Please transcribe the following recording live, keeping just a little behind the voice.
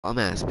I'm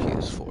ass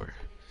PS4.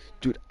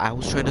 Dude, I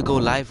was trying to go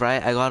live,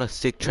 right? I got a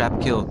sick trap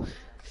kill.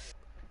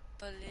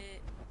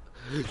 Palit.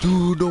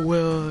 Dude, no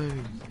way.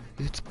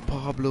 It's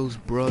Pablo's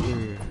brother.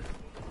 Dude,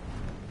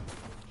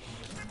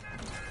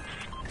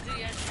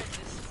 yeah, check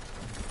this.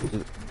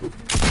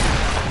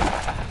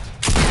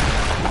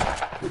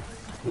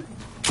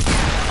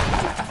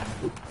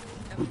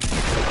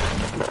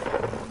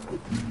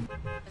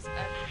 Let's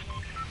add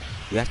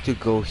You have to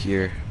go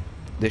here.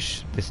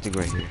 This thing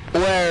right here.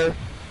 Where?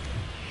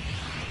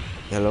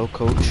 Hello,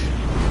 coach.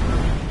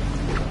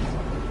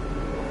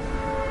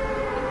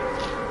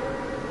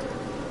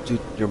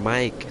 Dude, your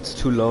mic, it's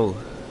too low.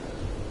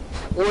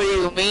 What do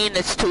you mean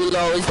it's too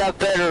low? Is that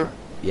better?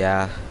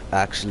 Yeah,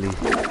 actually.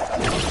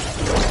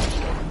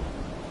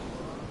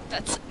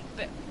 That's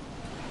better.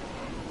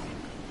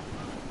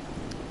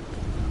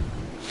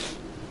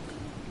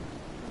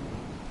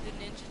 The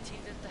ninja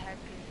team that's the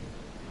hacker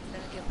is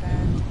gonna get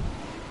banned.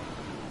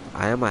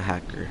 I am a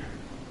hacker.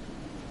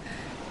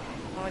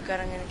 Oh my god,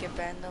 I'm gonna get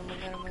banned. Oh my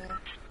god, oh my god.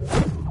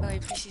 Oh,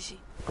 wait, PCC.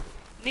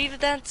 Need to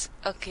dance?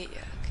 Okay,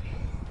 yeah, okay.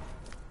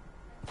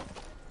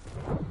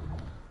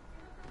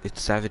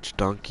 It's Savage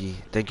Donkey.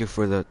 Thank you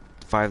for the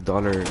 $5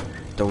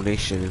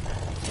 donation.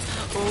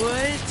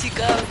 What? You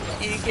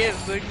get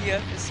money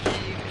off the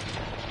stream.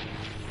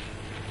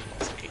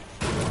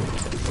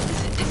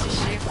 Is your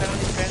stream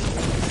family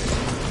friendly?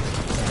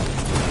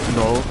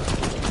 No.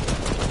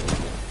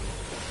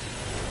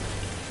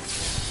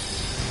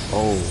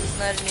 Oh. It's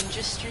not a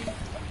ninja stream?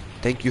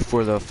 Thank you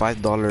for the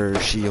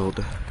 $5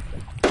 shield.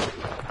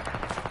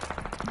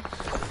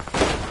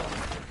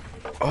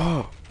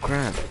 Oh,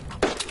 crap.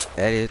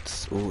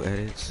 Edits. Ooh,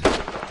 edits.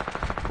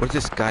 Where's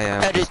this guy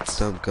at? Edits. This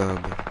dumb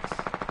gum.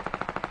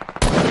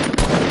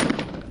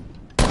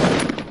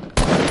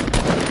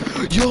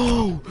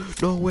 Yo!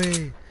 No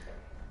way!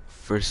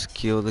 First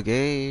kill of the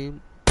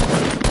game.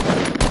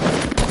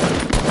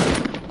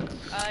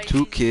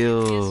 2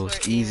 kills.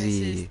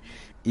 Easy.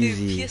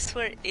 Easy. Dude,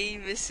 PS4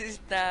 aim assist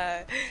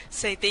nah.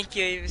 Say thank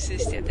you aim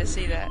assist. You have to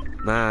say that.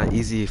 Nah,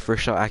 easy.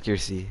 First shot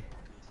accuracy.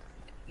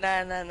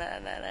 Nah.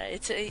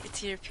 It's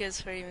your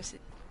PS4 aim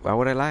assist. Why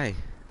would I lie?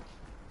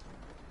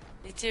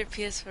 It's your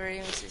PS4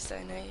 aim assist.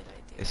 I know you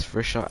like it. It's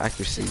first shot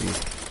accuracy, dude.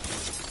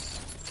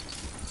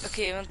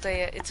 Okay,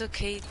 Montaya, it's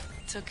okay.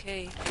 It's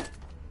okay.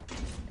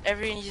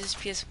 Everyone uses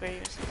PS4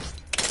 aim assist.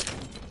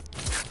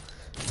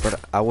 But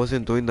I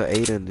wasn't doing the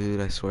Aiden,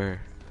 dude, I swear.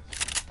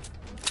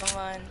 Come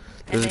on.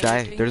 There's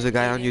a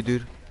guy on you,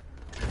 dude.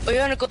 Oh, you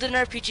wanna go to an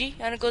RPG? You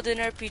wanna go to an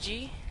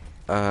RPG?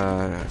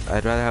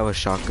 I'd rather have a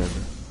shotgun.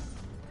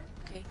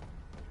 Okay.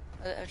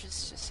 I'll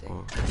just say.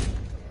 Oh.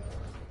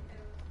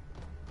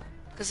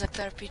 Cause like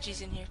the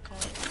RPG's in here, come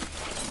on.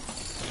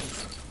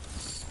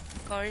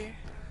 Come over here.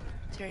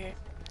 It's right here.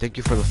 Thank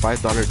you for the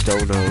 $5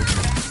 dono.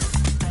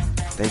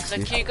 Thanks, Look,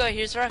 dude. here you go,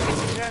 here's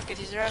rockets,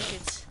 here's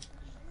rockets.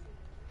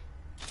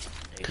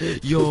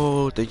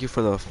 Yo, thank you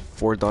for the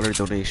 $4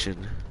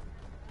 donation.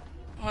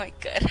 Oh my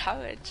god, how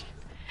much?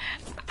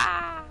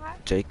 Ah!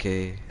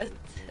 JK.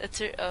 That's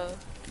her, oh.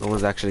 No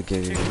one's actually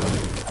giving me.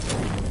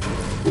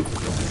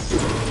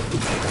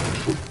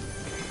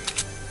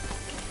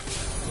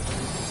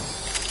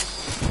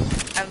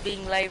 I'm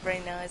being live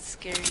right now, it's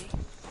scary.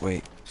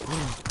 Wait. No,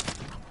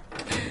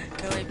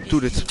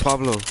 Dude, it's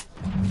Pablo.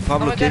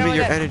 Pablo, give me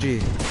your energy.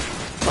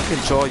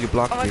 Fucking jaw, you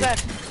blocked me. Oh my god.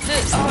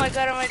 Dude, oh my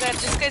god.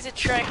 This guy's a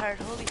tryhard.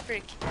 Holy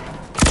frick.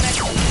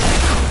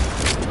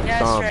 Yeah,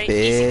 that's Dumb right. bitch.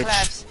 Easy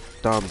claps.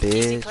 Dumb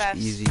Easy bitch. claps.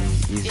 Easy.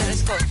 Yeah,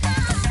 let's go.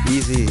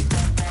 Easy.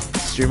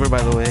 Streamer,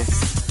 by the way.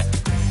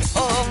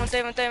 Oh,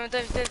 Montay.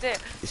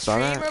 You saw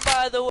that? Streamer,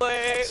 by the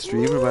way.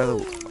 Streamer, by the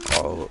way.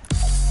 Oh.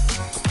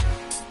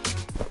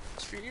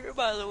 Streamer,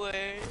 by the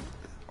way.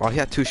 Oh, he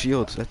had 2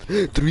 shields.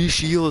 3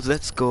 shields.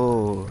 Let's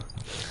go.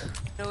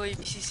 No way,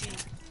 BCC.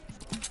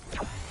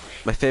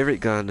 My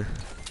favorite gun.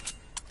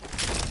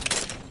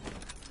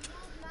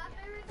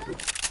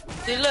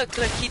 Dude, look,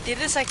 he did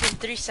this like in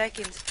 3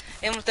 seconds.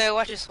 Hey, Montay,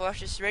 watch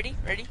this. Ready?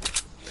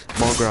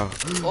 Mongrel.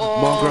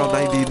 Oh. Mongrel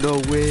 90, no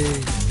way.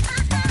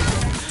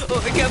 Oh,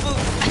 I can't move.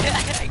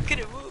 I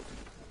couldn't move.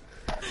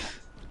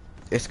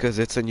 It's cause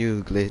it's a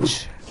new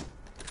glitch.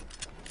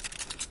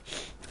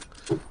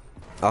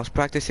 I was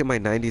practicing my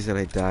 90s and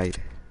I died.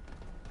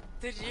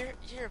 Dude,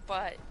 you're a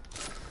bot.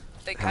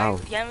 Like, How?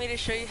 you want me to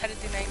show you how to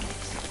do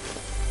 90s?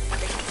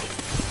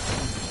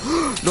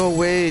 No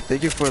way!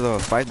 Thank you for the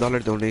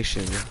 $5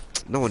 donation.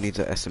 No one needs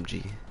a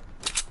SMG.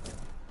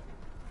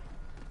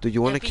 Do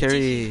you want to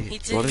carry?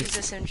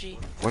 SMG.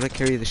 Want to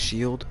carry the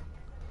shield?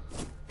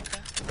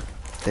 Yeah.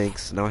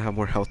 Thanks. Now I have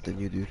more health than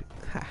you, dude.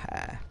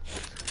 Haha.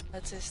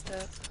 That's his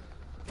stuff.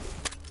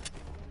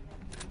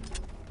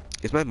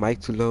 Is my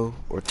mic too low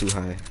or too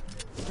high?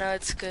 No,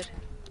 it's good.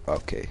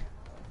 Okay.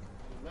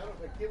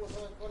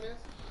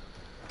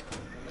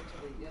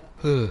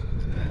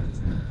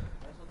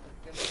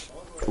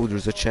 Ooh,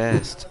 there's a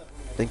chest.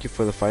 Thank you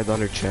for the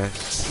 $5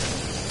 chest.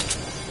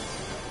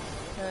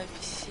 No,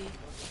 PC.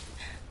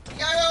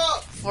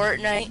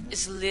 Fortnite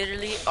is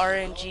literally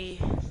RNG.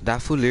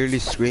 That fool literally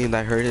screamed.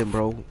 I heard him,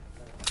 bro.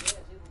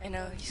 I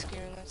know, he's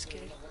screaming, I'm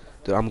scared.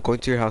 Dude, I'm going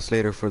to your house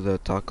later for the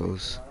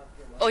tacos.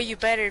 Oh, you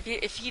better.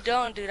 If you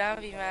don't, dude, I'm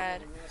gonna be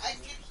mad. I can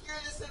hear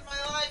this in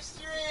my live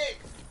stream.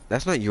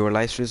 That's not your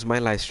live stream, it's my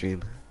live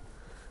stream.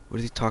 What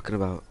is he talking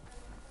about?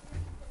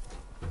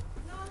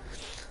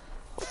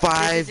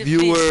 5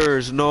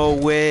 viewers, no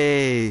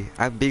way.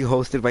 I'm being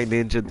hosted by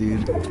Ninja,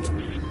 dude.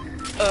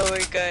 Oh my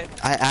god.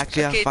 I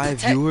actually have 5 time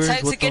viewers.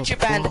 Time what to get the you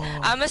banned. fuck?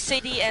 I'ma say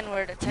the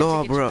N-word.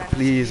 No, bro,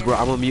 please, bro.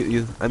 I'm gonna mute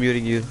you. I'm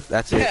muting you.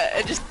 That's it. Yeah,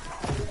 I just.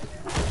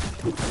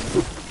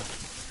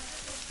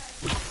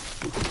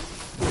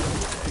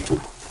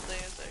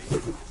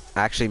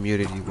 I actually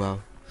muted you. Wow.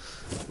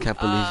 Can't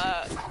believe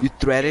you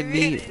threatened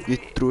me. You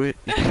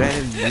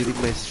threatened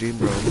muting my stream,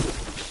 bro.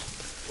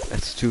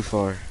 That's too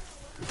far.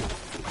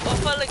 Oh,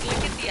 fuck, look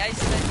at the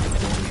ice ledge.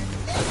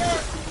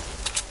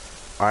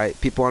 Alright,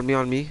 people on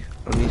me,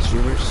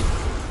 streamers.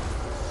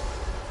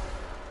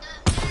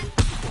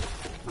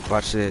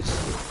 Watch this.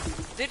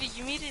 Dude,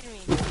 you muted me.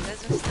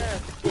 That's messed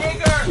up.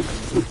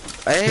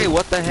 Hey,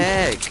 what the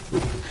heck?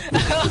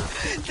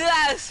 Dude,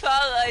 I was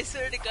Pablo. I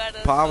swear to God.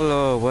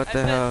 Pablo, what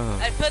the hell?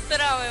 I put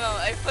that on my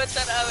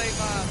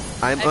mom.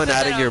 I'm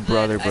unadding your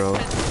brother, bro.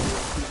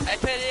 I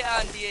put it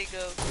on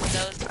Diego.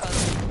 That was Pablo.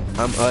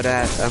 I'm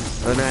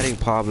unadding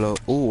Pablo.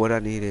 Ooh, what I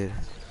needed.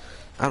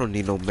 I don't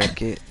need no mech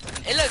kit.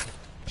 Hey, look.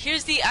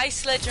 Here's the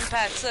ice legend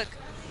packs. Look,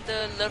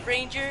 the Love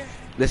Ranger.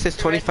 This is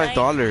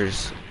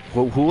 $25.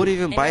 Who would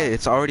even buy it?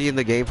 It's already in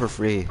the game for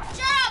free.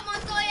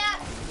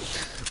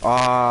 Oh,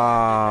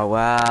 wow. No one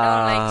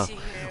likes you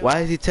here.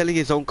 Why is he telling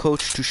his own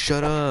coach to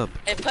shut up?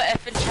 Hey, put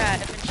F in chat.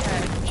 I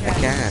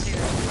can't. You're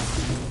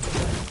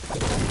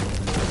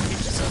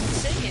just supposed to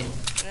say it.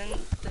 And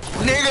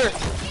then Nigger!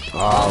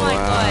 Oh my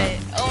wow. god.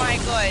 Oh my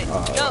god.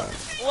 Oh, No.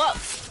 wow.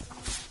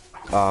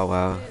 What? Oh,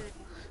 wow.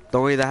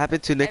 Don't worry, that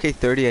happened to Nick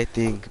 30, I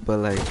think, but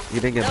like, he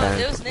didn't get No,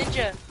 banned. it was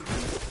Ninja.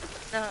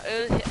 No,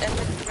 it was,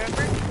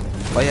 remember?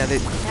 Oh yeah,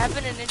 It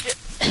happened in Ninja.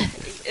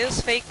 It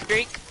was fake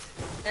Drake.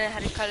 And I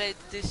had to call it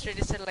destroyed.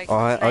 It said like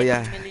Oh 90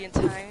 yeah. million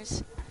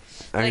times.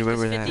 I Like,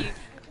 remember it that. was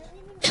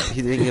 50.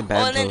 He didn't get Oh,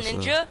 banned and then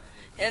though, so. Ninja.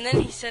 And then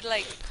he said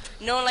like,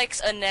 no one likes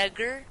a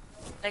nigger.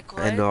 Like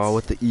what? I know,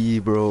 with the E,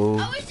 bro.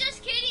 I was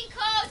just kidding,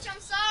 coach. I'm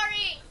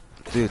sorry.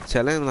 Dude,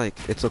 tell him like,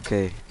 it's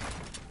okay.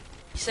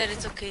 He said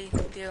it's okay.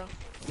 Deal.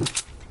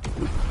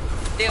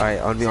 Alright,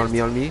 on me. A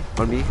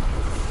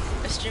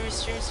streamer.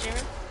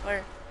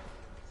 Where?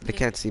 They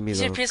can't see me Use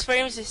though. your PS4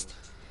 aim assist.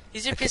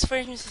 Use your PS4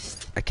 aim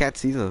assist. I can't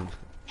see them.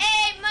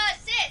 Aim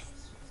assist.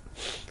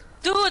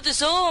 Dude, the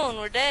zone.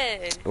 We're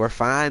dead. We're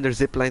fine, there's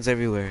zip lines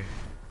everywhere.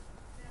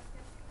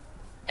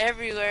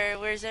 Everywhere.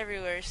 Where's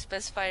everywhere?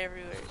 Specify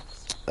everywhere.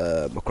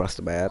 Across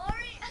the map.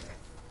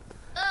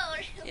 Oh,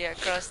 Yeah,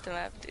 across the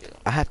map, dude.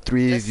 I have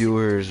 3 Let's-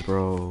 viewers,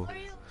 bro.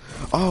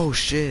 Oh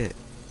shit.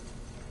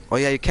 Oh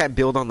yeah, you can't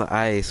build on the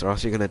ice or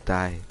else you're gonna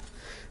die.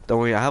 Don't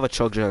worry, I have a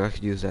chug jug, I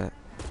could use that.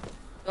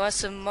 You want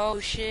some mo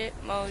shit?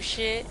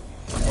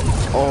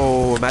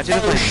 Oh, imagine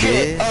if I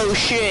did. Oh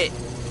shit!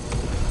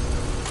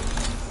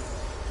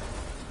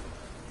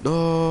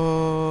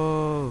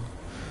 No.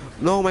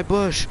 No, my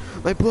bush.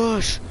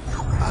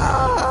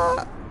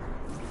 Ah.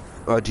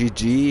 Oh,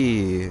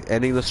 GG.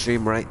 Ending the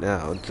stream right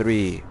now in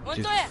 3.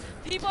 Montoya!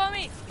 People on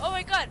me! Oh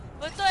my god!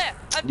 Montoya!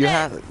 I'm You're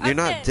dead!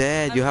 not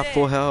dead. I'm You have dead.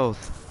 full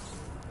health.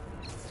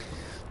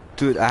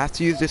 Dude, I have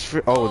to use this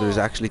for. Oh, there's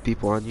actually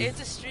people on you. It's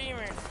a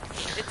streamer.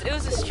 It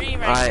was a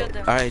streamer. I killed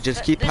them. Alright,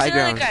 just keep There's high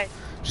another ground. guy.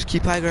 Just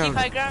keep high ground.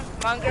 Keep high ground.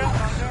 Mongrel.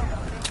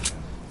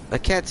 I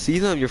can't see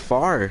them. You're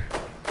far.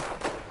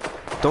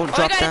 Don't Oh my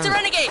drop god, down.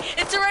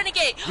 it's a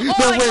renegade! Oh No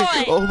my way!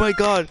 god! Oh my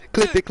god!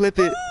 Clip it! Clip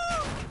it!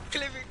 No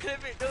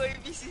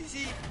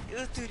ABCC. It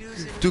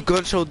was Do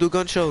gun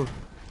show.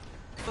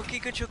 Okay,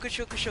 good show.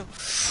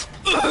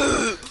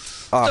 Oh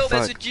Don't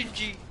mess fuck. with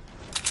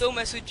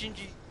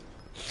Gingy.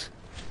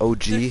 OG.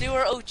 Dude, they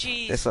were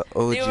OGs. That's a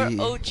OG. They were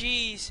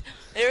OGs.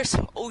 There were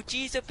some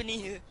OGs up in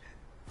here.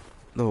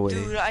 No way.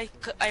 Dude, I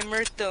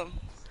murked them.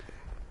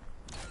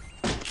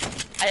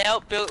 I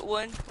outbuilt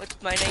one with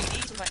my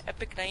 90s, my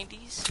epic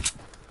 90s.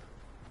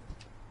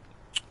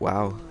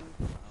 Wow.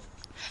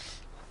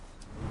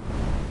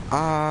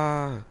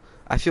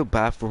 I feel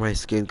bad for my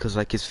skin because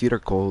like his feet are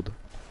cold.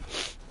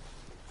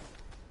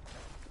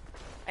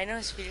 I know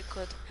his feet are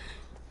cold.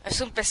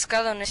 Es un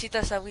pescado,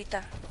 necesitas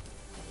agüita.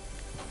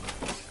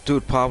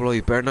 Dude, Pablo,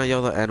 you better not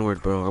yell the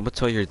N-word, bro. I'm gonna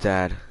tell your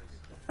dad.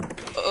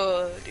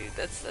 Oh, dude,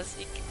 that's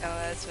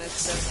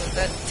messed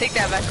up. Take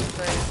that back,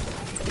 Montoya.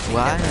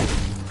 Why?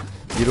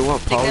 You don't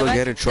want Take that Pablo to back.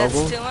 get in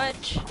trouble?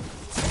 That's too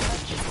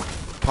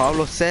much.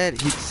 Pablo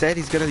said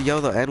he's gonna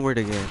yell the N-word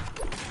again.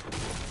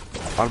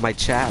 On my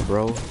chat,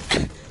 bro.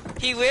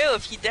 He will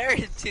if he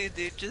dares to,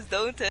 dude. Just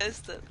don't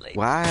test him. Like,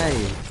 Why?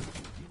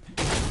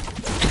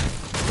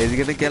 Is he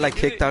gonna get like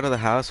kicked out of the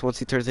house once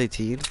he turns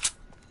 18?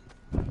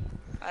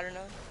 I don't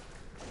know.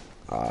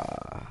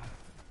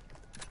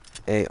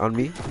 Hey, on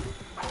me?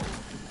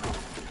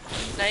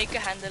 Now you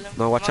can handle him.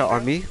 No, watch Come out, on,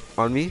 on bro. me?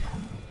 On me?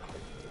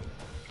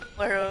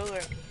 Where?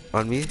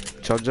 On me?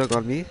 Chug jug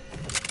on me?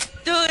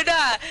 Dude,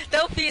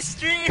 don't be a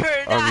streamer.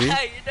 On me?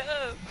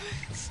 No.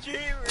 streamer.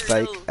 It's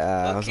like, no.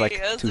 I was like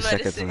Okay, I was 2 about to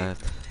seconds say.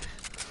 left.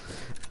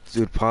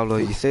 Dude, Pablo,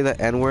 you say the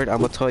N-word,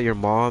 I'm gonna tell your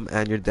mom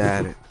and your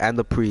dad and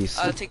the priest.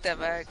 I'll take that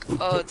back.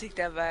 Oh, take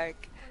that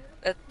back.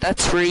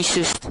 That's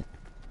racist.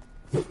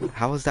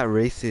 How is that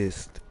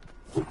racist?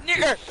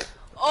 Nigger.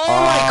 Oh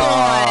my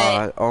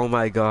god. Oh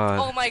my god.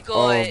 Oh my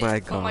god. Oh my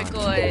god. Oh my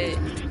god.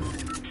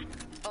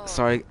 Oh,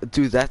 Sorry,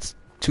 dude, that's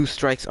 2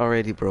 strikes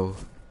already, bro.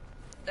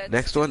 that's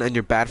Next one, and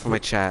you're bad for my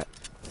chat.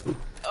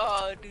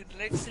 Oh, dude.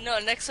 Next one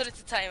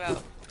it's a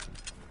timeout.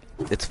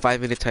 It's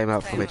 5-minute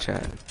timeout for my Timeout.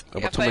 chat.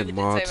 I'm Yeah, gonna tell my 5-minute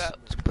mom timeout.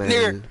 to ban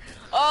Nigger. you.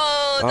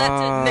 Oh, that's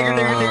Ah, it.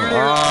 Nigger. oh,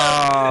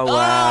 wow.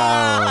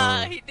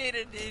 Ah, he did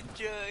a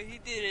ninja,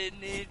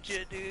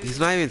 dude. He's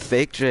not even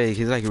fake Drake,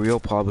 he's like real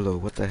Pablo.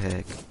 What the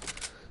heck?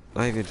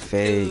 Not even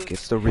fake, Dude.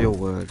 it's the real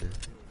one.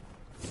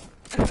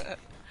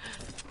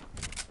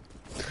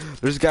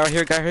 There's a guy right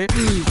here, aimbot.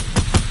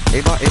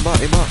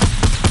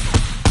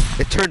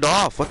 It turned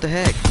off, what the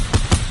heck?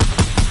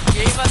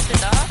 Your aim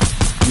turned off?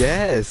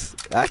 Yes,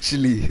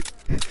 actually.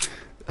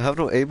 I have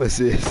no aim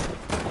assist.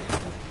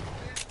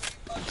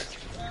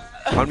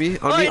 On me.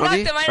 I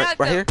knocked him,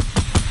 Right here.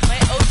 My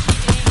OC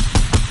aim.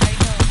 I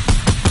know.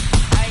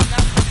 I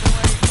knocked him, don't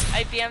worry.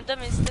 I BM'd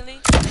him instantly.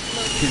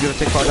 He's gonna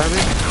take fall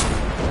damage.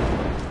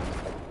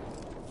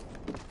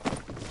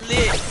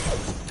 Lit.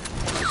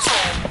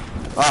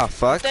 Ah,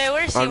 fuck. Stay,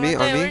 where's he? On me.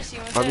 I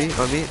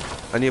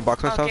need a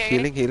box myself. Okay.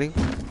 Healing. Okay, healing. Oh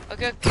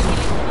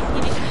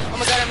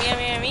my god, on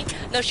me.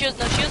 No shields.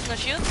 I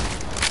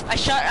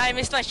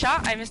missed my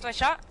shot. I'm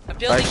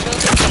building.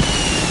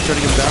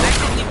 Shutting him down.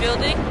 Actively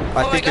building.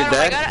 I think you're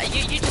dead. Oh my god,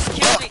 you just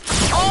killed me.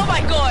 Oh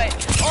my god.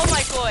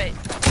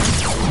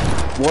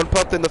 One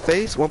pumped in the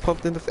face.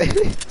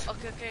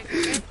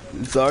 Okay.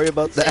 Sorry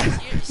about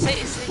that. Say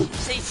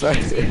Sorry.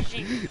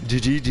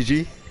 GG.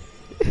 GG.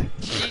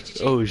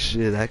 Oh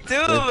shit. Dude,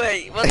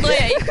 mate. What the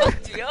heck? You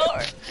fucked me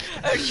over.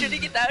 I'm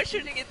shooting it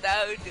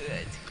down,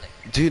 dude.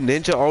 Dude,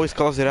 Ninja always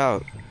calls it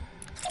out.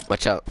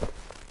 Watch out.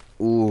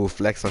 Ooh,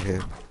 flex on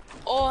him.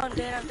 Oh, I'm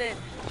dead.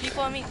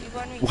 People on me.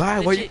 Why?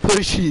 Why are you Legit.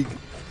 pushing? You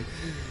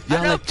I'm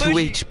have not like 2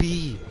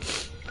 pushing.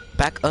 HP.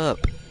 Back up.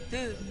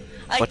 Dude,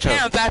 I Watch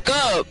can't out. back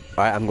up.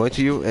 Alright, I'm going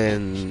to you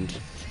in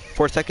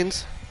 4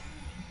 seconds.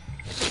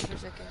 4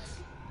 seconds.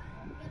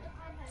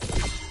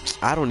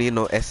 I don't need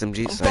no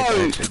SMG. So I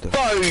can actually do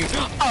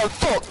Oh,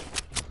 fuck.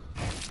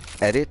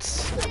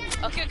 edits.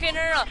 Okay,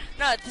 no.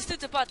 This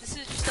dude's a bot. This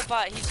is just a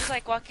bot. He's just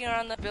like walking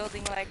around the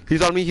building like.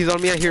 He's on me.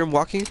 I hear him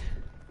walking.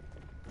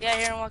 Yeah, I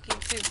hear him walking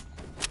too.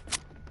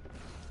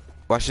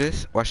 Watch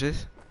this.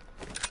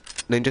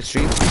 Ninja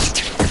stream.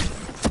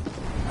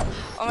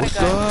 Oh my What's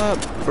god.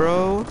 up,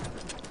 bro?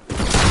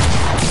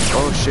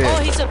 Oh shit. Oh,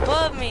 he's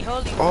above me.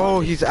 Holy. Oh,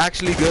 moly. he's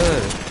actually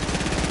good.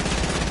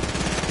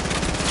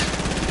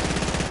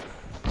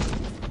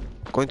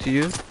 Going to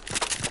you.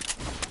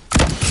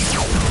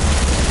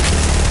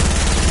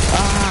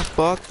 Ah,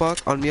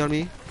 fuck. On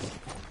me.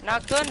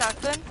 Knocked one.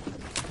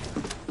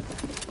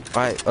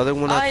 Alright, other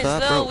one Oh, up his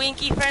top, little bro.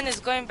 winky friend is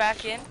going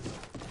back in.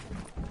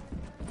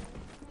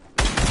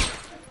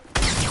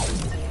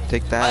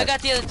 Take Oh, I that.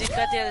 got the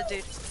other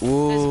dude.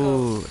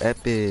 Ooh,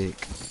 epic.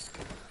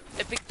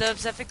 Epic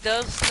dubs.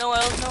 No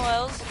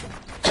L's.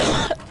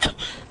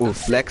 Ooh,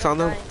 flex on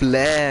them.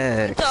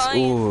 Flex. I'm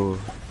dying. Ooh.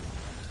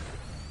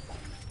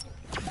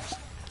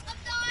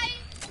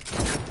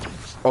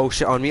 Oh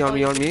shit, on me.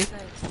 Nice.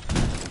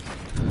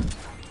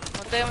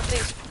 Let me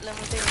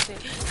take.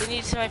 They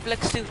need to see my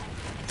flex too.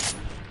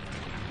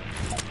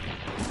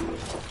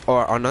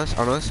 Or on us.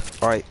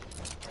 Alright.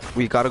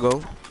 We gotta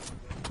go.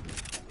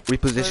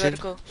 Reposition.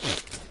 Go.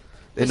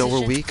 They know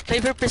we're Precision. weak. Play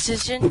for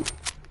precision.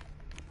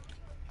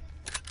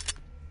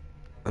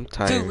 I'm Dude,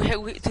 tired.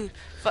 we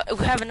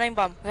have a 9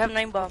 bomb.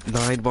 9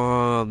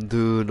 bomb,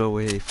 dude. No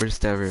way.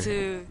 First ever.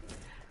 Dude.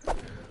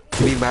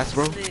 Can we mass,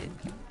 bro?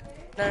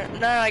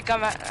 No, I got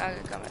my.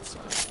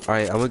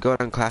 Alright, I'm gonna go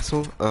down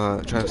castle.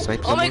 Try to snipe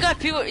Oh my someone. god,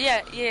 people.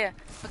 Yeah.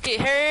 Okay,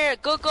 here.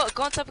 Go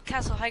on top of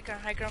castle. High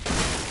ground.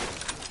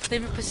 Play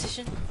for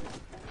precision.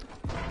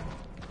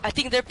 I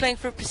think they're playing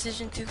for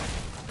precision too.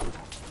 Oh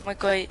my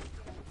god.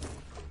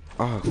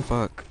 Oh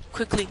fuck.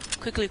 Quickly.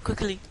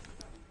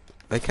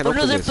 I can't Oh no,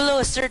 open they're this. below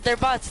us. They're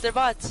bots.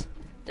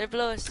 They're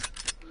below us.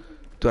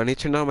 Do I need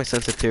to turn down my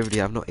sensitivity?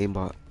 I have no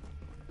aimbot.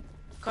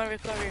 Come here.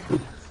 Do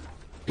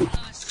I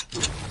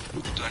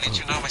need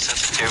to know my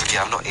sensitivity? I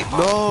have no aimbot.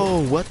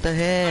 No, what the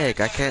heck?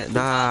 I can't.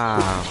 Nah.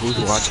 Who's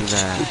watching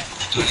that?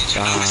 Do I need to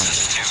know my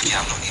sensitivity? I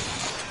have no aimbot.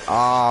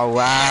 Oh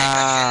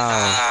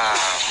wow.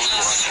 Who's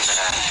watching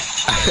that?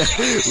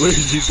 What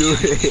is he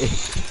doing?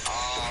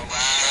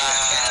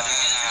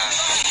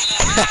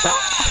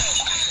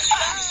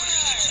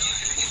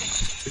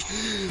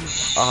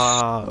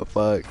 Ah,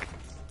 fuck.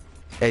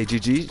 Hey,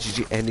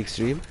 GG ending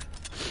stream.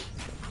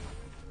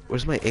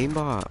 Where's my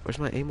aimbot? Where's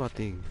my aimbot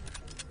thing?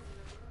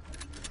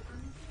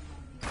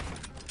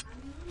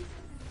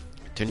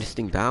 Turn this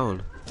thing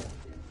down.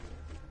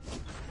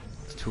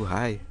 It's too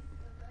high.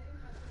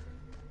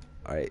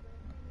 Alright.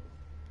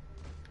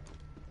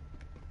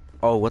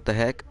 Oh, what the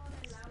heck?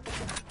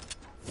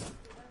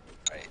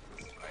 Alright.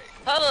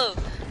 Hello.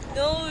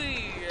 No.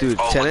 Dude,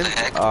 Oh, what challenge? the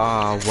heck?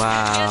 Oh,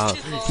 wow.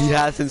 He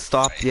hasn't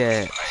stopped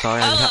yet.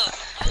 Sorry. Hello.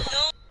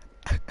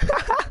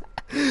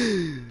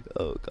 No.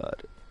 Oh,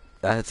 God.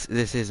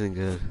 This isn't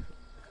good.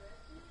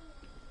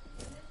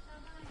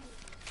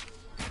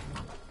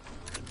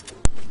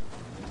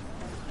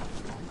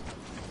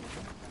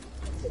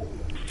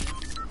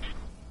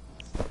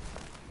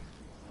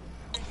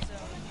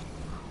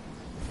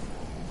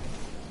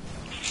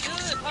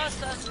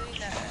 Stop doing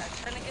that.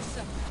 I'm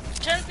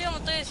trying to be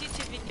on this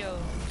YouTube video.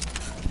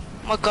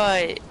 Oh my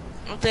god.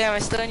 Am I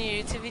still on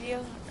your YouTube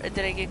video? Or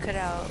did I get cut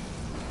out?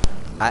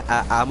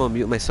 I'm gonna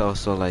mute myself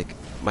so like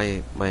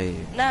my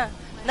Nah.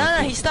 No,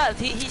 he stopped.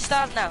 He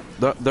stopped now.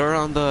 they're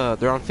on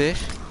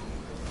fish.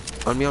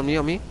 On me.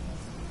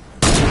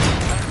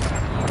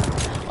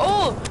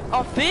 Oh,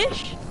 on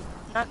fish?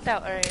 Knocked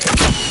out. Alright.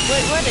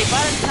 Wait, where are they?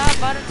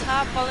 Bottom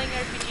top, falling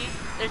RPG.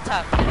 They're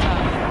top.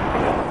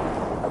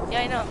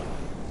 Yeah, I know.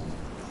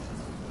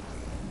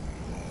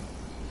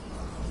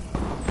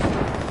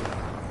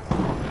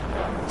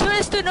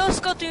 To no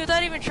scope dude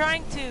without even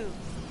trying to.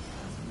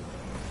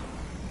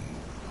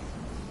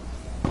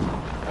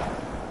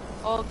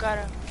 Oh, got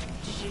him.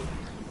 GG.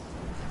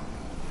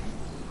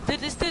 Dude,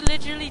 this dude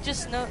literally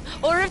just no.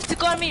 Oh, Rift to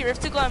go on me.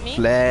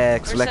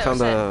 Flex on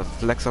the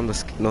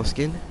no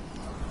skin.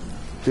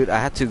 Dude, I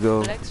had to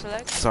go. Flex.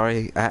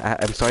 Sorry,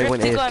 I'm sorry. Rift When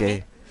to go on AFK.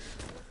 me.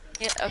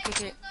 Yeah,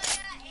 okay.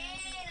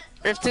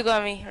 Rift to go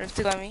on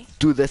me.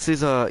 Dude, this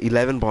is a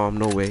 11 bomb.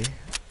 No way.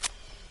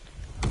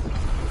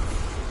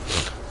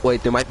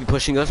 Wait, they might be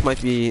pushing us.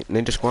 Might be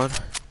Ninja Squad.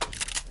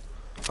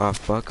 Ah,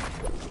 fuck.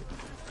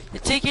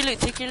 Take your loot.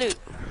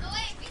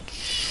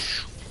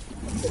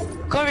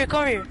 Come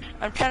here.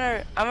 I'm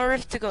a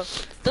Rift to go.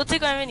 Don't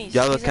take my minis.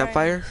 Y'all have a These are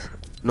campfire?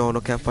 No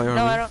campfire on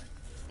No, me. I don't.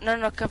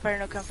 No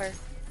campfire.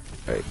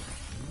 Alright.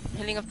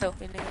 Healing up though.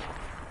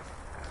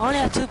 I only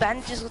have 2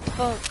 bandages. What the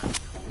fuck?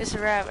 It's a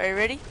wrap. Are you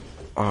ready?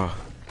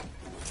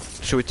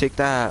 Should we take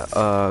that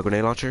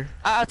grenade launcher?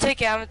 I'll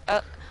take it.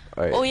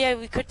 Alright. Oh yeah,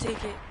 we could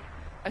take it.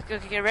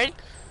 Okay, ready?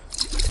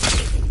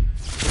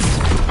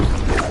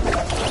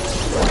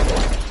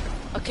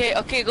 Okay,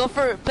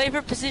 play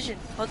for position.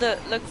 Hold up,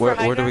 look for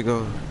high Where do we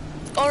ground.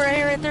 go? Oh, right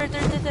here, right there.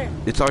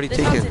 It's already This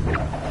taken.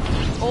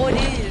 Oh, it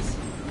is.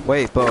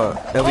 Wait, but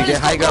if we let's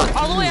get high go ground.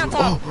 all the way on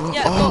top.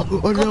 Yeah,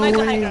 go no mega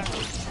way. high ground.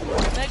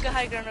 Mega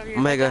high ground over here.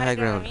 Mega high on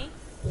ground. me.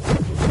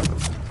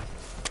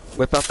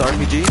 Whip out the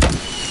RPG.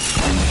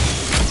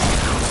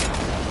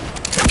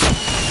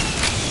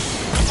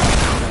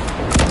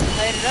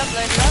 Light it up.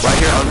 Right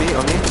here on me.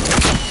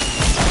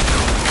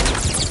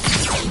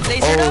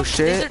 Lasered Oh, up.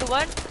 shit. Lasered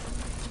one.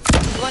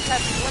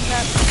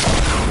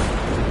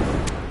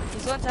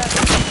 He's one tap.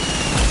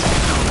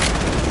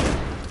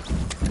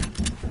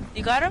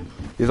 You got him?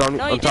 He's on me.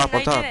 No, on you top.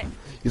 didn't.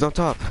 He's on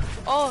top.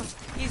 Oh,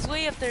 he's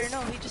way up there.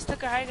 No, he just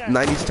took a high ground.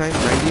 90s time.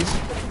 90s.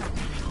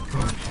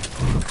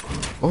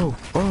 Oh.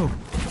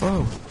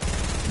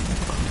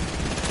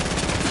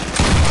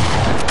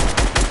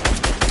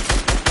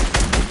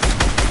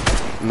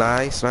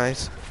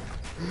 Nice.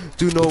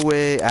 Dude, no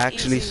way.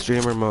 Actually, Easy.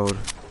 streamer mode.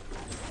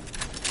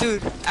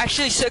 Dude,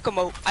 actually sicko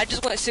mode. I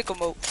just want sicko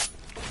mode.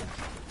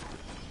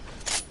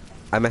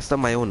 I messed up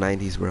my own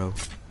 90s, bro.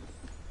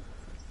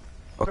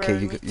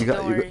 Okay, Bro, you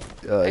got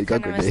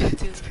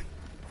grenades.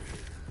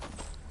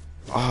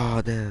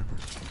 Oh, damn.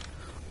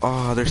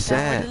 Oh, they're Where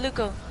sad. did Luke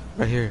go?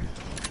 Right here.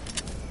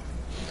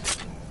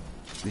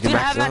 Did you Dude, I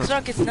have max max out?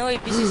 rockets, no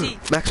APCC.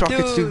 Max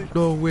rockets too. Dude.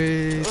 No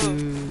way,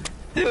 dude.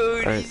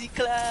 Dude, Alright. easy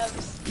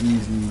claps.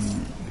 Easy.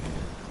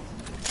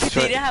 Dude,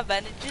 they didn't have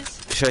bandages.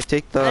 Should I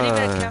take Not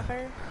even a the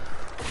campfire.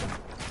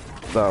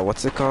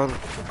 what's it called?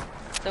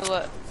 The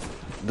what?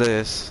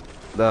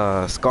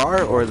 The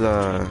scar or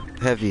the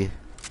heavy?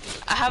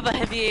 I have a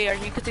heavy AR.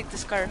 You could take the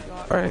scar if you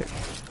want. Alright.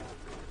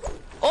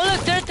 Oh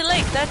look, they're at the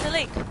lake.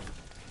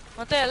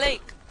 Want that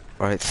lake?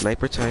 Alright,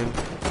 sniper time.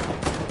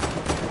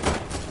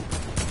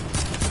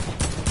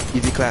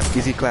 Easy clap.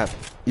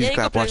 Yeah, you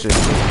Watch go this.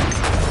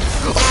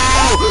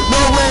 Oh,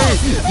 no way!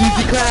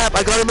 Easy clap.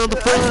 I got him on the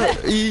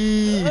front.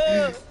 Eee.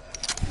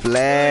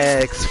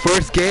 Flex.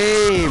 First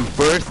game.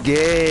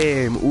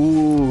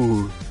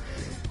 Ooh.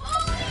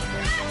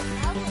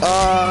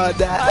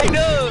 That. I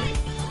know.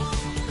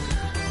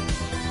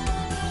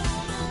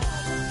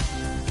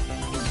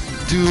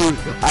 Dude,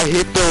 I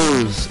hit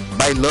those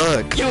by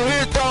luck. You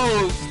hear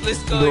those?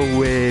 Let's go. No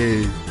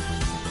way.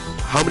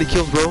 How many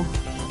kills, bro?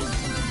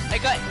 I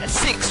got a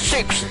 6.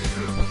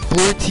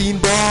 14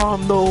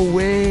 bomb. No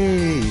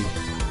way.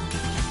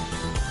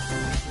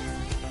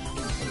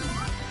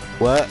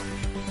 What?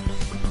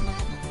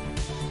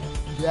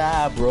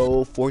 Yeah,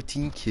 bro.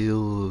 14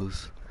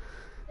 kills.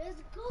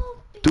 Let's go.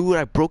 Dude,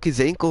 I broke his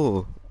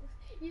ankle.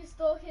 You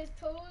stole his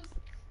toes.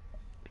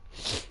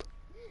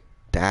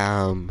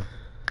 Damn.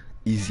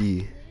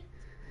 Easy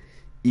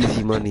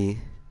money.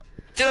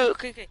 Dude,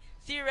 okay.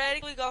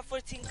 Theoretically got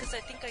 14 because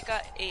I think I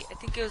got 8. I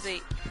think it was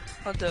 8.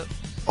 Hold up.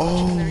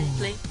 Oh. The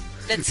replay.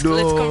 Let's No.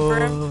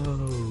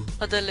 confirm.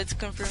 Hold on, let's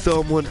confirm.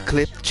 Someone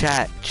clip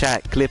chat,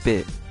 clip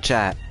it,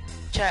 chat.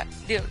 Chat.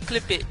 Deal.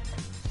 Clip it.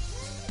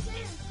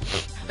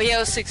 Oh yeah, it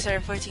was 6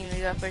 or 14.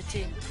 We got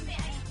 14.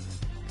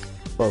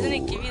 Doesn't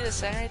it give you the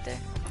sign right there?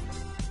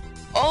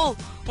 Oh!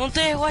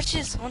 Montoya, watch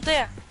this!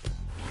 Montoya!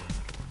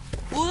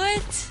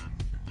 What?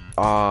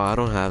 Oh, I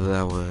don't have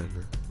that one.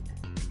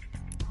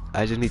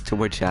 I just need 2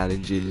 more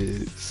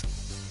challenges.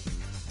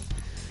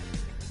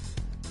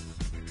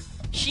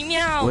 She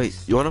meows! Wait,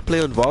 you wanna play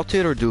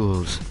Unvaulted or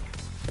duos?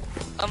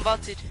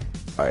 Unvaulted.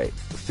 Alright,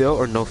 fill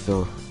or no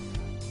fill?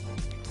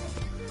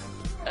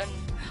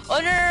 Oh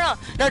no!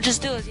 No,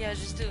 just duos. Yeah,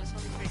 just duos.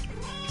 Holy frick.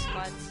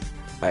 Squads.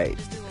 Alright,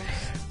 Just duos.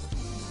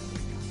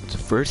 it's the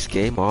first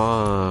game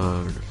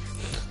on.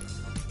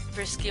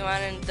 First game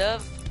on and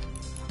dub.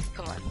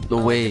 Come on. No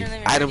Oh, way. didn't let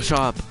me Item ready.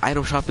 shop.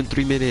 Item shop in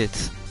 3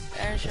 minutes.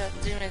 Item shop,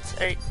 3 minutes.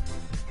 Alright.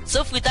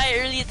 So if we die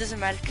early, it doesn't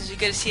matter because we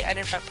gotta see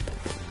item shop.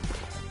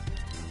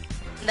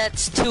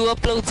 That's 2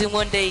 uploads in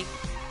 1 day.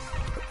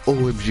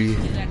 OMG. You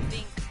gotta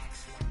think.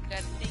 You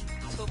gotta think.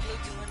 2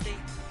 uploads in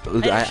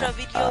 1 day. Item shop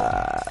video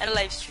and a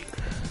live stream.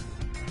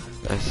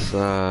 That's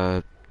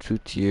 2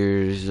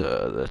 tiers.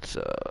 That's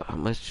how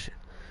much?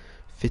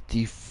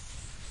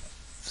 56,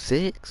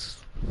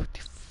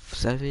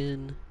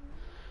 57.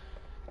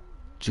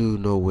 Dude,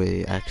 no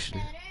way.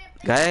 Actually,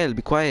 Gael,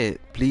 be quiet,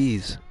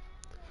 please.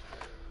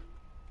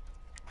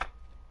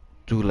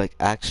 Dude, like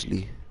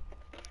actually,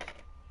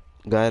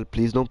 Gael,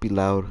 please don't be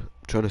loud. I'm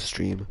trying to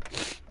stream.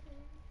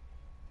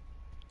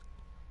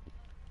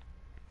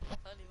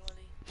 Holy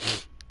moly.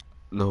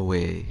 No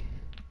way.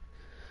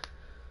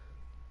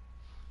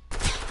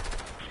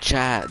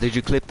 Chat, did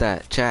you clip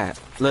that? Chat.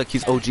 Look,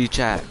 he's OG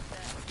chat.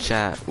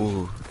 Chat.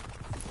 Ooh.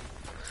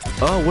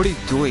 Oh, what are you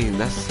doing?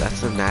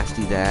 That's a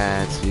nasty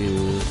dance,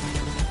 dude.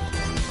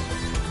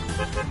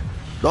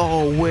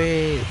 No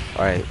way.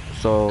 Alright,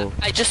 so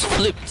I just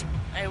flipped.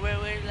 Alright, where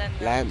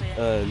land?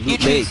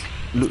 Loot Lake.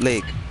 Loot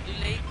Lake. Loot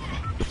Lake?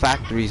 The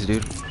factories,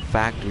 dude.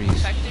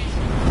 Factories. Factories?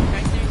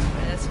 Factories?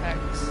 That's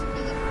facts.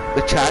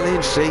 The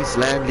challenge says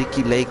land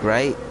Leaky Lake,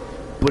 right?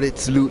 But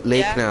it's Loot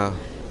Lake Yeah. now.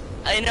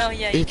 I know,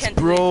 yeah, you It's can't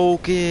do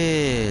broken.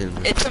 it.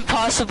 It's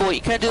impossible.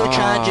 You can't do a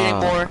challenge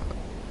anymore.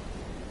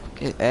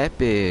 Okay,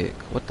 epic.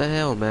 What the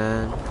hell,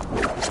 man?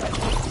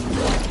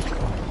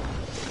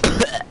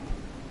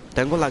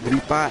 Tengo la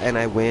gripa and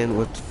I win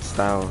with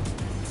style.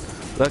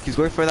 Look, he's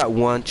going for that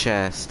one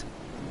chest.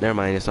 Never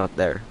mind, it's not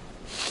there.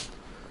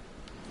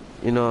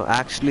 You know,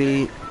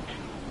 actually,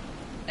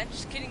 I'm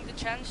just kidding, the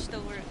challenge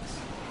still works.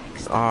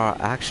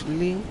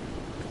 actually.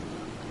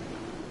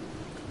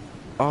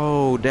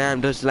 Oh,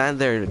 damn, just land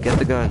there. Get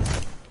the gun.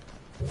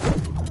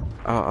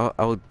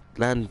 I would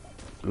land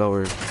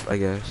lower, I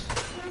guess.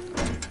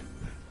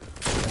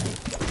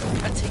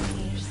 I'm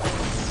taking yours.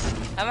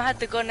 I'm gonna have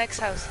to go next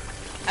house.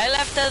 I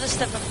left the other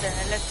stuff up there.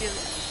 I left the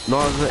other. No,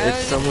 I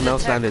it's don't someone need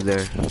else to landed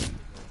there.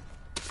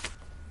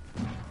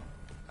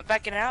 I'm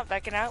backing out,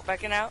 backing out,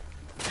 backing out.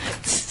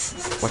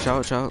 Watch out,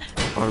 watch out.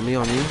 On me,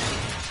 on you.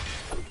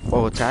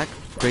 Oh, attack.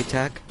 Great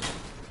attack.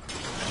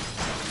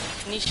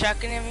 Need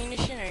shotgun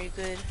ammunition or are you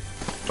good?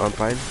 I'm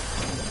fine.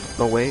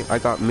 No way. I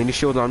got mini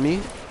shield on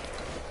me.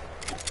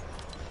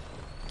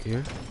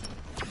 Here.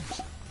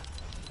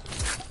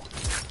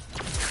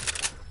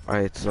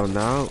 Alright, so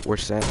now we're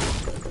set.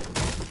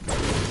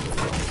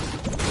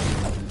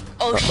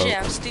 Oh shit,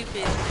 I'm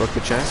stupid. Broke the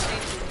chest.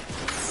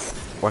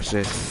 Stupid. Watch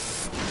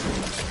this.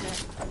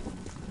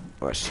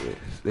 Watch this.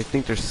 They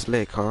think they're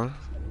slick, huh?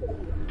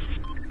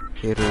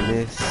 Hit or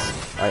miss.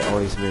 I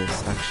always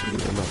miss.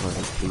 Actually, I'm not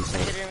gonna please.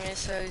 Hit or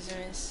miss, always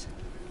miss.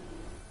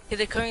 Hey,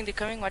 they're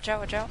coming. Watch out,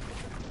 watch out.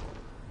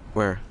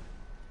 Where?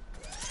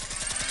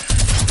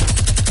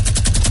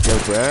 Yo,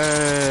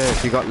 Brett,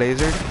 he got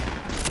lasered.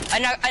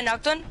 I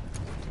knocked one.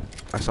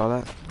 I saw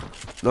that.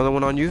 Another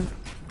one on you.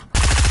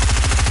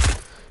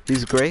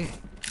 He's gray.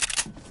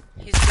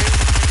 He's great.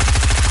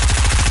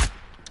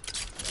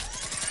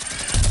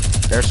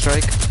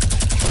 Airstrike.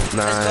 Let's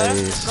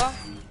Nice. go.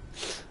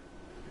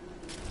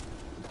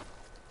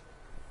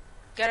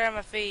 Get out of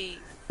my feet.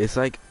 It's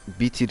like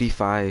BTD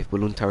 5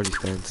 balloon tower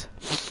defense.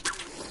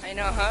 I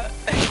know, huh?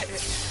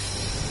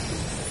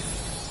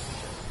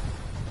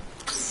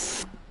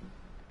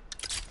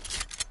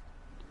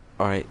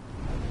 Alright,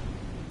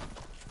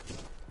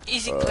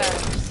 Easy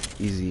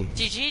claps. easy.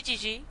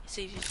 GG.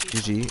 Say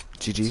GG.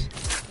 GG.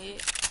 Yeah.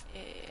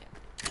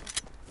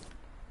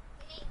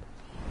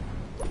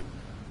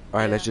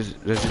 Alright, let's just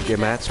get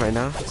mats right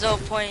now. 0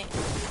 point.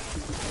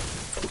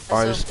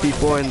 Alright, there's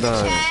people in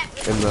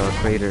the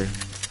crater.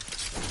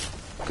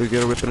 Could you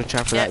get a rip in the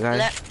chat for that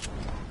guy?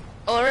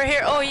 Oh, right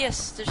here. Oh,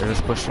 yes. There's Yeah,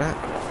 let's push that.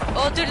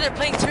 Oh, dude, they're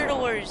playing Turtle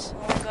Wars.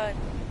 Oh, my God.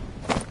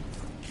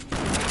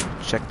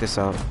 Check this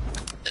out.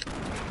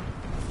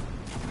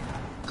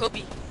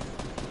 Kobe.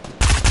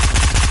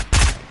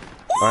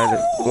 Alright,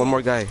 one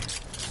more guy.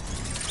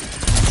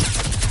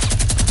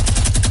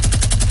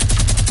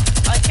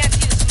 I can't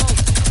see the smoke.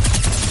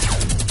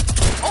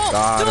 Oh,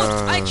 Got dude,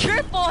 him. I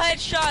triple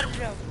headshot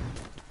him.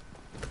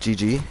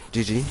 GG.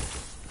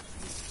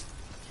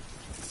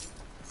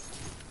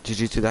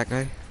 GG to that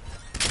guy.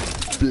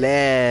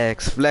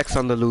 Flex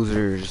on the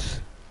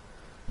losers.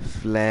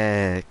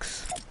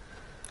 Flex.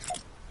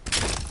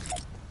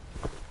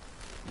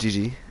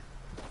 GG.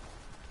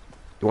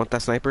 You want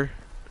that sniper?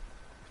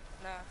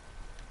 Nah.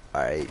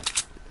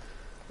 Alright.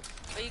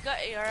 But you got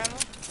AR ammo?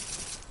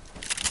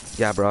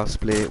 Yeah, bro, I'll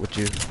split it with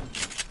you.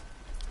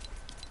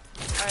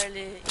 Alright,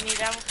 you need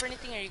ammo for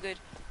anything or are you good?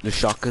 The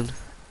shotgun.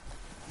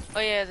 Oh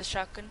yeah, the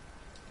shotgun.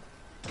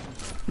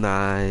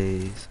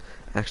 Nice.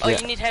 Oh, Actually,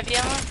 you need heavy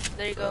ammo?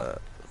 There you go.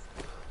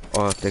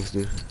 oh, thanks,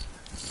 dude.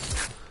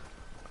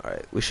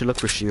 Alright, we should look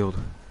for shield.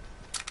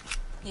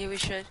 Yeah, we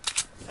should.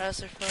 Or else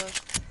they're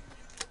fucked.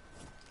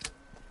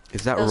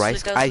 Is that Those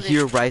rice? those I lit.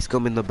 hear rice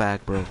gum in the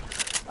back, bro.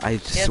 I Yeah,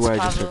 swear I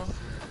it's just heard. Pablo.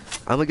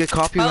 I'm gonna get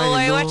copyrighted. Pablo,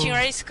 why are you No. watching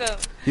Rice Cup?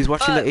 He's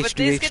watching the But he's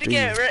H3H3. gonna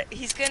get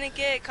he's gonna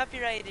get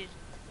copyrighted.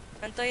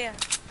 Montoya.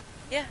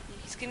 Yeah,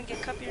 he's gonna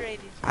get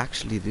copyrighted.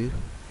 Actually, dude.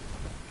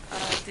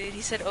 Dude,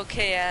 he said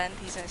okay and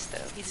he's messed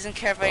up. He doesn't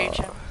care about your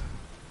channel.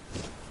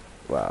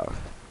 Wow.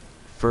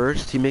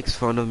 First, he makes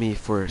fun of me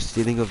for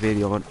stealing a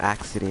video on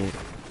accident.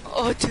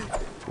 Oh, dude.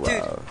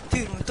 Wow.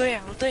 Dude,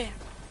 Montoya.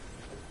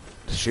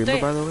 Streamer,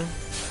 by the way?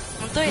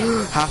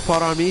 Montoya. Half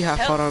pot on me, half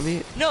Help. pot on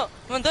me. No,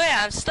 Montoya,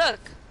 I'm stuck.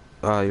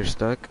 Oh, you're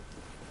stuck?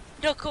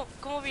 No, come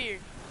over here.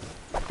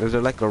 Is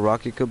there like a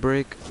rock you could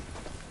break?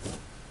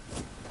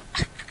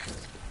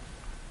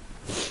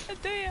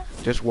 Montoya.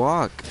 Just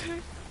walk.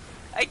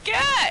 I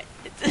can't.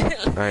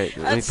 Alright,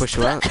 let I'm me push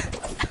you out.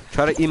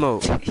 Try to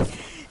emote.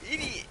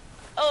 Idiot.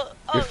 Oh.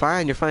 You're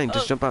fine, you're fine.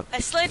 Just jump out. I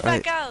slid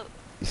Alright. back out.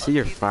 You see,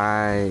 you're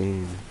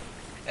fine.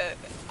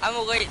 I'm a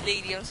white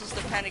lady. I'm supposed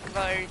to panic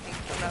about everything.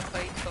 I'm not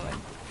fighting. Come on.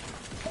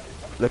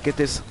 Look at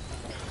this.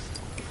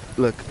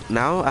 Look,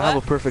 now I have a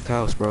What? perfect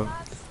house, bro.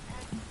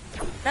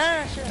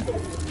 No, shut up.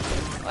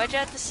 Why'd you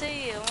have to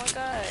say it? Oh my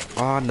god.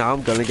 Oh, now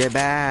I'm gonna get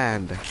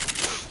banned.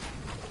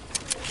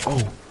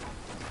 Oh,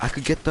 I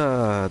could get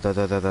the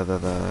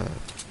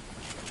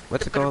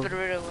what's it called?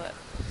 What?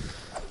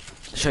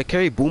 Should I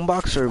carry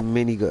boombox or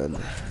minigun?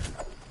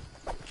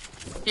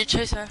 Your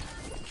choice, man.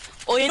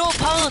 Oh, you know what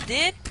Pablo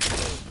did?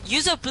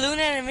 Use a balloon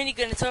and a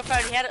minigun. And so far,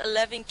 he had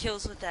 11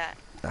 kills with that.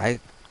 I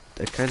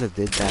kind of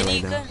did that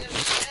right now.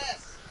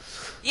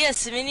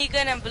 Yes,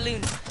 minigun and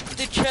balloon.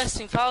 Dude, trust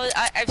me, Pablo.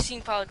 I've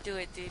seen Pablo do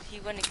it, dude. He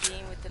won a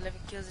game with 11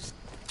 kills.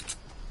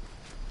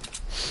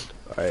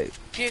 All right,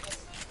 Pure.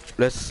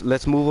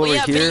 let's move over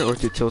yeah, here or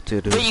to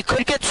tilted. But you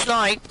could get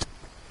sniped.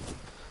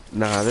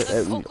 Nah,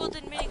 Oh,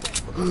 golden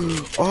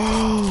minigun.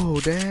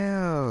 oh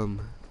damn.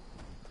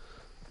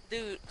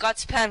 Dude,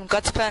 God's plan.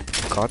 God's plan.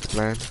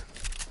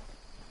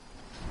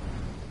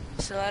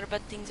 There's a lot of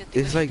bad things that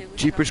It's like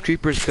Jeepers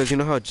Creepers, cause you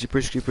know how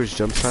Jeepers Creepers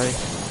jumps high.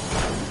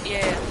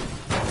 Yeah.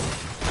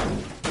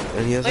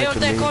 And he has Wait, like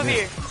one come over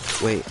here.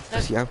 Wait,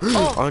 see, I'm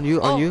Oh, on you.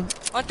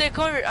 One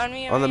come over on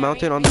me. On the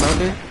mountain, on the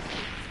mountain.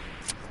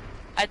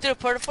 I threw a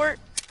porta fort.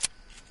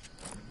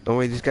 Don't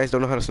worry, these guys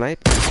don't know how to snipe.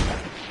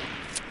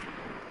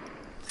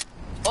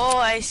 Oh,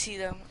 I see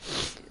them.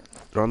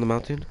 They're on the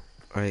mountain.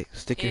 Alright,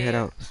 stick your head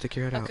Yeah. out. Stick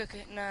your head out.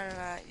 Okay. No.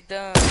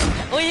 Dumb.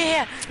 Oh,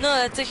 yeah. No,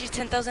 that's actually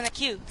 10,000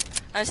 IQ.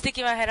 I'm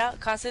sticking my head out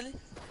constantly.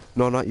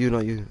 No, not you,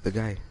 the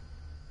guy.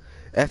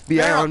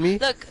 FBI No, on me.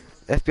 Look.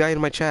 FBI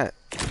in my chat.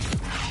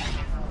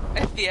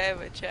 FBI in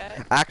my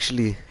chat.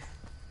 Actually.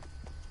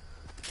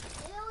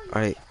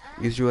 Alright,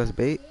 use you as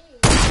bait.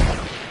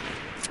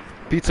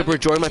 Pizza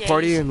Bird, join my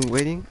party and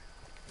waiting.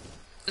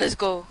 Let's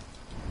go.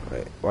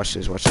 Alright, watch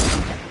this.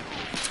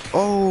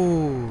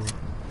 Oh.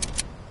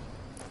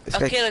 This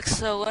guy- Okay, look,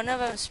 so one of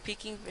them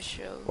speaking for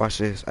show. Watch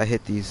this. I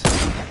hit these.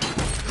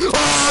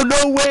 Oh,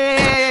 no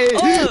way!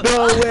 Oh.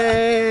 No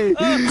way!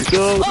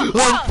 No.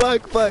 Oh,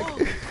 fuck. Oh,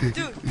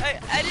 dude,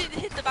 I didn't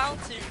hit the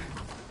bouncer.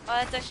 Oh,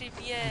 that's actually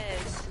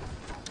BS.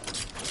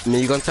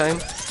 Minigun time?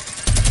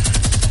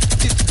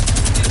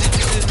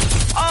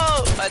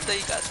 Oh, I thought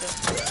you got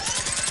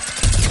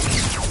them.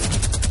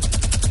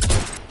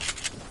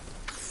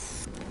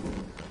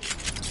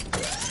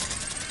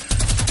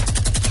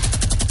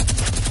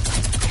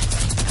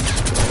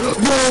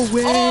 No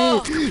way!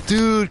 Oh.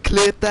 Dude,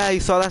 clip that. You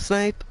saw that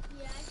snipe?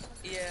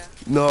 Yeah.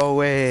 No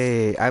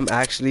way. I'm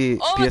actually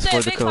Oh,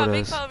 PS4 big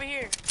Dakotas. pot over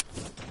here.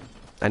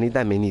 I need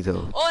that mini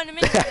though. Oh, and a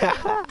minute.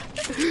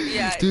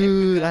 Yeah.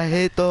 Dude, I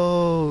hate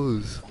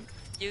those.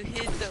 You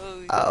hit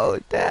those. Oh,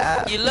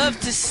 damn. You love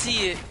to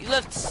see it.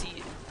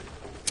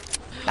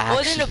 Oh,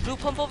 and then a blue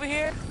pump over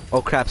here.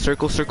 Oh crap,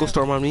 circle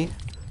storm on me.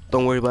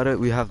 Don't worry about it,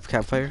 we have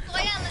campfire. Oh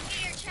yeah, look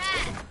at your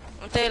chat.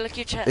 I'm telling you, look at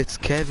your chat. It's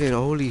Kevin,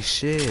 holy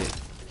shit.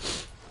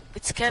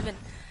 It's Kevin.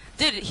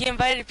 Dude, he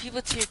invited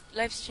people to your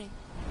live stream.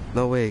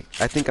 No way,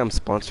 I think I'm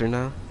sponsored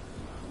now.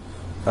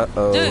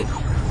 Uh-oh. Dude,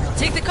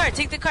 take the car,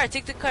 take the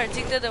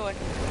other one.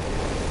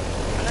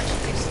 I'm not sure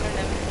if it's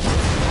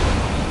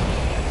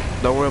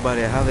not Don't worry about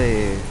it, I have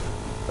a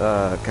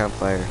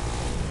campfire.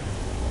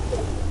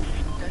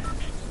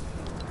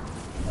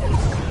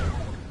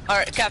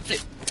 Alright, cap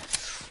flip.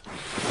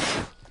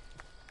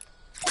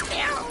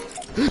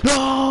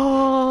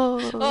 No!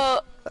 Oh.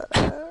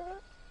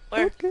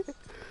 Where? Okay.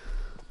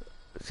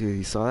 See,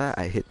 you saw that?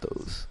 I hit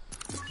those.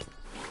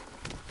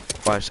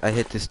 Watch, I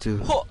hit this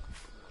too. Oh.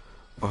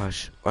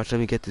 Watch, let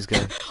me get this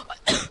guy.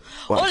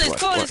 Oh,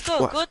 let's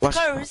go. Go to the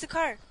car. Where's the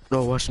car?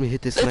 No, watch me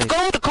hit this Let's snipe.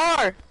 go to the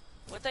car.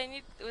 What do I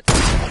need?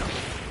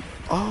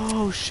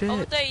 Oh shit. Oh,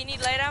 what do you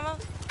need? Light ammo?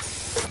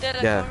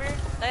 Yeah. Come here.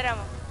 Light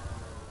ammo.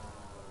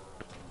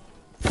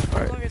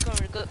 Alright. Come here. Come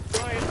here. In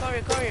the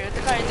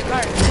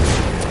car.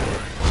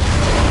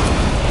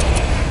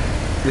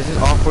 This is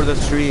all for the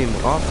stream.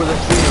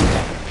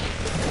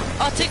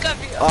 I'll take off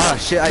your. Ah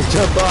shit, I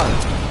jumped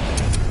off.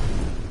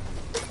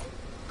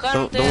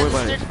 Don't worry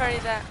about it.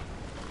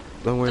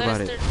 Don't worry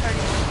about it.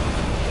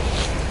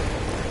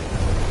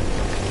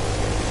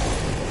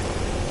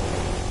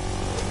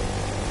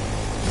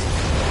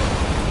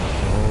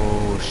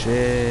 Oh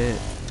shit.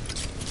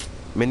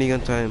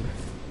 Minigun time.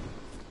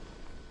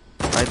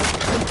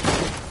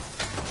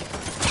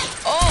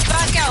 Oh,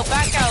 back out.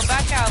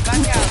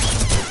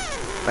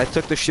 I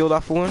took the shield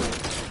off one.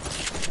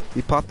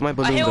 He popped my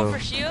balloon I hit though. one for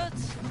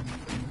shields.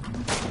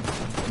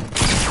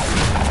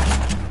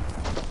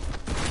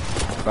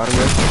 Got him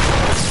good.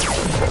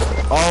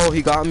 Oh,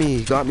 he got me.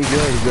 He got me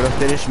good. He's gonna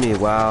finish me.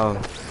 Wow.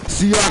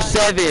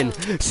 CR7.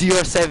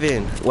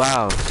 CR7.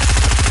 Wow.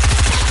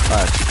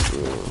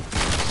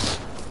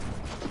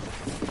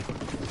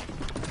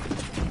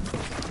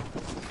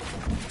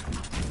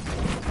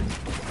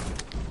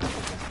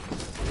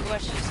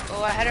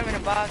 Oh, I had him in a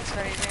box, but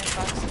I didn't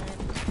box him in.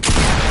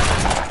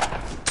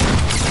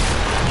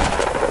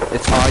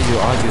 It's all you.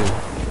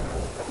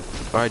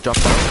 Alright, drop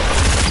down.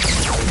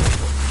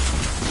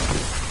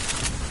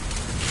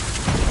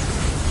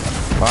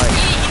 Alright.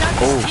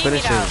 Oh,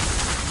 finish him.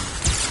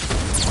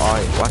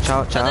 Alright, watch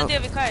out,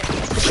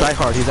 Try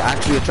hard, he's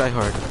actually a try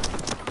hard.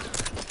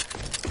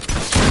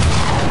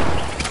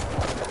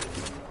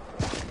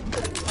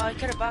 Oh, I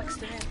could have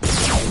boxed him in.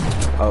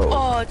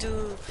 Oh,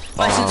 dude.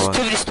 My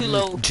sensitivity is too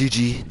low.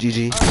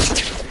 GG.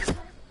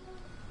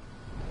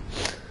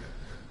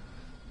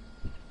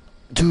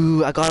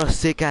 Dude, I got a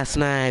sick ass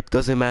snipe.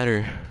 Doesn't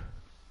matter.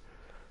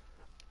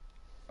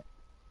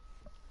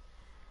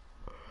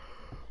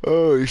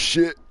 Oh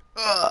shit.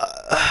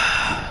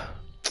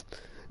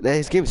 Man,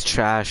 his game's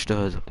trash,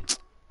 dude.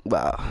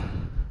 Wow.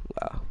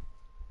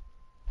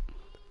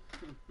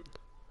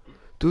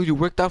 Dude, you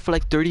worked out for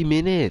like 30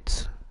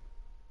 minutes.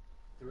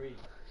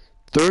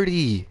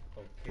 30.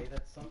 Okay,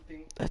 that's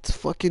something. That's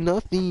fucking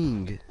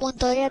nothing.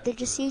 Montoya, did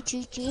you see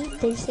GG?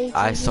 They say GG.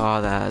 I saw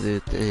that,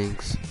 dude.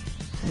 Thanks.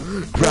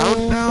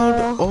 Ground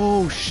pound?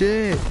 Oh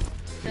shit.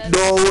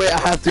 No way, I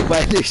have to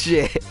buy this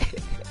shit.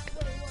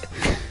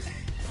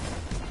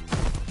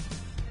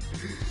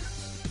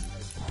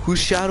 Who's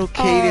Shadow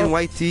Kate and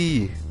White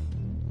Tea?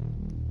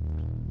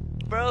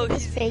 Bro,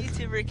 he's a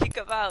YouTuber. Kick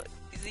him out.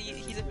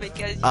 He's a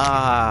fake ass YouTuber.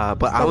 Ah,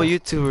 but I'm a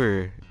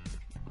YouTuber.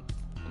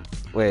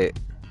 Wait.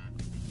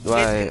 Do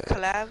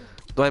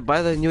I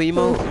buy the new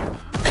emote?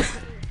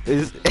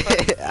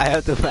 I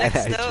have to buy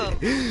that.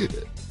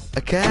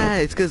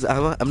 Okay, it's cause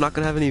I'm not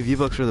gonna have any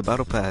V-Bucks for the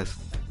battle pass.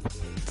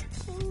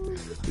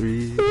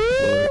 3,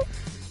 4,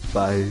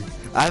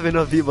 5. I have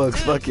enough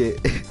V-Bucks. Fuck it.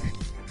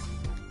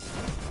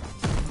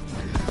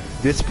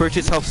 This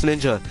purchase helps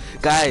Ninja.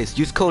 Guys,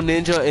 use code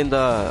Ninja in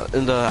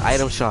the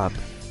item shop.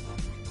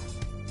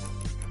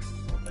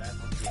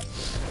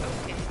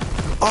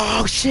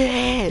 Oh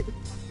shit!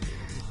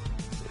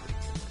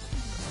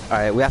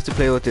 Alright, we have to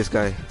play with this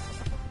guy.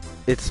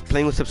 It's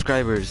playing with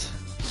subscribers.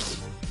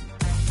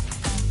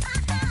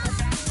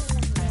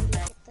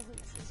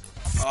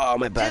 Oh,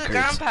 my back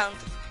hurts. Ground pound.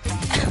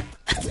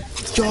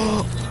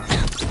 Yo!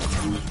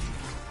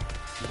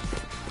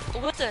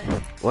 What the?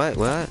 What?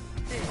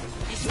 Dude,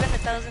 you spent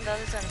 $1,000 on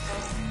a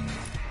phone.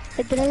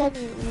 It didn't let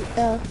me.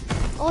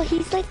 Oh,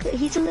 he's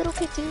a little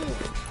kid too.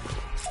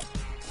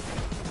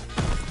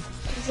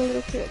 He's a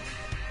little kid.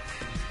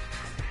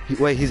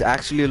 Wait, he's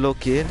actually a little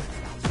kid?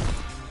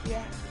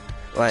 Yeah.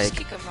 Like, Just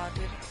kick him out,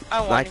 dude.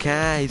 I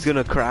can't. He's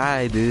gonna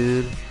cry,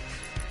 dude.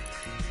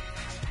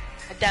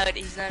 I doubt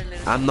he's not a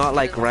little. I'm not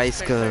like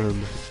Rice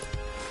Gum.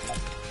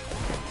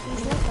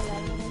 He's like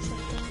 11 or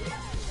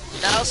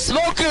something. Now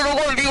smoke it or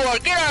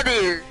 1v1. Get out of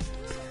here.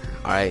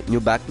 Alright, new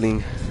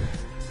backbling.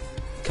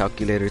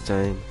 Calculator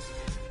time.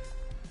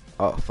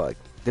 Oh, fuck.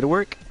 Did it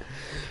work?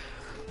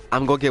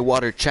 I'm gonna get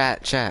water.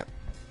 Chat.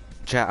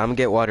 I'm gonna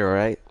get water,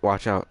 alright?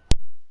 Watch out.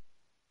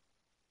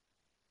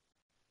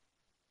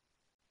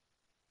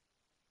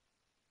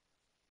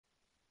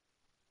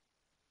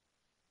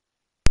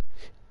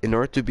 In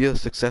order to be a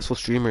successful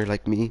streamer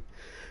like me,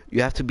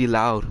 you have to be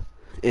loud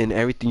in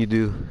everything you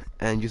do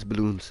and use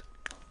balloons.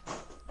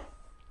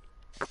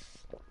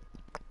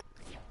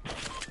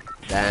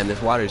 Damn,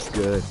 this water's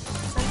good.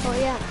 Oh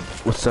yeah.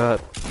 What's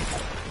up?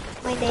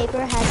 My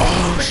neighbor has.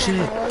 Oh shit!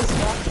 I always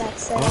walk that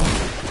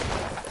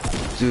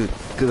set. Dude,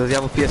 does he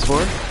have a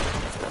PS4?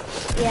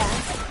 Yeah.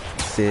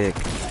 Sick.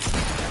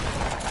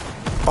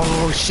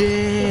 Oh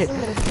shit! He's a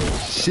little kid.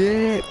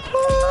 Shit!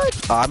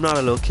 What? Oh, I'm not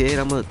a little kid.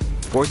 I'm a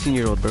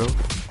 14-year-old, bro.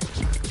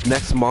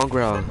 Next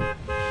mongrel.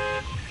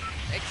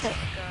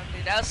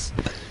 That's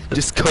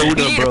Just Coda,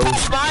 bro.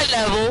 my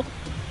level.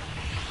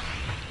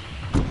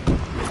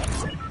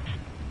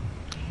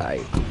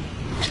 Alright.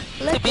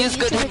 Look, To be the as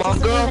good as YouTuber mom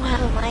doesn't girl, even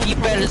have a mic. be How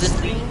do better you than me.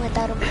 stream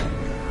without a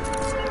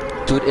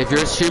mic? Dude, if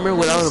you're a streamer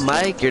without a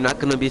mic, you're not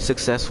gonna be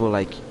successful.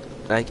 Like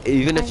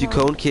even I if you know.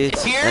 cone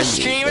kids, If you're a and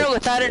streamer like,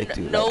 without a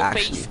dude, no like,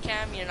 face actually,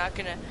 cam,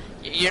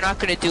 you're not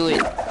gonna do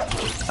it.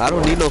 I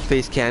don't need no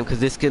face cam because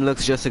this skin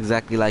looks just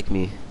exactly like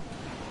me.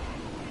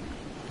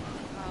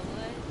 Oh,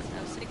 what?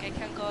 I'm sick. I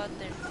can't go out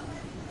there.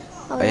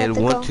 Oh, I we had have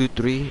to 1, go. 2,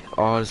 3.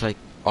 Oh, it's like,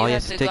 oh, you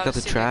have to go. take I'm out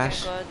the sick. I can't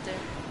trash. go out there.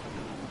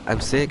 I'm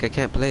sick. I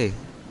can't play.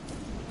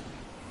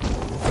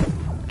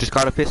 Just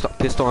got a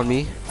pistol on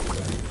me.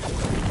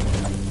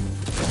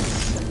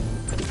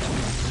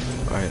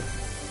 Alright.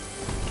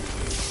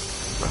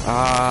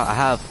 I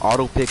have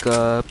auto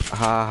pickup.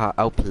 Haha, Me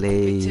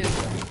outplayed. too.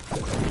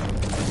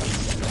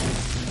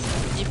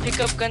 You pick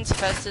up guns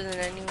faster than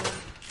anyone.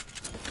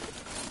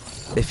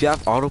 If you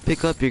have auto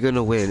pickup, you're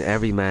gonna win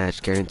every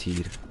match,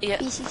 guaranteed. Yeah.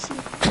 BCC.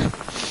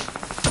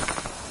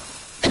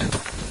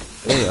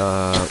 Hey,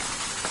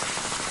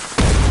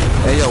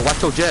 hey, yo,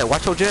 watch your jet.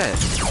 Watch your jet.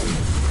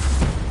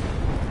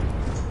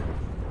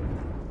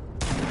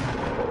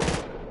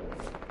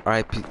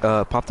 Alright,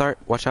 Pop Tart,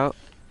 watch out.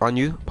 On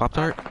you, Pop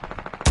Tart.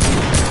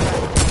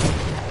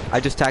 I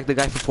just tagged the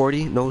guy for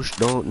 40. No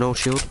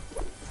shield.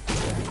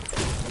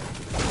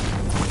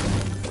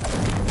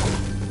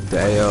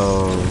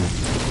 Damn.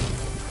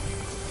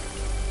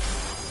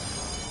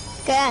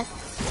 Good.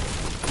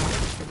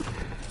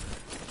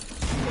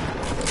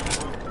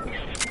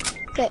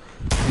 Good.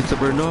 Pizza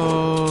Bird,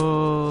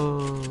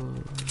 no.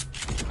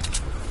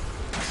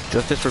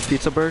 Justice for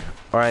Pizza Bird.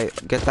 Alright,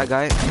 get that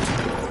guy.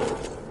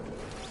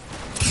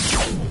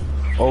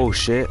 Oh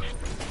shit.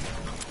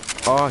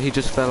 Oh, he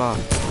just fell off.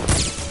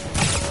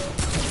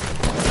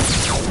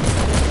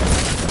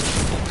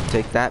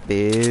 Take that,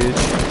 bitch.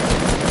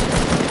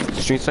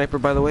 Street sniper,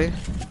 by the way.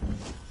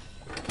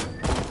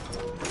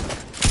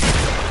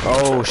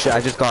 Oh shit,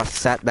 I just got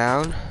sat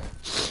down.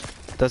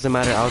 Doesn't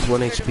matter, I was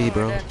 1 HP,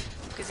 bro.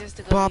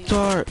 Pop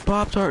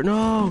Tart,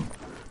 no!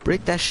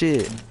 Break that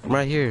shit. I'm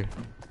right here.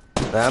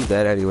 Nah, I'm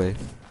dead anyway.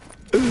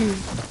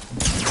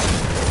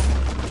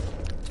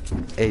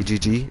 Hey,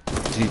 GG.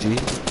 GG.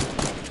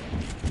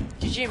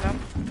 GG, man.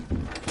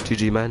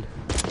 GG, man.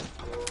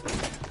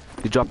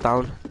 He dropped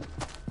down.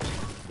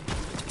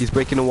 He's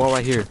breaking the wall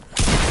right here.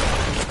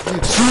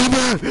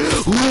 Streamer!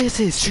 Who is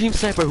it? Stream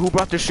sniper. Who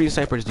brought their stream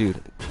snipers, dude?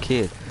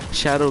 Kid.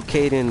 Shadow,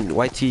 Kate, and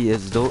YT.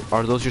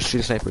 Are those your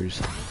stream snipers?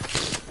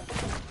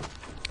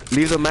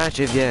 Leave the match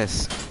if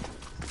yes.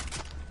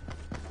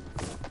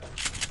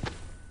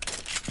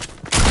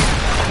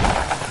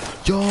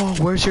 Yo,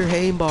 where's your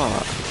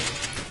aimbot?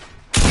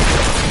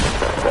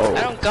 Oh.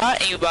 I don't got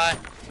aimbot.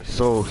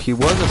 So he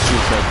was a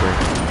stream sniper.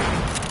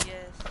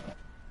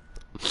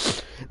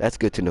 Yes. That's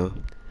good to know.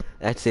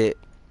 That's it.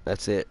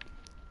 That's it.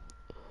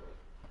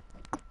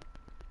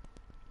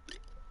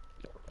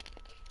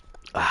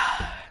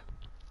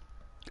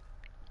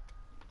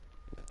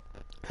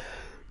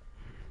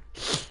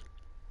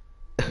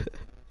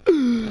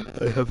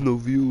 I have no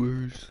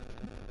viewers.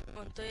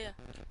 Montoya.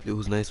 It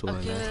was nice while I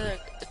lasted.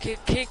 Okay,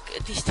 kick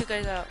these two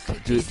guys out.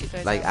 Kick Dude, these two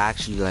guys like out.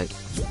 actually, like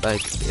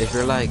if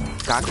you're like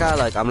Kaka,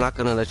 like I'm not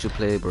gonna let you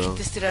play, bro.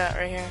 Just do that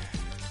right here.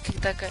 Kick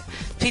that guy.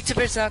 Pizza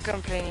Bird's not gonna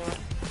play anymore.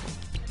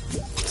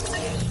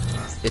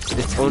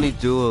 It's only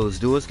duos.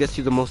 Duos gets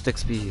you the most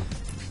XP.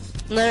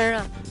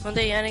 No.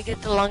 Montoya, you wanna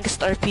get the longest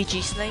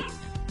RPG snipe?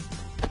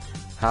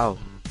 How?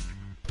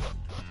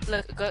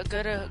 Look, go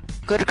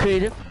to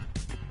creative.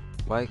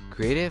 Why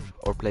creative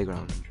or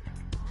playground?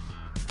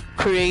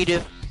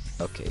 Creative.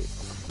 Okay.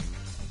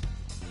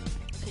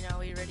 Okay, now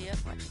we ready up?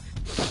 Watch.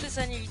 Put this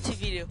on your YouTube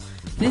video.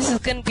 This is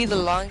gonna be the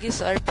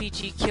longest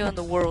RPG kill in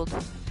the world.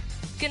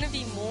 It's gonna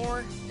be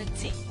more. Let's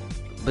see.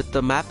 But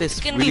the map is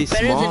It's gonna really be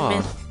better small. than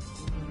Myth.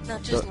 No,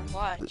 just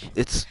watch.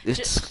 It's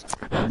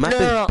map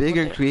No, is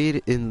bigger okay.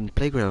 created in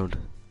playground.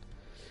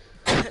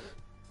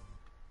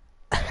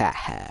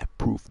 Haha,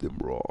 prove them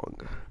wrong.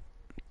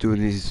 Dude,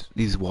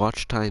 these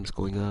watch times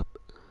going up.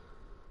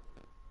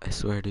 I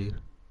swear, dude.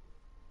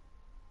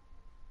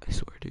 I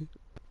swear, dude.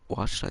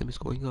 Watch time is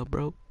going up,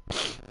 bro.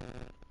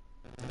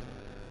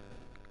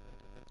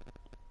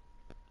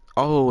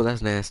 Oh,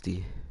 that's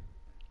nasty.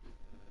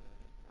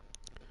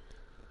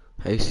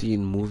 Have you seen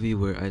a movie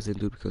where Aizen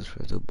dude becomes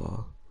friends with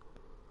Ball?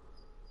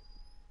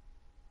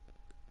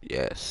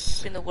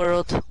 Yes. In the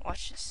world.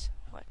 Watch this.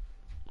 What?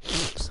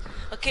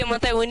 Okay,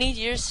 Monte, we need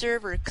your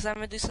server because I'm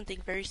gonna do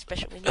something very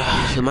special. We need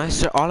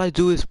your All I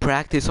do is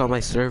practice on my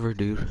server,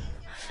 dude.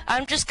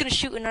 I'm just gonna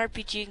shoot an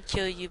RPG and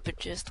kill you, but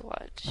just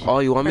watch. Oh,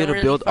 you want me From to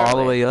really build far all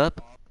the away. way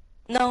up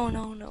No.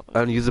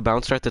 and use a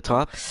bouncer at the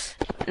top?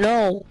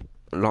 No.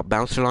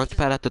 Bouncer launch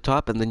pad at the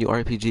top, and then you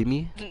RPG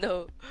me?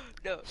 No.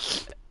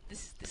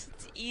 This is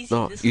easy.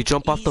 No, This you one's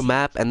jump off the easy.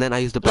 map, and then I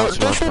use the No,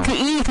 bouncer launch this one's pad.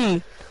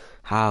 easy.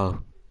 How?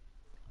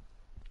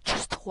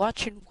 Just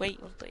watch and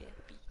wait, Monte.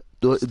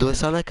 Do I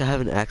sound like I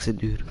have an accent,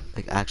 dude?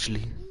 Like,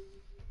 actually?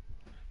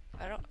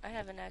 I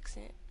have an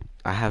accent.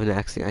 I have an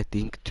accent, I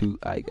think, too,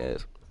 I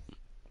guess.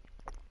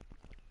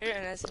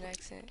 Everyone has an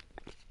accent.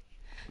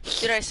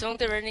 Dude, I smoked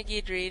the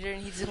Renegade Raider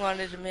and he just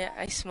wanted to admit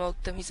I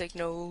smoked him. He's like,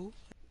 no.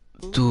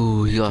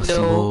 Dude, he got No.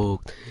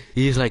 smoked.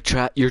 He's like,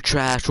 you're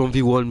trash,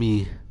 1v1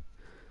 me.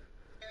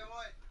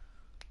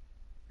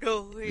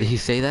 No. Did he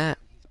say that?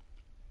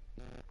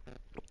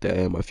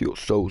 Damn, I feel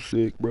so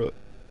sick, bro.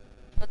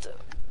 What's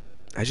up?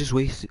 I just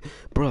wasted,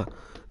 bro.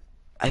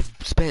 I've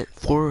spent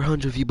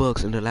 400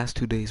 V-Bucks in the last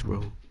 2 days,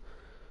 bro.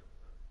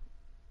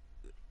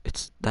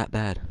 It's that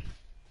bad.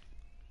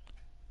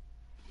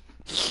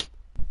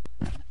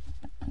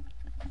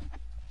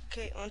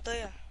 Okay,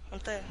 Antoya.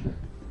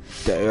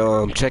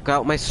 Damn, check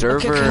out my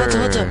server. Okay,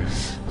 hold on.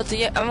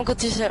 Yeah, I'm gonna go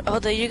to your server.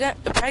 Hold on, you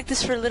got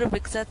practice for a little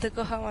bit because I have to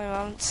go help my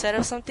mom set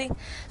up something.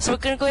 So we're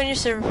gonna go in your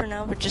server for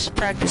now, but just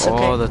practice,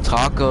 okay? Oh, the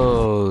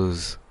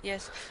tacos.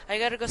 Yes, I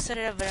gotta go set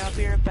it up, but I'll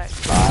be right back.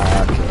 Okay.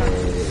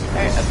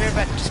 Alright, I'll be right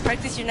back. Just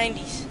practice your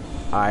 90s.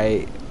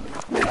 I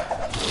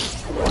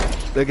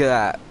look at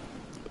that.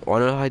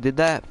 Wanna know how I did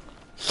that?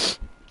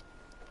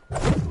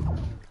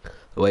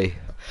 Wait.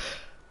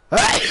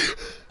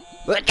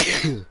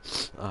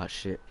 Oh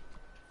shit.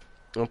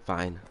 I'm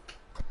fine.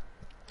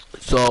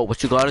 So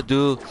what you gotta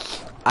do?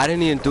 I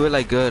didn't even do it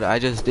like good. I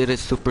just did it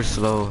super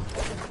slow.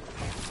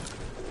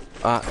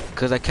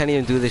 Cause I can't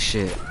even do this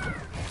shit.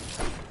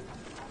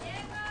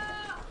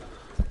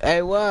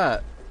 Hey,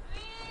 what?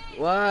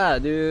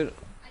 What, dude?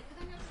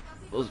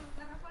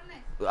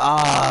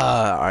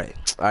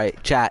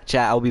 Alright, chat,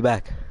 I'll be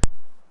back.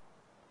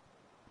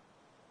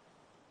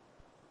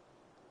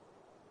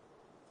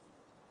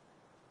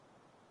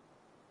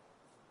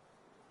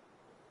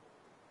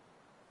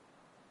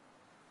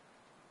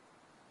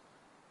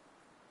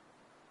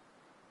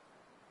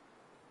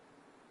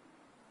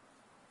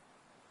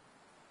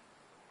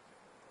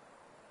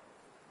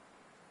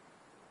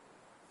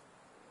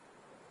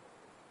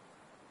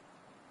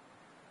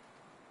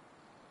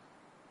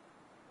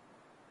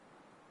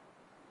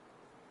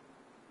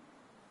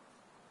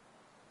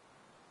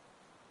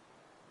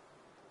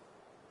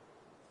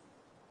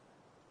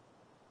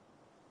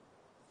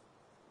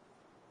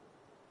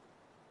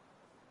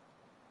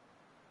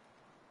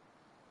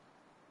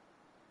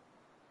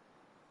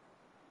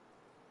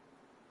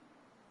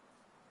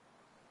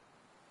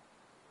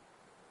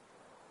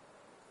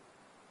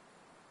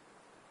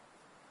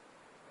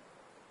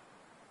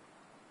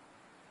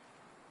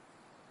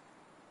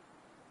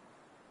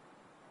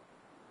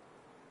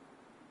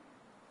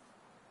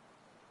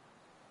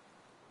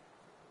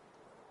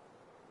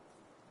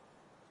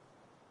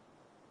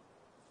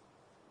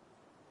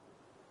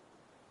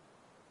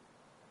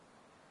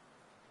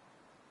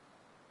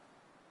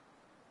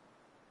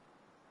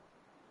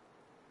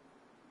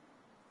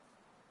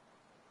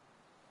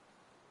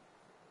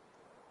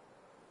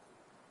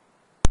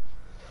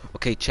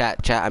 Okay,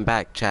 chat, I'm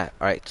back, chat.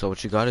 Alright, so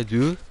what you gotta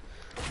do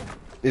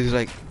is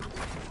like,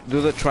 do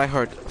the try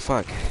hard.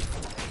 Fuck.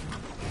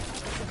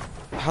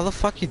 How the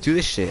fuck you do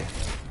this shit?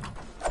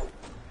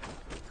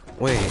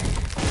 Wait.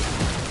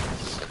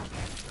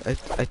 I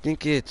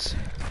think it's,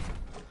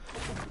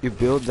 you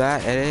build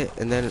that, edit,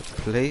 and then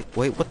play.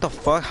 Wait, what the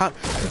fuck? How?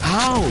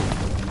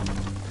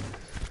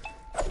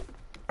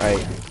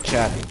 Alright,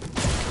 chat.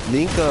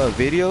 Link a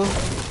video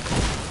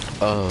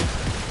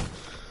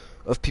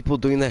of people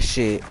doing that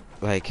shit.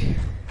 Like,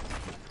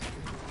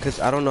 cause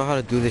I don't know how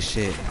to do this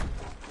shit.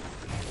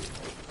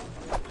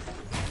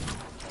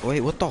 Wait,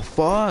 what the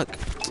fuck?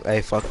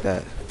 Hey, fuck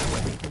that.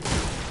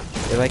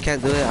 If I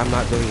can't do it, I'm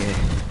not doing it.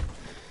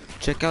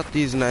 Check out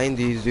these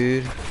 90s,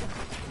 dude.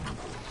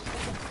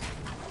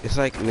 It's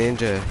like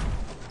ninja.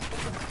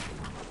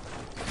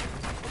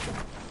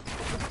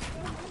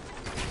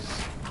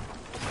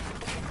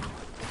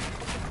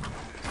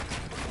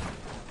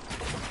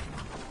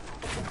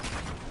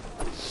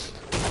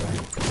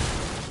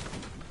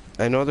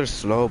 I know they're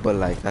slow, but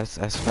like that's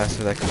as fast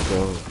as I can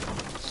go.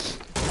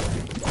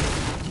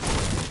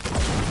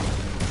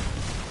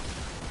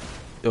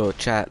 Yo,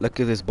 chat, look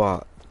at this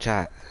bot.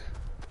 Chat,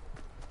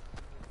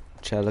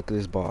 look at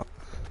this bot.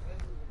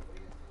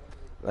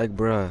 Like,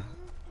 bruh.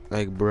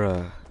 Like,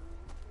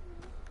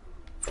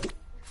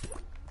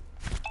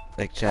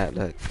 chat,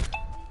 look.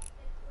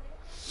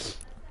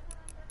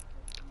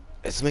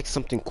 Let's make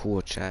something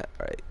cool, chat.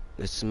 Alright,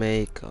 let's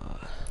make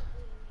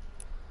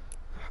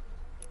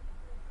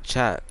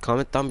chat,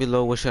 comment down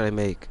below what should I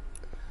make.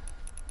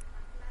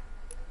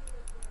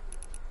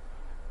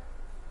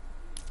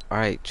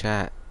 Alright,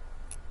 chat.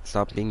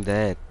 Stop being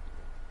dead.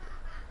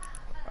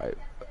 Alright,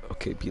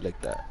 okay, be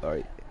like that.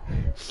 Alright.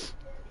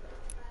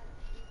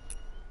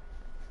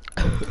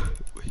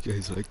 What you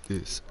guys like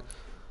this?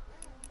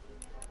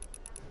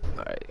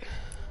 Alright.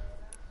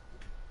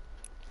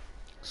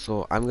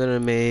 So I'm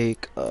gonna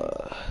make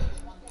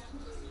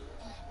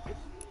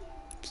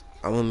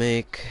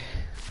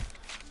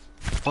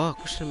fuck,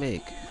 what should I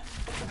make?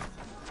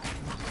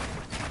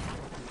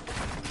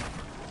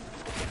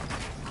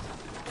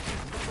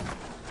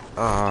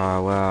 Ah,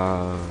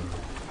 wow.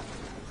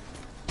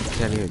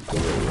 Can't even do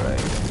it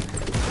right.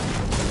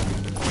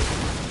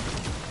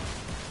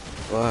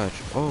 Watch.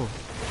 Oh.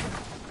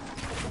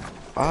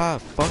 Ah,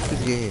 fuck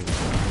this game.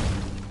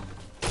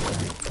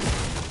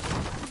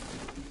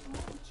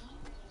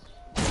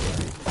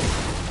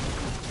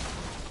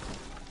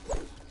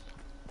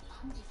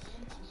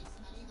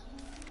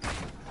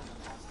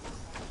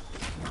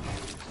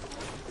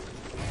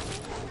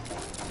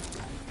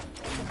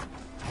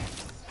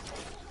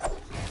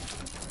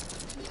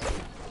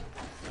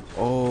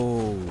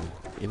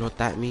 know what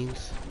that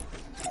means?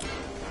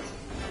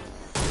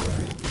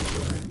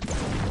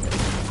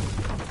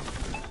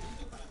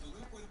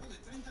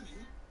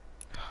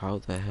 How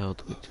the hell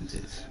do we do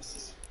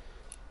this?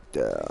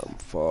 Damn,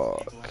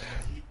 fuck.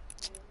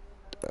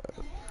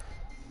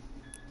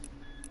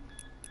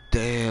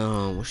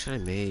 Damn, what should I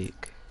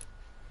make?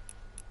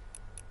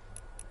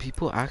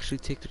 People actually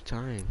take their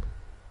time.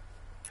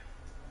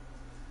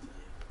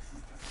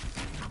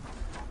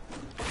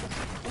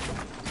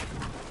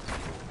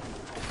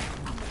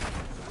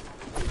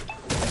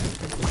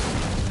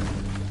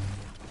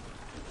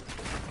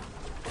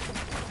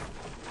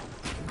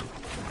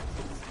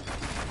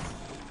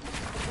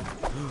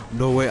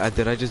 No way,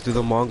 did I just do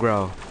the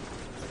mongrel?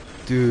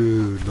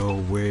 Dude, no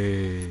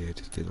way. I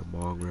just did a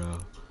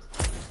mongrel.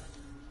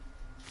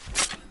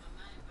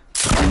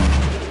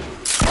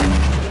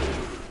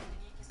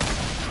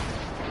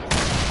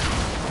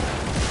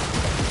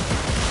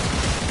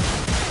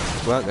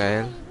 What,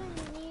 guy?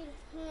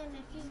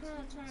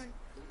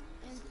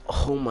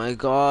 Oh my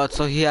god,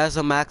 so he has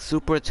a max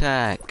super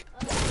attack.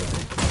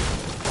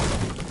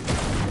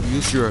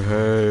 Use your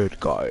head,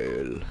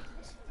 Kyle.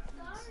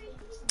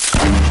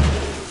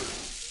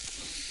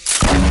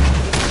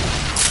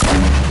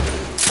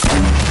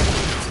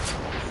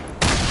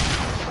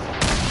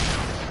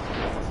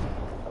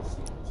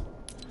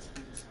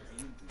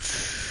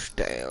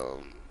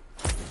 Damn.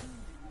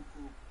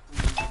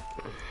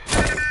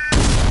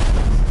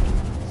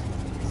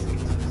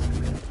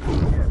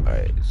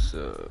 Alright,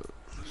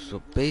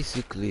 so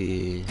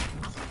basically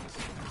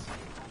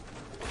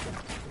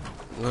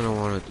I'm gonna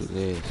wanna do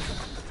this.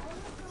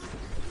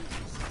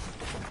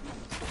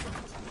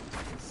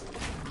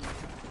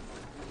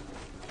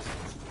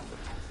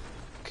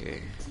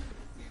 Okay.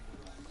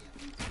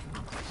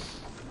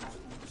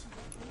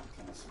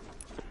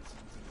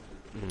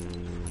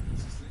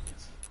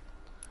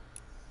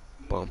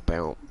 Bum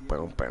bum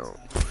bum bum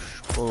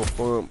bum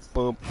bum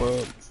bum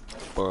bum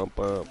bum bum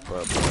bum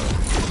bum.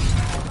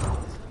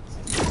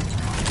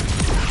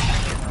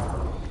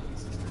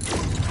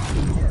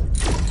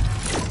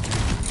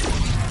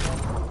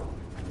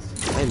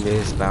 I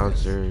miss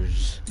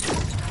bouncers.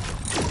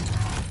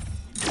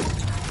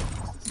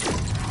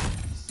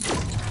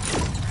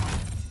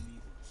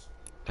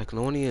 Like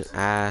no one even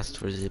asked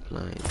for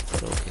zipline,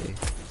 but okay.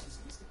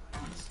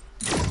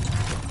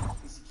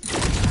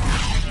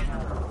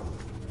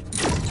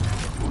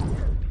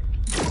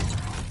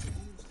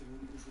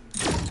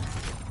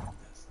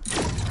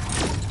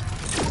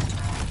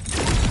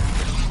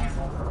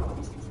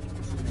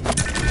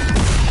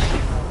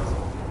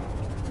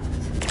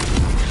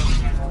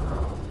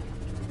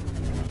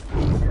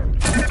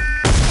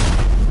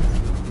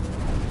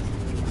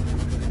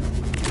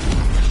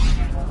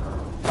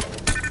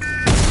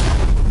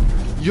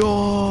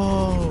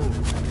 Yo!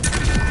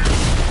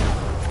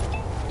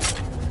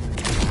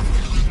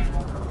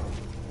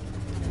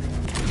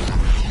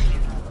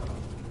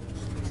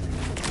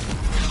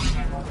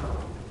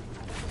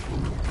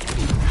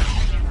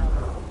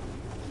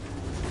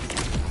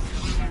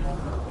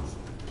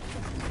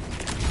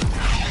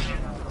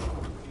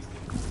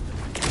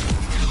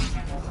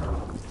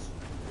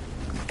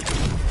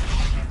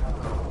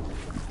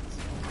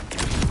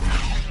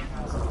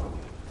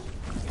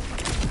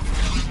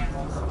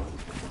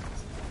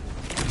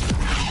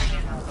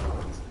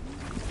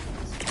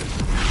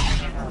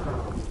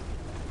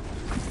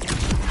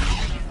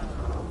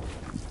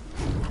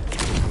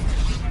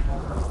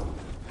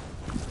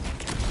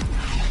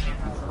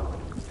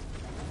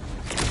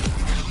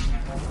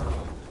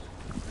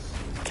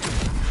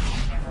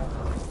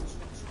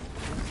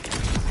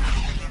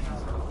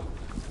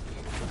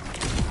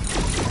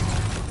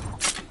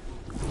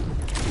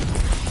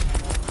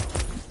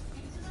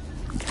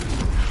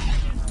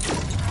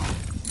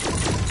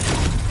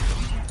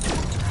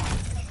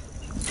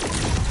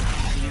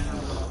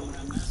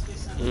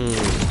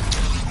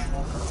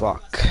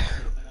 Fuck.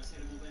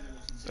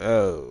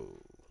 Oh.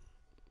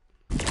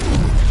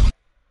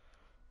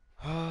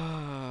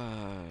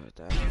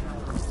 Damn.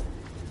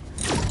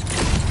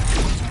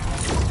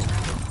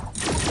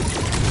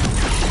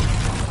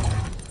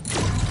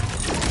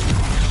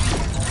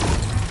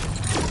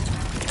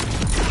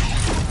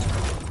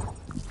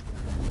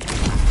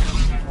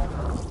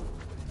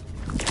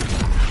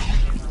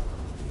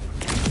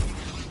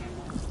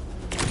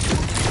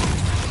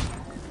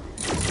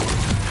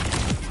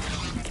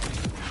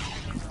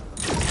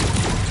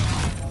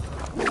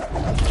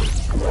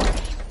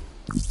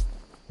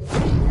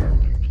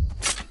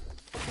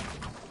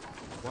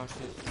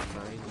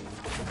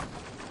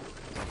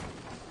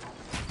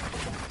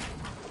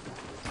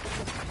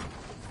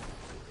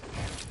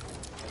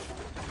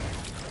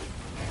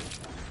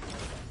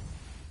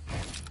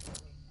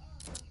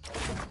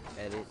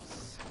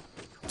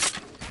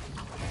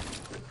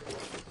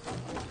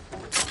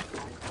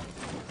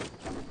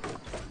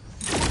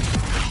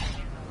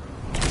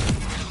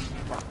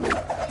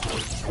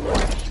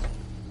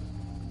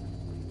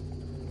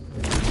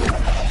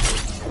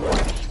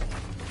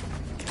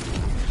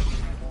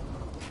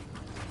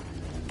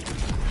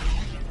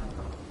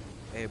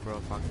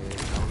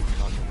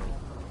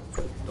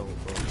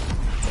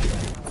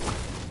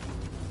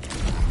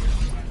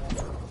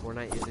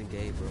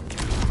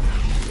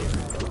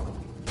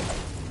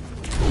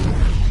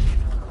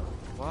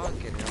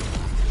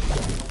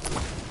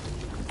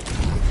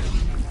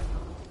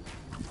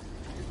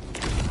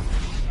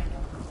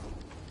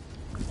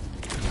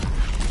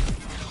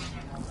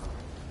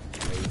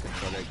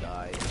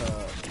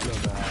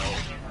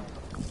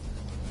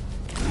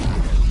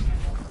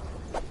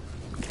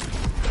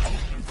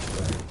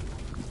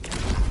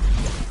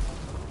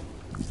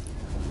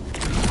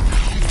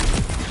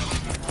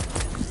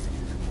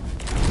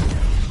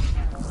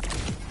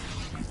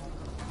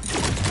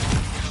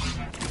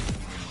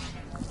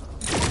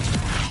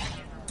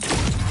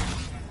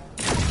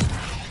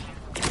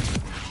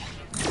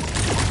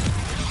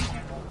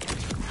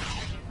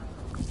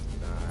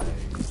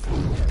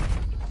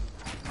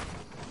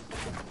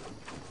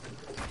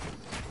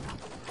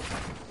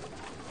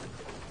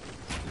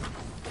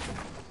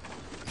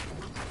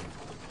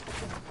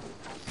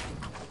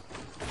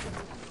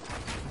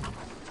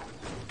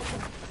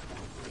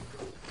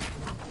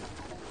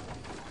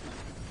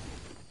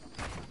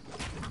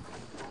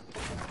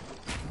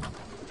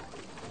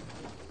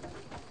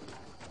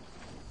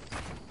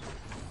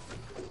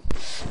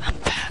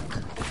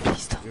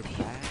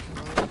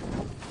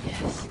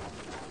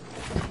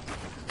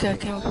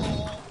 Okay, okay.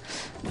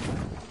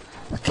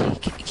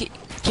 Okay,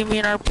 give me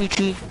an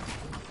RPG.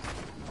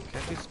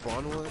 Can't you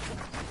spawn one?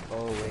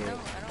 Oh wait. No,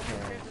 I don't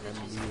have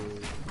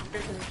privileges.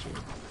 Privileges.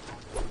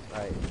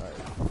 Alright.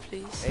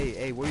 Please.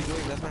 Hey, what are you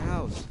doing? That's my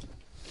house.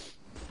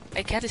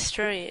 I can't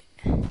destroy it.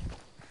 Oh,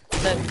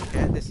 Look. you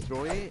can't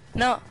destroy it?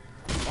 No.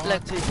 Oh,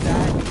 Look. take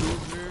that, you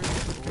loser.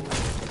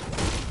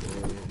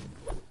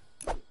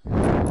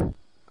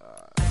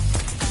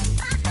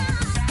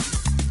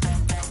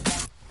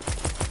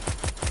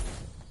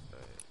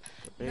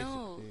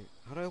 No.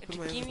 How do I open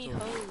my Give me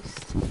inventory?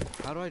 host.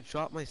 How do I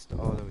drop my stuff?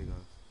 Oh, there we go.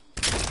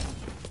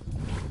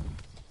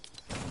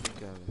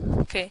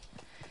 Okay.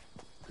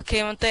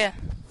 Okay, Montoya.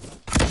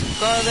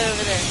 Go all the way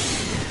over there.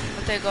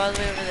 Montoya, go all the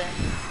way over there.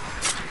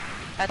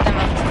 At the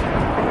mountain.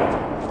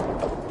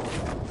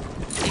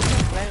 You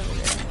can fly over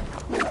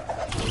there.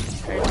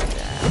 Right like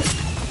that.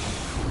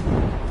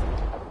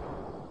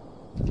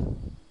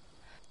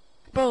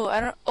 Bro, I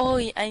don't. Oh,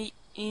 you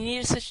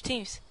need to switch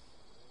teams.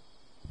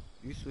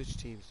 You switch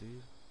teams,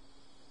 dude.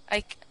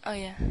 Oh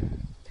yeah.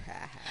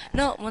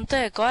 No,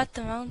 Montoya, go at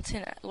the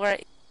mountain. Where?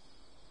 Right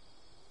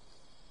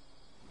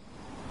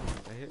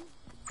here?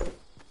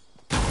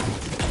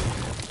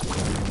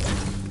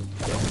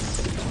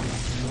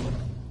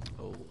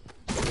 Oh.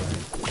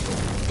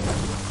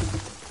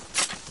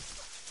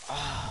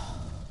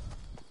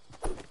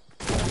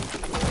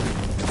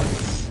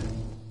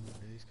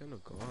 He's kind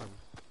of gone.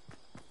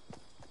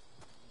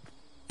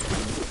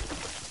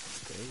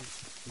 Okay.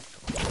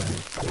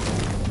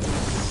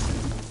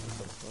 What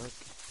the fuck?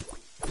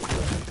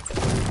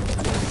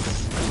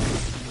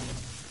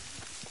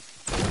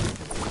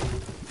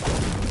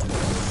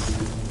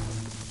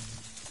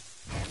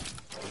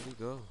 Where'd he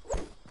go?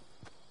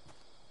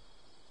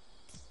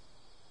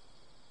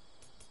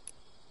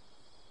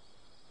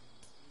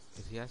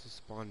 Does he have to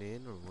spawn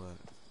in or what?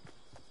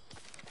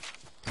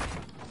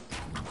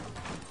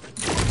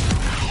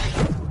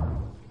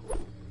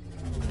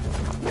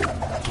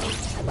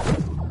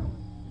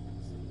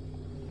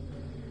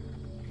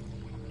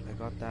 I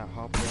got that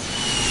hop run.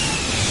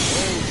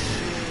 Oh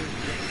shit!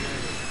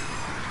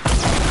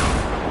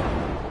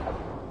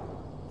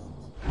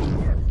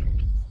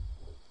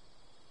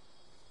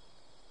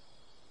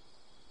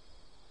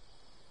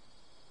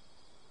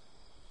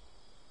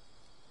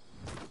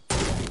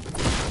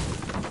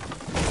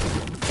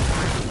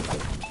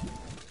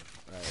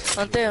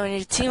 Montoya, when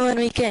your team win,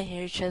 we can't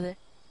hear each other.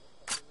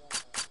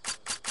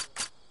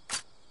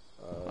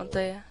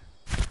 Montoya.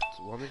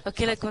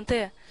 Okay, like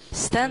Montoya,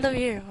 stand over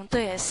here.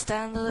 Montoya,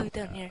 stand all the way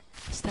down here.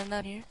 Stand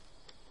down here.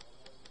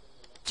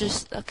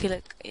 Just okay,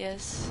 look,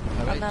 yes,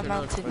 on that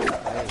mountain.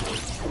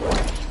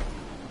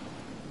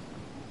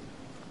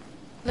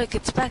 Look,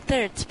 it's back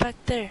there. It's back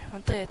there.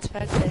 Montoya, it's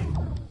back there.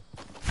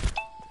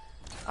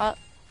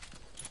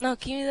 No,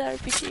 give me the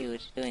RPG.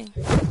 What are you doing?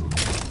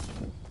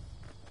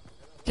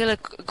 Okay,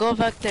 look, go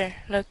back there.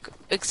 Look,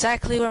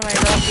 exactly where my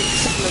rocket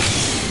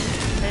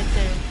explodes. Right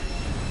there.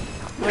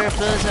 Where it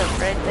blows up,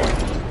 right there.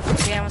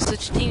 Okay, I'm gonna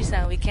switch teams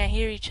now. We can't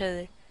hear each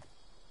other.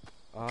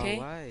 Okay?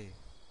 Why?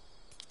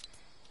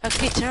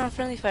 Okay, turn on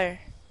friendly fire.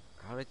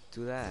 How did I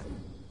do that?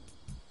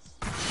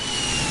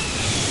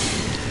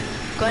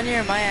 Go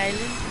near my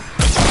island.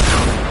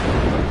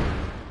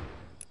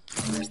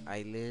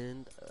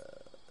 Island,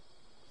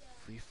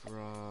 free for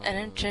all. And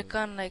then check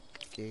on, like,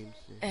 games.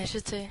 I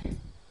should say.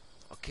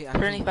 Okay, I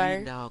friendly can fire.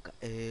 read now.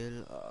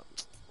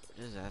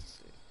 Just ask.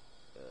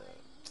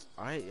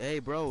 Alright, hey,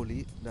 bro,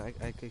 no,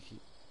 I could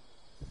keep.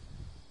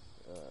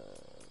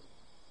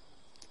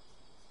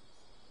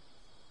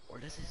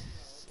 What does this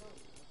say?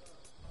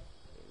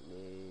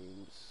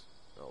 Names.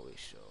 Always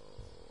show.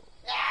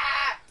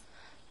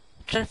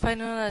 Try to find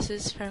one that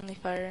says friendly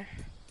fire.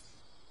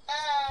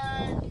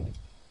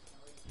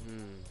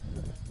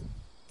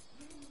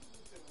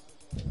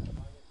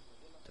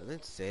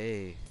 Doesn't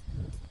say.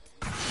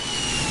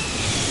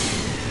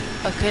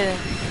 Okay then.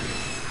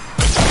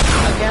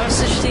 Okay, I'm gonna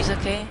switch these,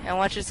 okay? And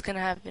watch what's gonna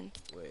happen.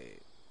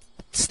 Wait.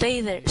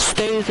 Stay there.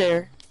 Stay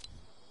there.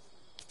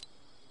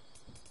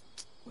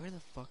 Where the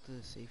fuck does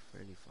it say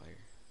friendly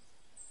fire?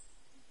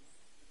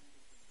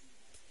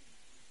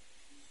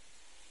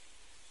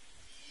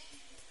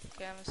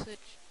 Okay, I'm gonna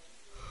switch.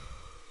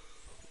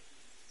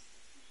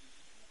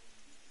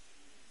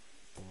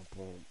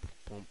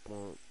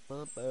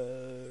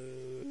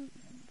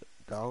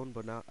 Down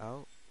but not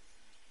out.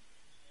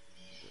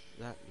 What does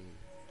that mean?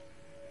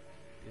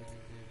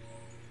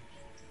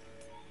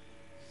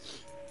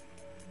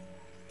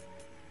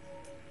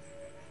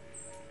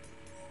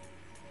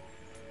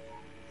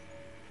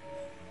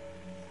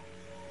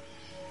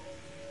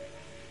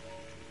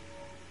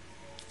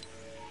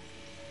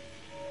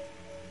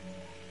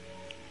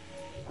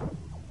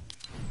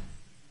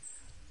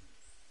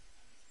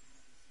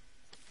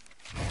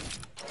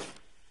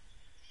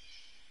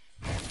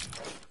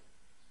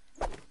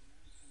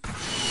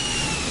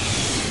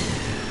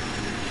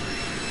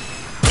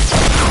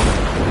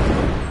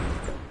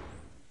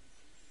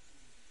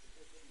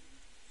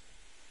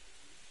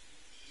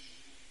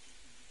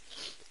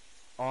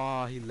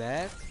 Oh, he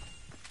left?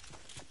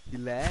 He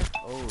left?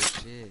 Oh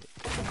shit.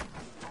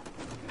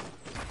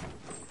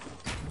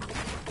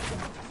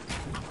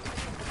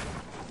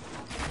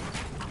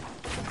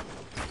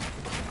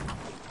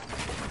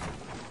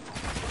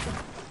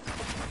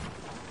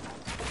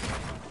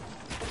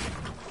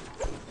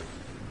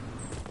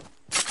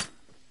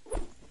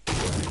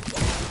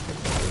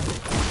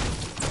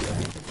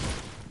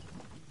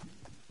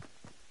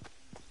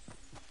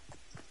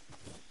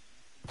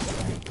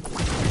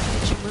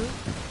 Did you move?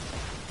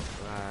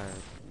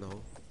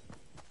 No.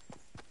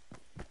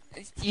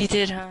 You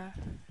did, huh?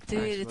 Dude,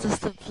 Actually, it's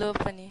supposed to blow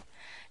up on you.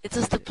 It's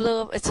supposed to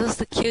blow up. It's supposed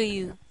to kill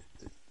you.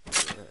 I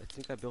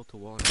think I built a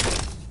wall.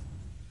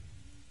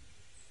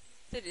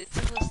 Dude, it's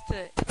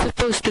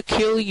supposed to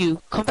kill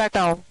you. Come back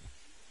down.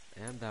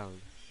 I am down.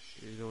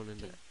 You're going in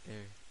the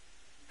air.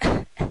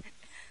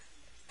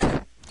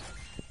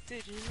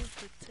 Dude, you need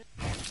to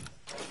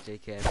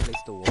JK, I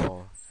placed the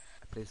wall.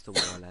 I placed the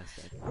wall last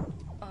second.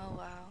 Oh,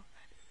 wow.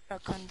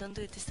 Rakan, don't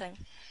do it this time.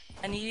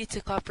 I need you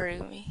to cooperate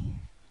with me.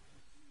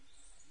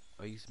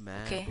 Are you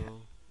mad, Okay.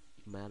 bro?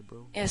 You mad,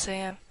 bro? Yes, I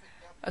am.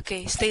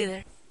 Okay, stay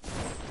there.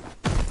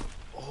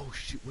 Oh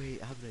shit!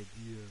 Wait, I have an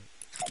idea.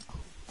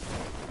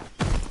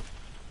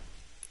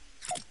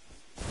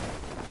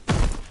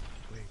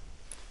 Wait.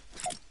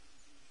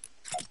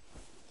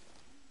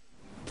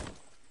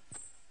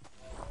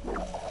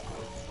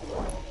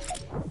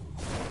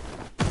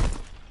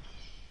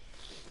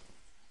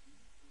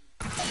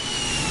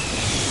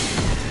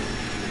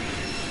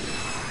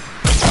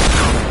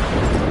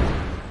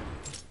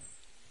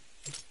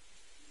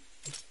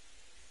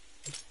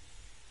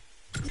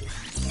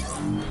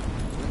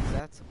 What's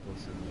that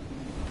supposed to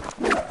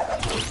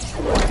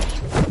mean?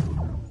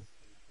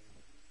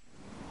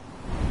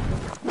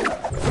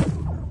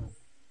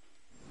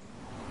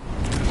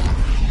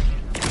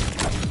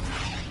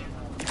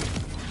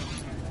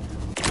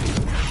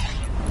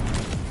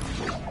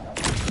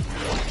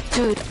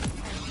 Dude,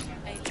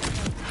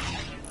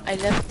 I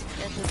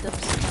left in the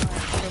dumpster.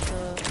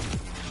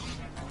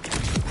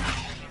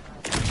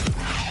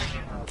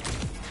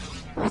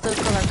 Hold on,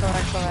 go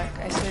back.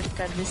 I swear to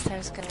God, this time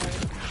it's gonna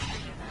work.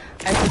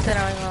 I put that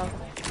on my mom.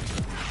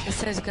 This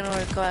time it's gonna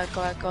work. Go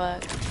back.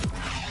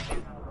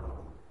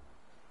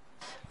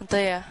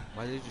 Montoya.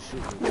 Why did you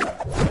shoot me?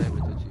 What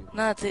happened to you?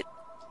 No, that's it.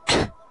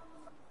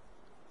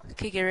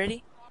 Okay, get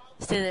ready.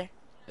 Stay there.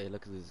 Hey,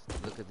 look at this.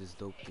 Look at this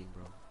dope thing,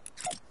 bro.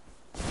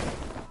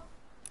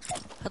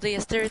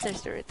 Montoya, stay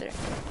right there.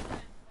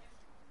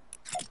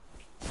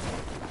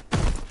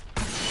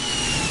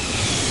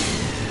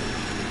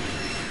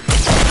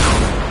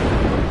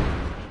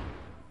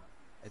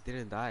 I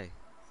didn't die.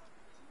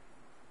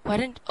 Why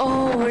didn't?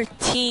 Oh, we're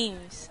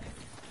teams.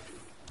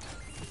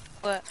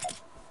 What?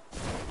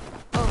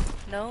 Oh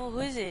no, who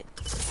is it?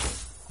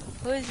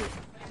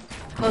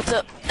 Hold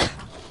up.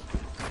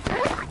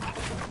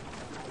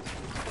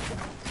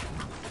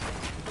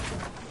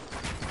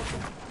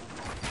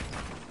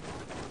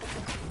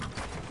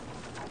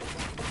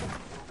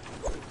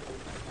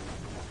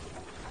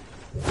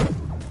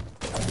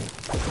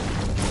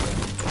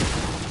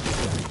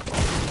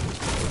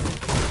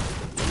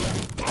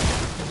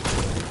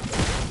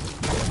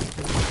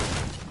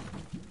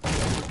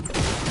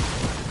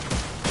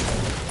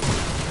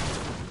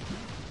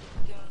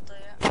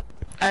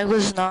 I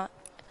was not.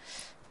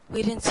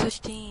 We didn't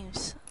switch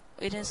teams.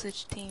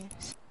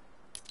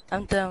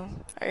 I'm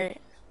dumb.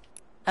 Alright.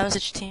 I'm gonna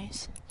switch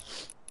teams.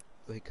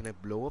 Wait, can I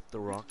blow up the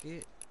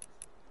rocket?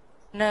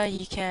 No,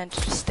 you can't.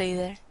 Just stay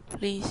there.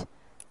 Please.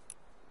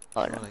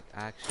 Oh No, no. like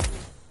actually.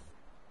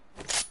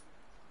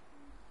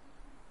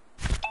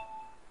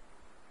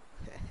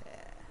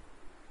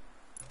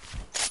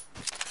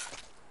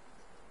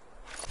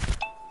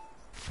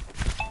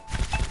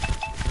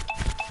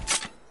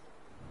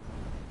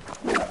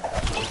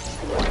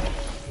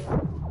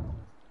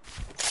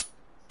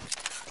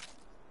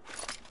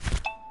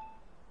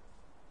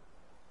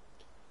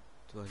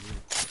 Do I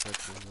need to start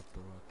blowing up the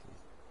rocket?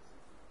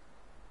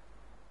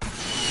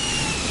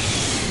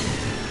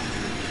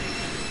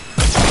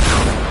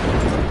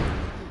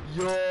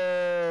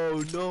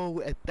 Yo, no,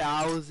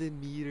 1,000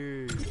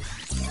 meters.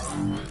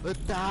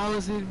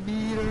 1,000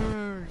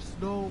 meters.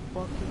 No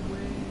fucking way.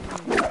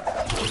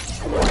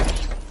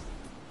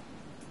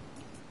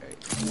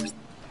 Alright.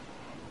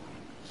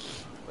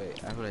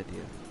 Wait, I have an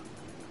idea.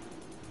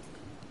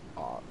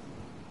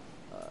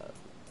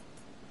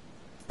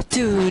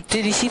 Dude,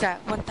 did you see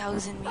that?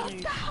 1,000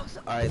 meters.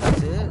 Alright,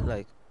 that's it?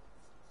 Like,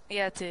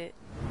 Yeah, that's it.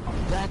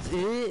 that's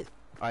it?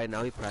 Alright,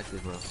 now we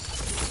practice, bro.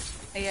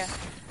 Yeah.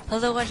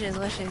 Hold on, watch this.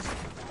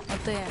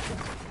 Montoya.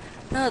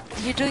 No,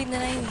 you're doing the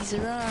 90s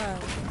wrong.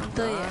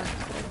 Montoya.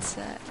 That's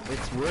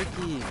It's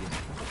working.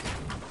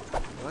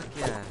 Fuck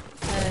yeah.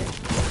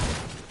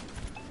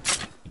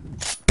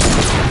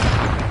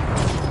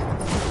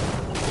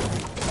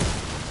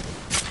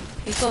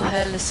 You go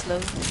hella slow.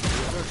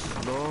 You're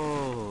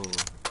slow.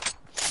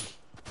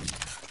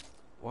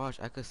 Watch,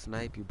 I could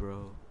snipe you,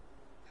 bro.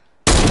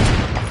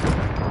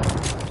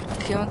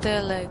 Okay,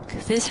 Montoya,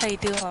 like, this how you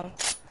do them.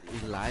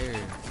 You liar.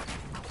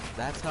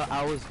 That's how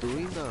I was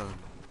doing them.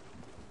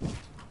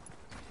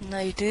 No,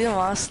 you do them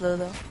all slow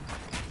though.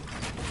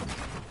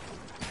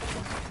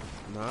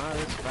 Nah,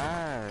 that's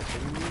fast.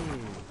 What do you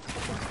mean?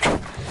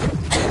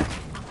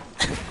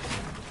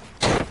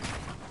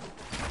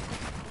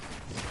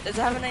 Let's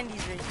have a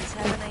 90s race. Let's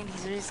have a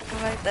 90s race.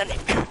 Come on, done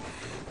it.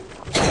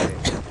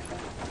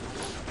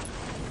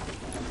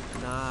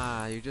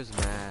 Nah, you're just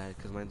mad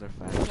because mines are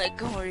fast. Like,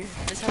 come over here.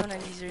 Let's have a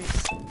 90s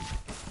race.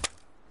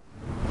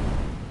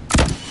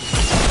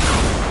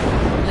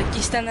 Look,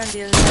 you stand on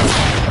the other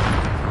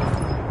side.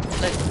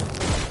 Look.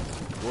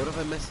 What if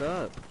I mess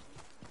up?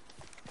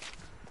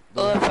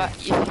 Oh,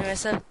 if you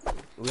mess up.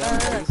 We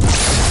have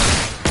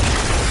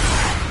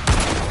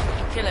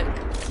Okay, look.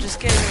 Just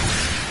get it.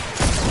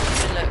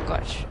 Okay, look,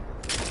 watch.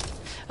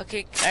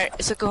 Okay,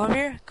 alright, so come over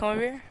here. Come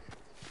over here.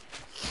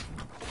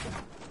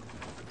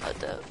 What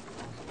the?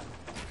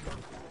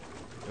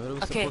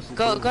 Okay,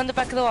 go in the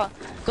back of the wall.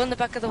 Go in the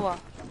back of the wall.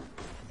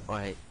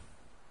 Alright.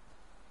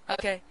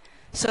 Okay,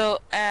 so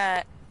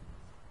at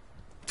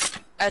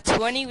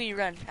 20 we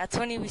run. At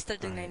 20 we start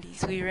doing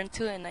 90s. We run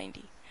to a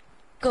 90.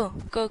 Go,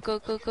 go, go,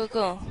 go, go,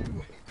 go.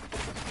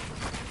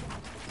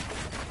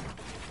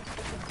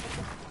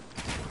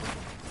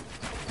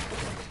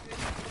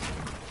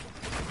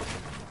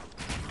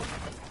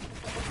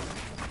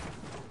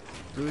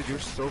 Dude, you're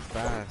so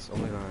fast. Oh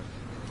my god.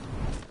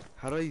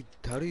 How do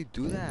you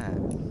do that?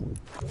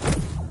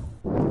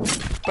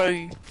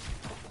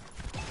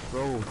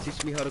 Bro,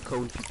 teach me how to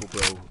cone people,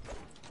 bro.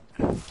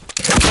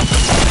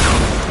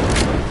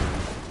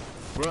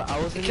 Bro,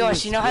 I wasn't Okay,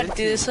 watch, you know how to do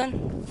this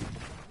one?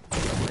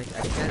 Like,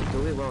 I can't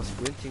do it while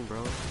sprinting,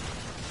 bro.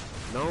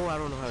 No, I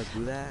don't know how to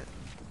do that.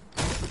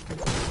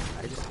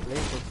 I just play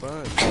for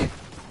fun.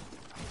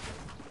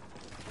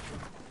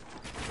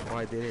 Oh,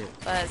 I did it.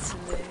 That's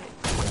lit.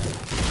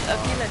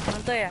 Okay, look,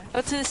 Montoya,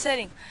 go to the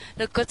setting.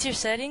 Look, go to your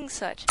settings,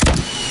 such.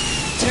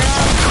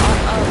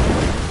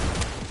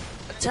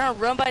 Turn on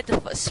run by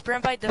default,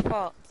 sprint by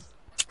default.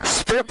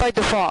 Sprint by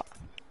default.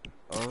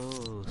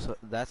 Oh, so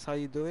that's how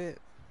you do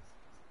it?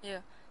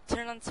 Yeah,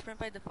 turn on sprint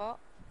by default.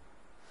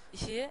 You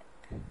see it?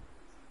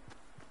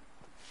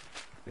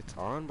 It's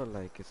on, but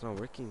like, it's not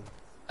working.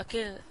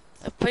 Okay,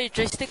 put your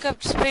joystick up,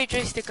 just put your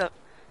joystick up.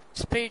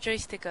 Just put your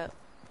joystick up.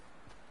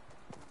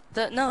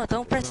 No,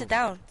 don't press it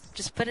down.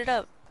 Just put it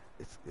up.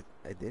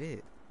 I did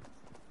it.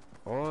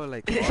 Oh,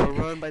 like auto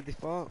run by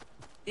default?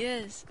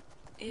 Yes,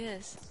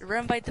 yes.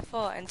 Run by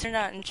default and turn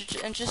on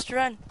and just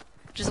run.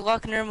 Just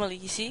walk normally,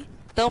 you see?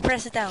 Don't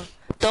press it down.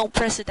 Don't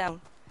press it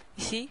down.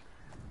 You see?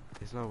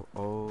 It's not,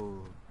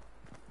 oh.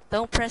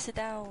 Don't press it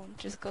down.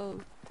 Just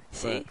go.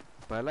 See?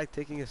 But I like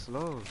taking it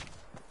slow.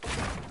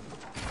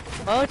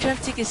 Oh, trying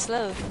to take it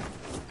slow.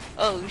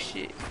 Oh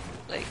shit.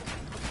 Like,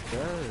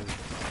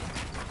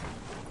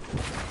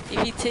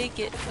 It if you take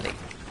it, like.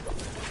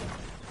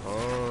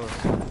 Oh.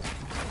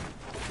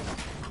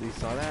 You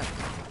saw that?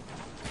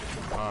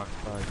 Oh,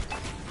 fuck.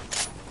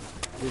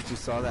 Dude, you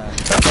saw that?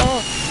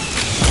 Oh!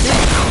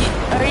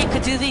 Dude, or you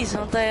could do these,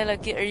 don't I?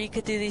 Like, or you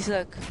could do these,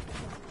 look.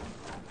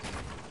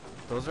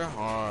 Those are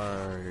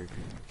hard.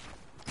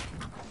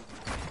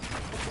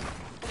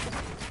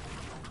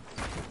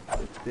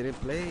 Didn't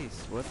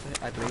place. What the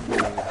heck? I blame you.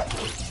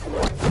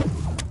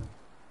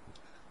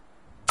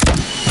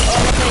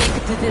 Oh, okay, you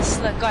could do this.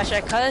 Look, gosh,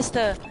 I call this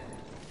the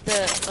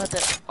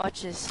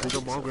watch this. Do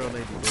the mongrel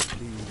 90, bro, please.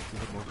 Do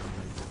the mongrel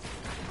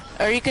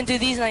 90. Or you can do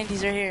these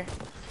 90s right here.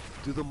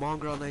 Do the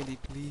mongrel 90,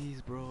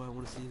 please, bro. I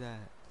want to see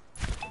that.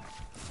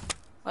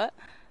 What?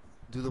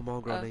 Do the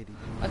mongrel 90.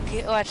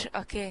 Okay, watch.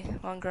 Okay,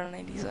 mongrel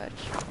 90s,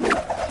 watch.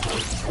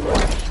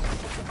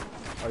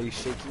 Are you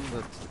shaking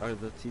the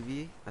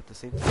TV at the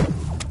same time?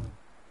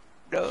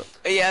 No.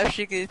 Yeah, I'm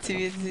shaking the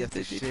TV. You have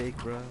to shake,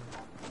 bro.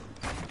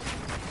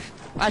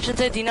 Watch,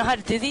 do you know how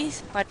to do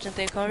these? Watch,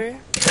 come over here.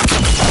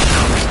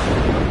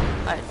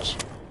 Watch.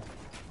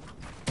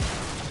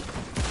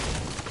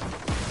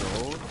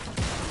 No.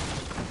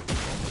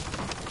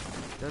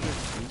 Doesn't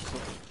seem so.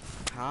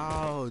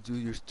 How,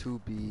 dude? You're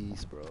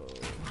 2Bs, bro.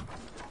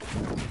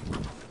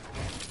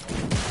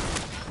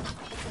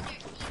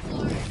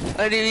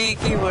 What do you mean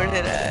keyboard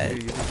hit that?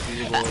 You're using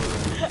keyboard.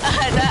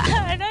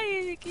 I'm not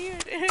using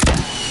keyboard.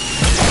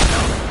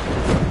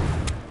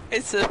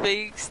 It's a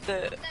fake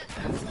stuff.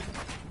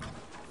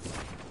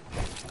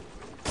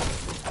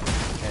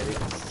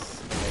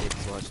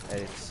 Edits, watch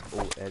edits.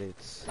 Oh,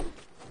 edits.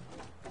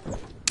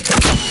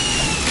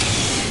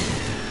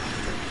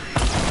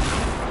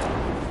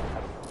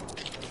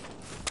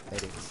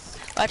 Edits.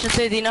 Watch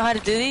do you know how to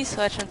do these?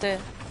 Watch No,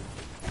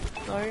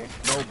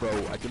 bro,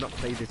 I do not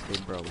play this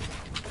game, bro.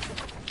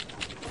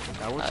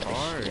 That one's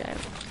hard. Shit.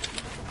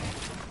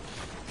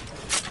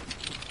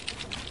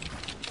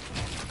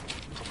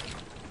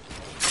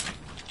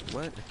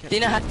 What? I can't Do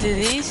you know how to do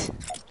these?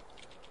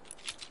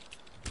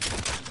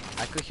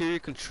 I could hear your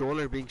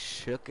controller being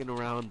shooken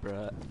around,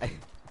 bro.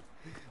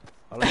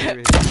 All I hear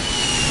is...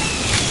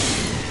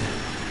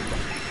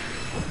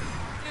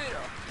 Dude,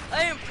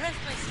 I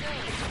impressed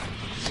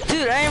myself.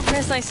 Dude, I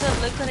impressed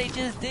myself. Look what I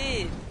just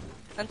did.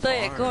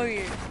 Antoya, come over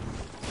here.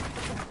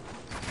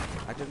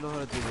 I didn't know how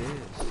to do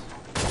this.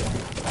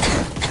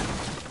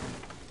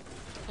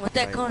 What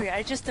that Right. come here?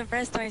 I just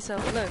impressed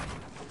myself. Look.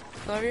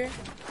 Come over here.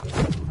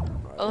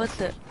 Oh, what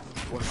the?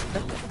 What's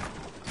the...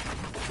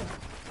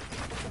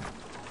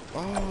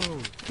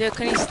 Oh! Dude,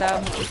 can you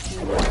stop with the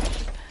keyboard?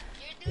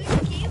 You're doing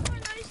the keyboard,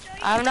 nice try.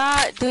 I'm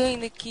not doing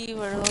the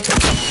keyboard. Hold on.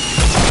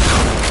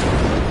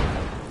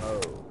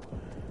 Oh.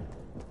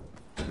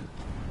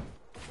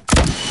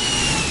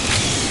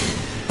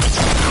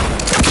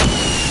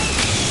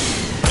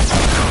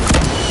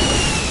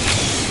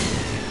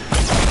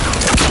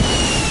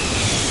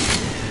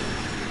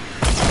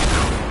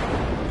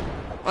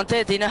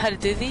 Monte, do you know how to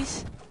do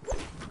these?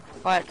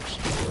 Watch.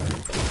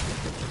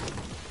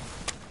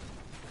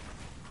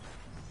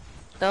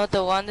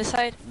 The one on this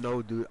side?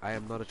 No, dude, I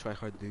am not a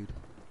tryhard dude.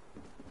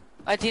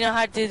 Do you know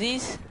how to do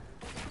these?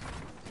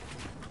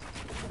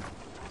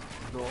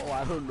 No,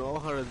 I don't know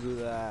how to do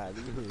that.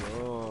 Leave me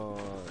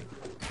alone.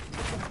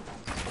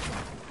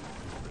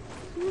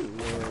 Leave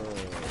me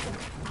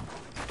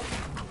alone.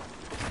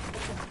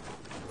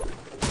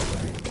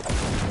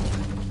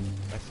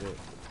 That's it.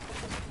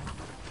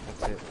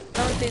 That's it.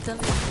 Don't stay.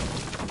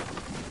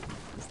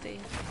 Stay.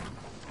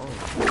 Oh.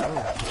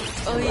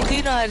 Oh, you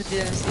do know how to do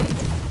them, see?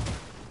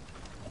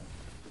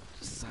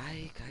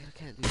 Psych, I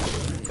can't do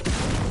that.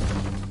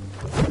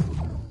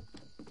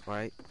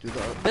 Alright, do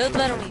the... Build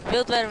better me,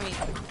 build better me.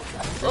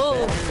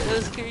 Oh, that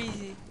was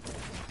crazy.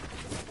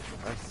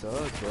 I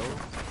suck, bro.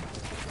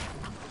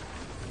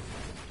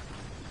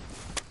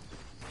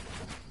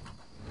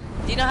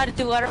 Do you know how to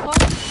do waterfall?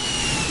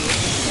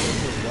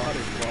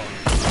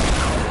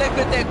 Look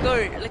at that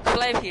gourd. Look,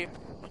 fly here.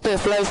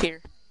 Fly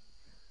here.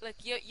 Look,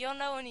 you'll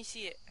know when you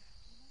see it.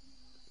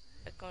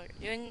 Look,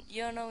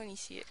 you'll know when you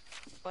see it.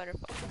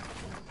 Waterfall.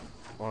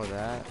 All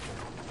that.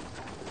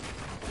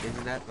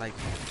 Isn't that like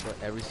what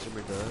every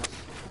streamer does?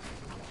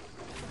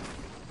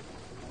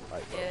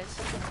 Like, Yes.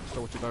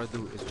 so what you gotta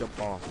do is jump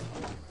off.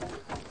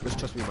 Just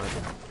trust me, man.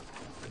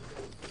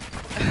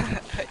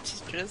 I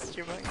just trust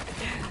your mind.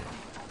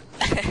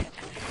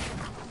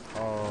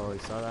 Oh, you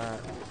saw that?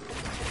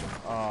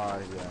 Oh,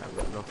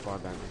 yeah, no fall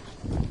damage.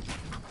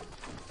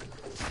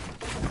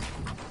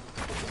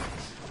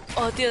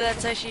 Oh, dude,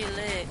 that's actually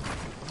lit.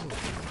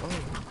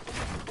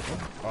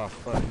 Oh,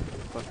 fuck.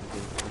 Fuck me,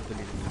 dude. I'm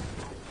deleting you.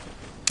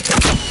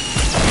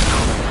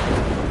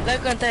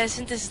 Look, Gunta,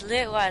 isn't this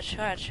lit? Watch.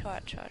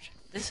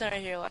 This one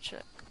right here, watch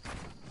it.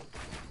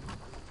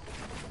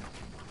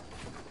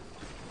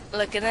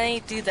 Look, and then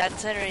you do that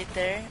side right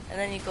there, and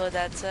then you go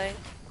that side.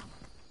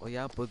 Oh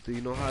yeah, but do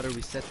you know how to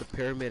reset the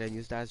pyramid and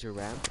use that as your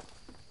ramp?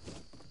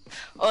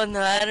 Oh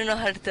no, I don't know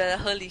how to do that.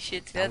 Holy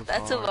shit, That was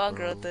that's what hard, all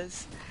girl bro.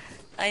 does.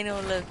 I know,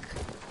 look.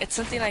 It's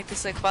something like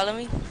this, like follow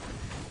me.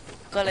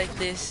 Go like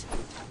this.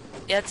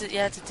 You have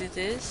to do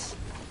this.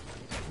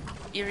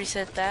 You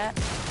reset that.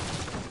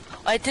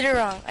 Oh, I did it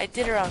wrong. Oh, you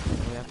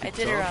have to I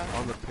did it jump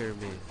wrong. on the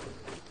pyramid.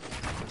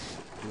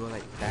 You go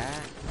like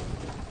that.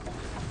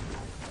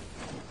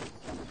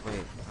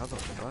 Wait, how the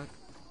fuck?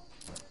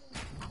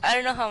 I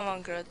don't know how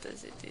one girl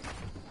does it, dude.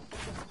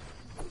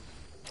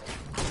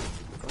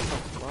 What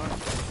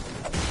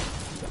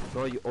the fuck?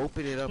 Bro, you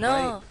open it up, No.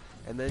 right?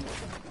 And then...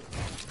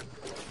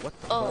 What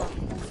the Oh.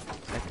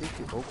 fuck? I think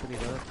you open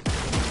it up.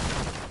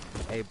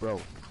 Hey, bro,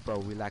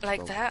 relax, Like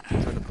bro. that?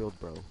 I'm trying to build,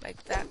 bro.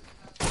 Like that.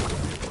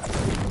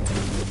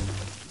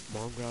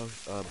 Mongrel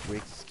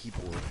breaks his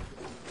keyboard.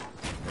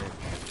 Man.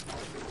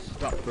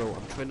 Stop, bro.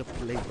 I'm trying to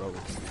play, bro.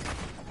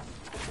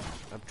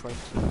 I'm trying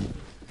to...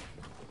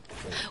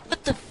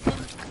 What the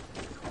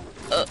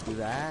fuck? Do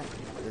that,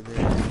 and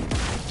then...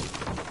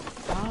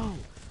 Oh!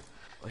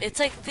 It's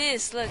like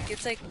this, look,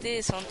 it's like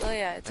this,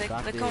 Montoya. It's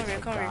like, look, come here.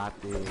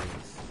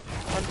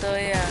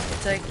 Montoya,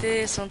 it's like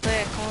this,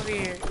 Montoya, come over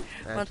here.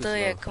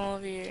 Montoya, come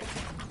over here.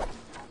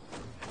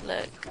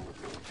 Look.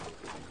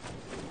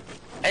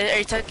 Are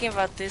you talking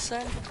about this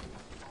one?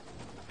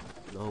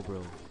 No,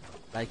 bro.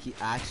 Like, he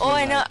actually... Oh,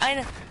 I like, know.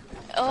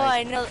 Oh,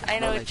 like- I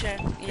know no, which like,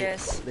 one. they-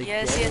 Yes, they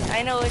yes, get it.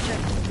 I know which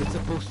one. It's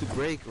supposed to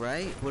break,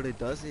 right? But it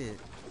doesn't.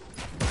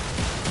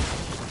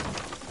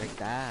 Like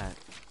that.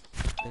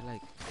 They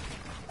like...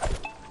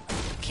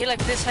 Okay, like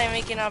this time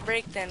making a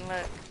break then,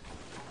 look.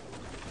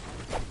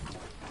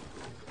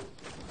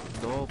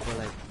 No, but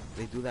like,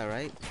 they do that,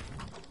 right?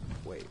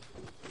 Wait.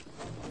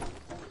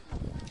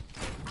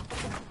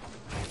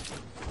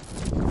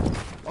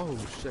 Oh,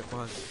 shit,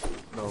 man.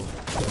 No,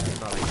 it's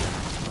not like that.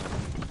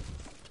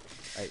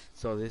 Alright,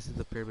 so this is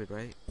the pyramid,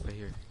 right? Right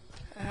here.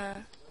 Uh-huh.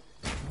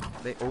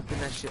 They open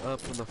that shit up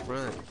from the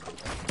front.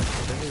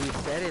 Then they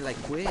reset it,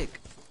 like, quick.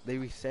 They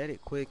reset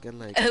it quick and,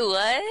 like...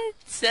 What?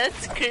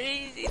 That's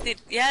crazy.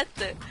 Dude, you have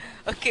to.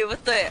 Okay,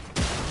 what the?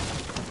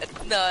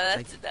 No,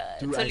 that's Like, not.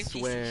 dude, It's I only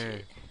swear. PC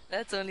shit.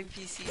 That's only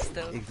PC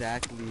stuff.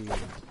 Exactly.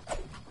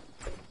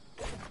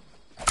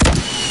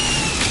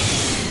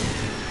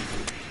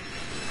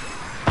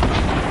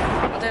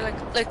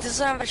 Like this is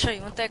what I'm gonna show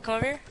you. Want that come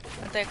over here?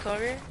 Want that come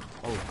over here?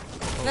 Oh.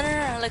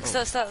 No. Like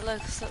stop.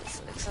 Like stop.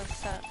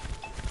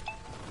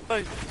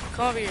 Bro,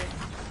 come over here.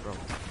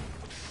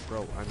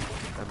 Bro,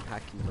 I'm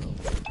hacking, bro.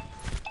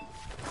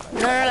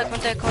 No. Like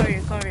want that come over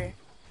here. Come over here.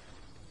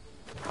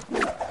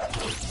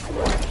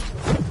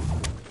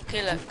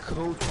 Okay, look.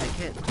 Coach, I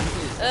can't do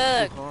this.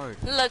 It's too hard.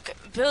 Look,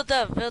 build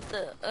up,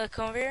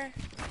 come over here.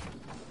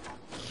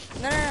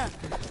 No.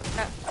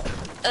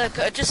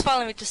 Look, just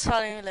follow me,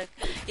 look.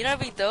 You know what'd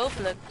be dope?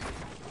 Look.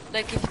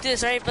 Like, if you do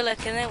this, right, but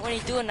like, and then when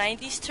you do a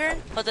 90s turn,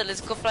 hold on,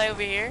 let's go fly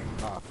over here.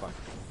 Ah, fuck.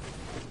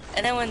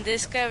 And then when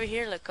this guy over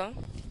here, look, come.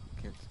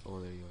 Can't, oh,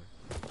 there you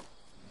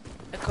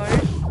are. Look over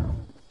here.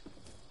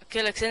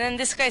 Okay, look, and then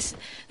this guy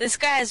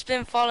has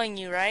been following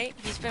you, right?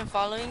 He's been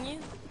following you.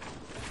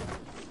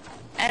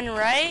 And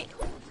right?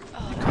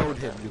 Oh, you code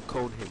him, you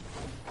code him.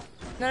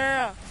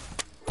 No,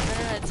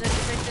 it's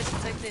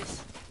like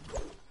this.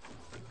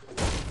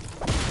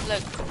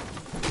 Look.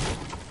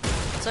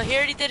 So he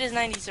already did his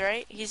 90s,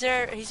 right? He's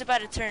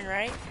about to turn,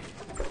 right?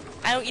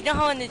 You know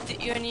how when you do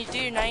your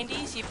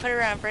 90s, you put a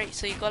ramp, right?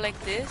 So you go like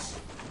this,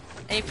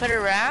 and you put a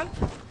ramp.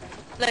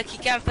 Look, you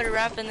can't put a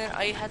ramp, and then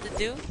all you have to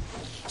do,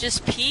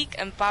 just peek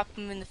and pop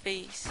him in the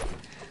face.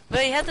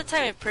 But you have to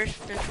time it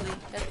perfectly. You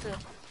have to,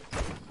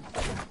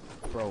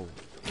 bro.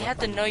 You have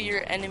to know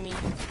your enemy.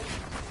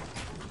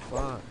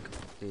 Fuck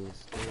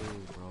this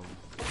thing, bro.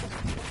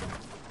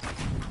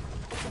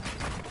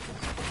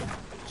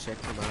 Check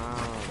him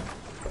out.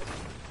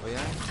 Oh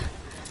yeah?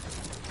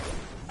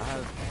 I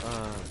have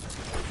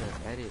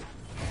to edit.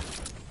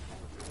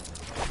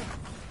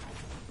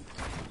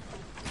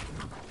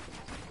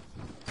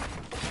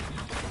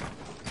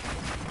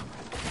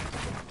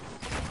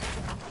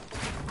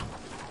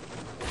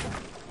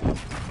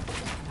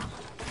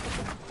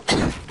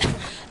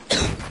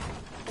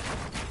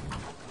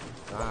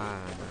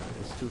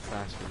 It's too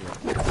fast for me.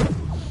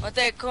 What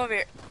the heck, come over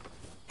here.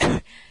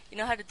 You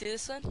know how to do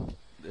this one?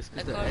 It's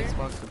because the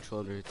Xbox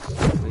controller, it's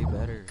way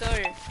better. Go over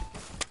here.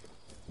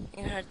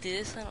 You know how to do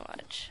this one?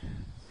 Watch.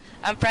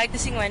 I'm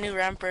practicing my new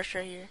ramp rush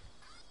right here.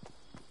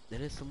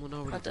 Didn't someone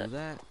already do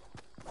that?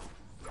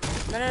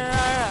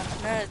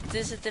 No,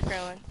 this is a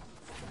different one.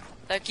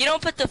 Like, you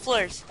don't put the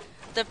floors.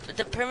 The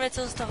permit's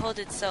supposed to hold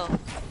itself.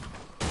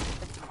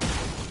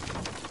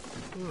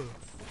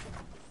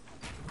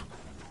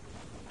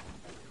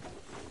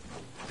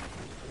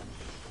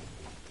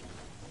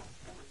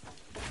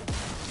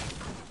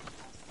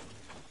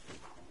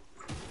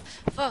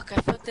 Fuck,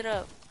 I fucked it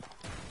up.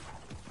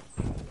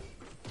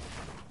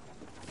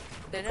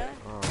 Did I?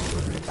 Oh,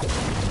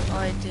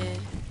 I did.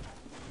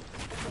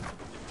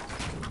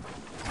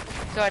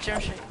 Go watch,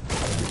 I'm sure.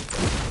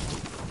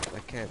 I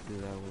can't do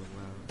that one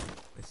loud.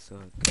 I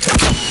suck.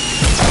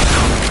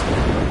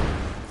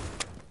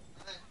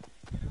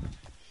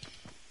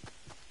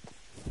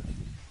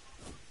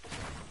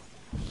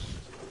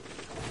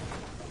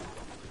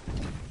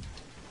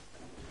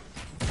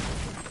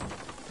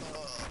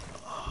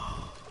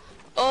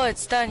 Oh,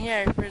 it's down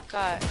here, I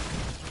forgot.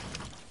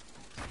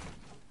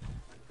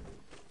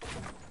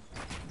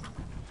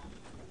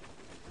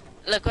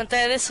 Look, on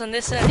this one,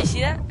 you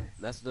see that?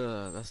 That's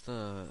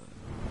the,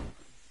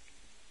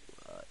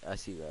 I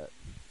see that.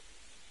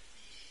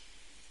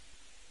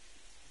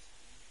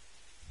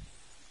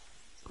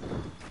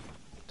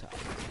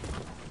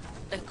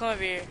 Look, come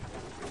over here.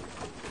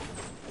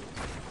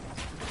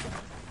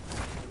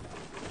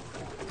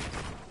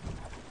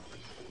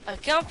 I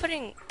keep on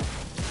putting,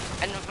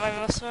 and my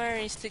muscle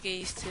memory needs to get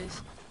used to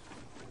this.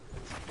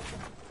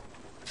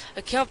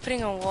 I keep on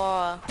putting a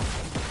wall.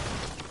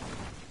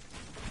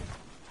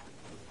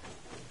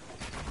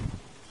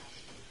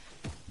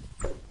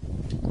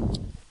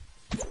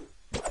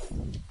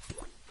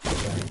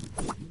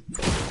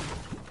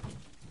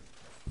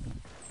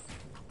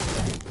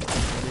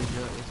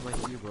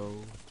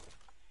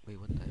 Wait,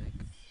 what the heck?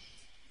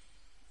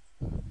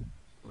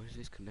 Where is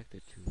this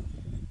connected to?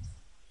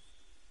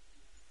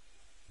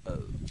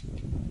 Oh.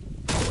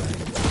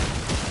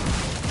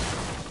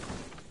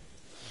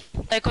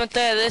 Like with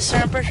this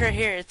ramp brush right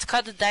here, it's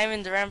called the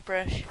diamond ramp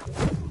brush.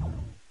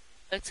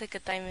 Looks like a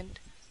diamond.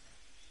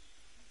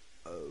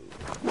 Oh.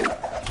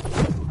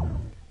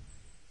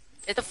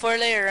 It's a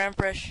 4-layer ramp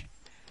brush.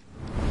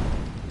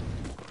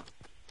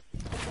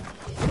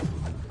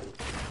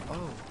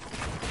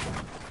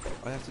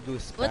 All I have to do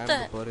is spam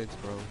the buttons,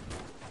 bro.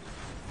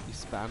 You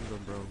spam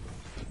them, bro.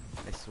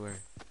 I swear.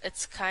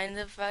 It's kind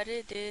of what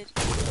it did.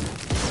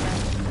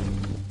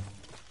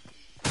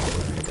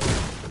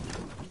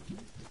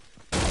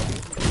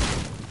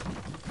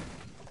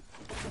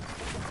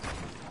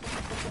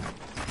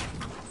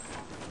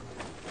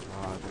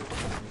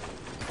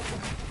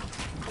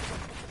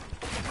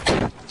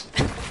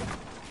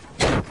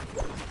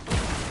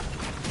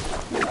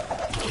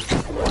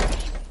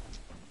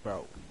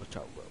 Bro, watch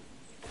out, bro.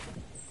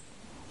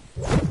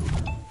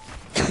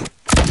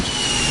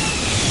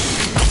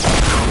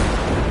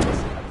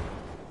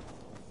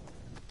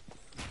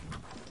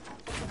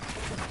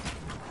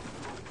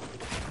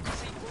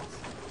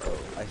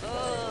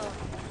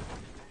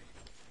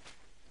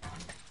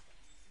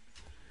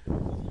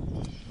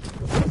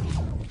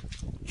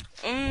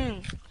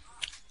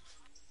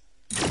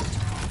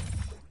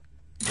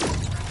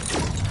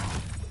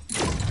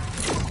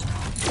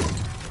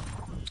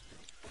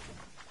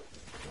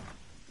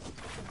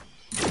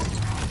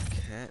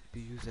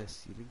 use that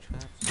ceiling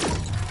trap?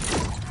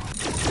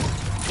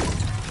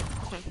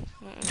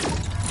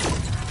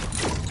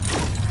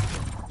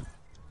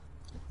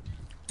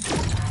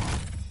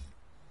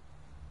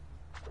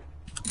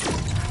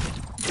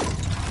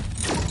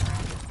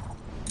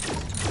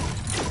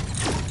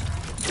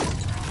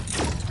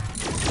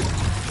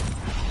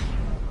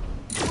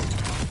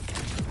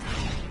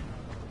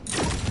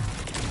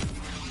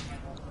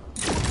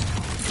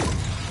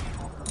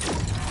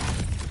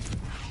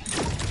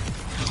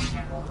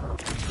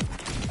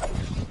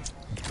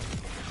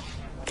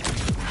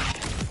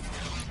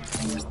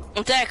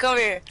 Dad, come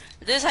here.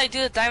 This is how you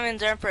do the diamond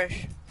jump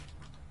rush.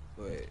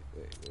 Wait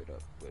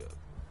up. Wait.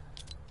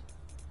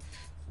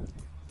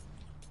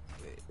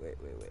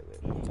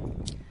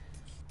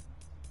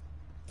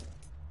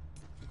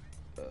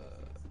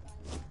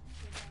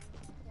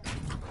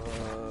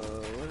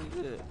 What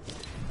is it?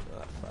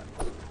 Fuck.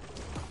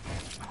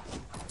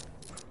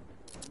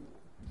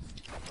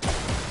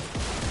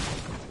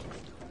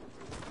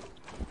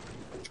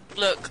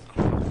 Look.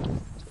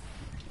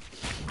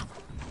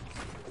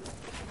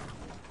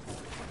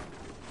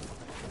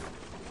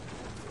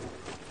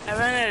 I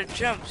ran out of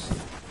jumps.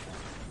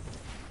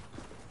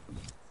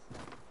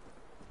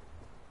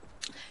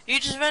 You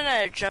just run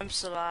out of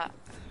jumps a lot.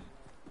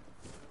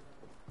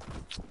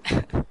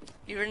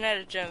 You run out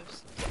of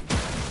jumps.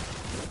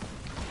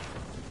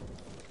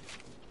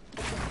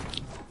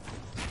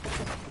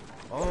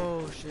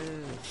 Oh shit.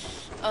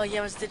 Oh,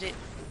 yeah, let's did it.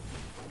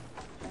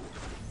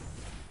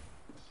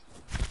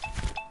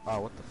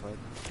 Oh, what the fuck?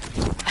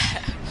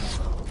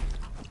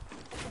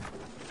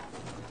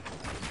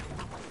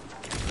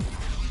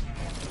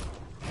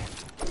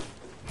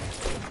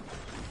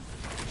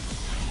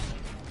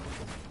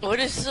 What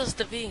is this supposed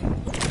to be?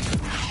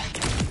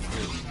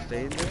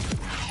 Stay in there?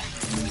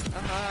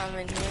 I'm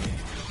in here.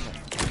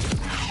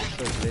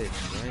 It's a glitch,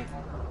 right?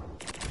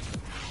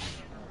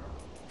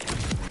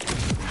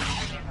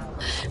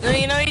 No,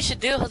 you know what you should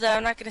do? Hold on,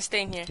 I'm not gonna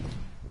stay in here.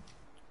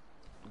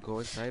 Go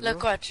inside,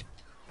 Look, bro? watch.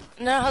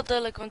 No, hold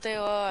on, look, one thing,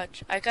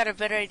 watch. I got a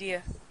better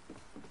idea.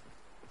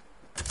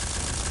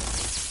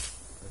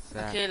 What's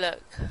that? Okay,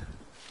 look.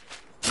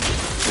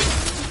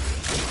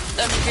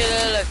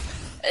 Look.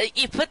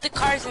 You put the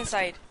cars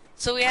inside,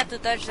 so we have to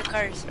dodge the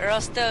cars, or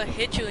else they'll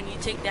hit you and you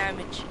take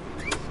damage.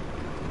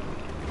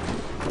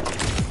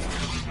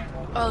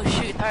 Oh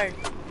shoot, hard.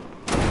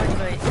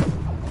 Wait.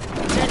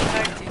 It's really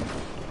hard to.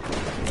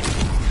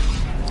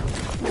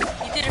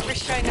 You did it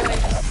first try, now I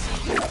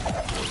see.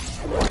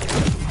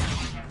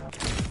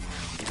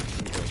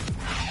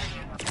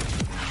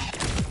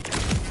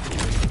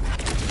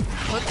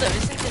 What the?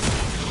 Isn't this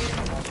easier?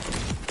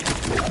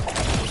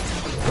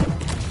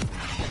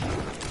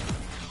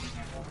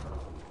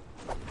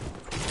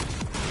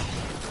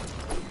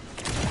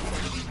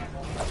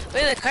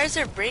 Wait, the cars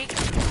are breaking.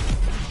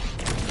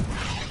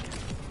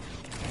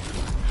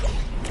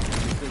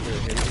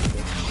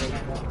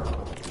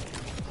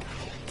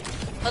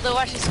 Hold on,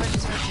 watch this.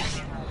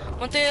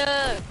 Want to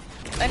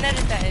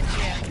edit that edge,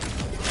 yeah.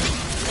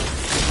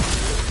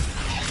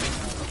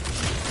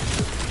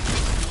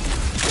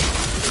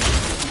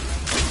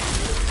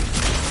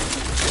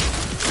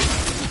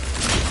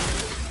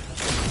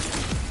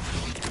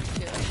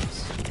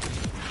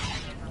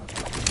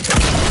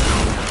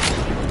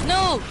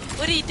 No!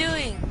 What are you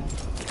doing?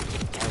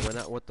 I went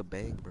out with the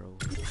bang, bro.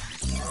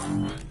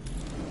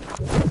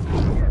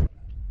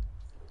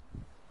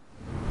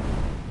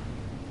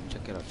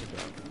 Check it out.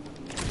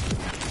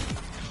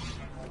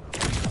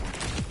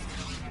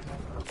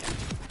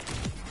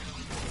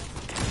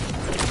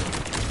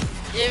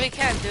 Yeah, we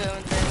can't do it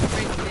when they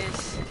break this.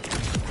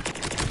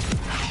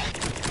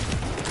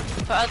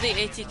 Put all the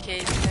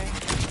ATKs there.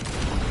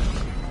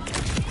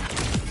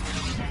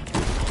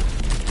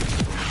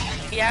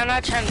 Yeah, I'm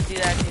not trying to do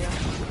that deal.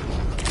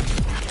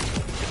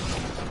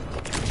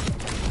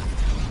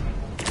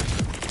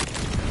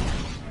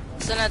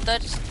 So not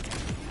touch?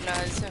 No,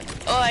 it's not.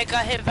 Oh, I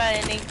got hit by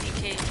an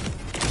ATK.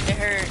 It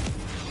hurt.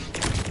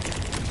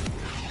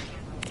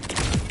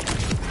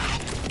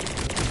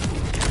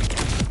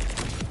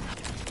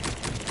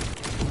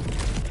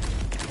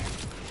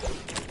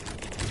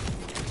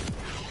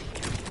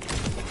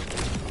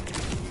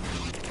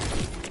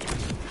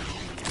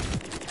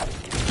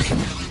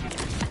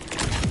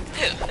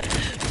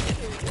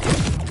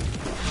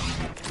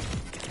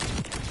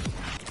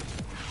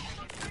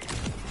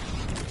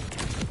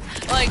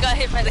 Oh, I got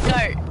hit by the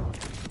cart.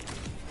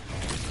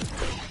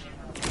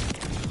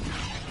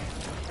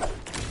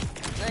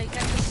 No, you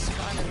can't just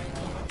spawn him in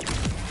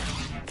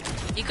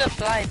here. You could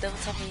fly, double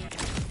tap me.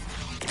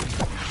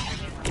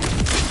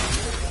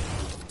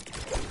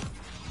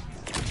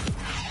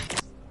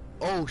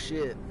 Oh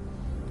shit.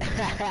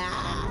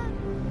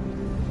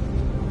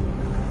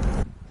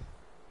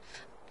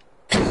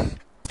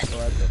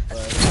 What the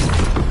fuck?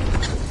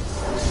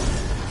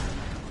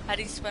 How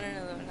do you spawn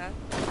another one, huh?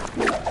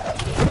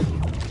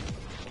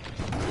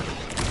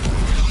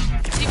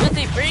 See, but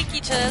they break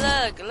each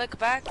other. Look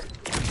back.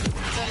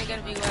 It's only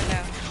gonna be one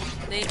now.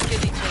 They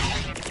kill each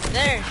other.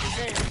 There, he's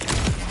there.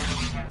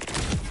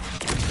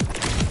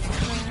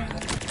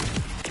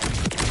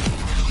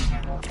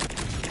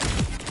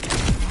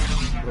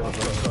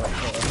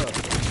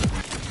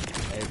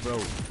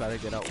 try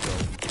to get out, bro.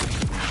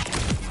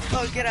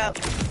 Oh, get out.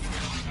 I'm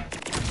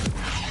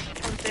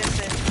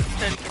pissing.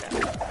 Try to get out.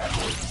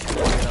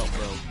 Get out,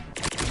 bro.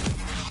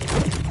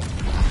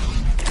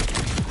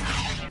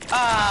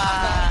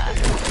 Ah.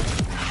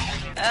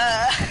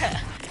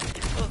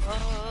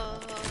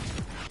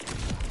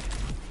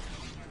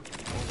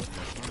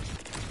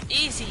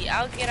 Easy.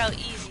 I'll get out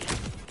easy.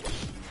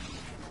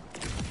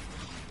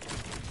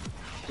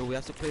 So we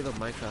have to play the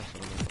Minecraft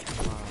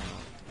one.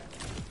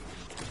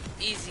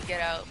 Easy,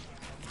 get out.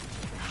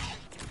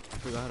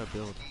 I forgot how to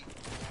build.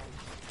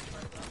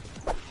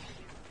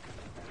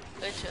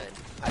 Which one?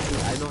 I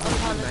know how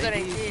to Oh, do look what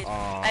I 90s. did.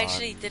 I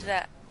actually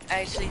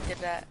did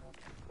that.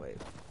 Wait,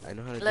 I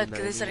know how to Look, do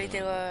 90s. this is what I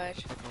did.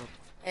 Watch.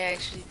 I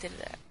actually did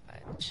that.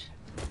 Watch.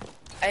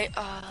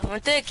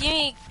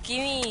 Give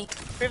me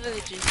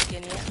privileges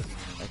again, yeah?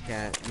 I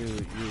can't. You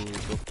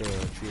broke the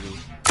treaty.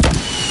 Dude,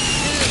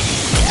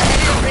 I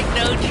didn't break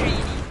no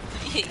treaty.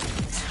 Please.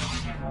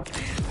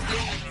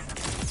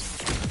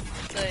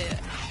 So yeah.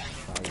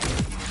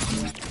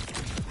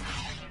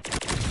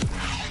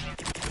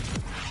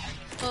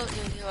 Oh,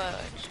 yeah,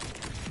 watch.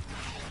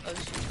 Oh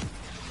shit.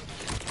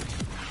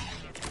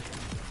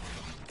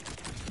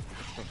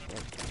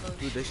 Oh,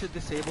 Dude, they shit. should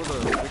disable the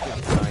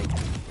freaking sign,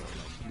 bro.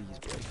 Like, please,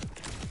 bro.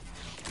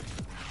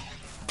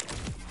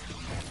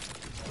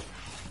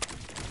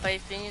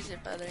 5 fingers are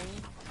bothering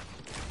you.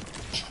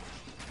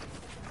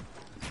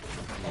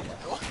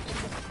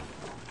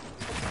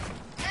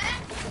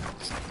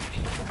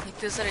 Like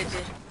this is what I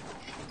did.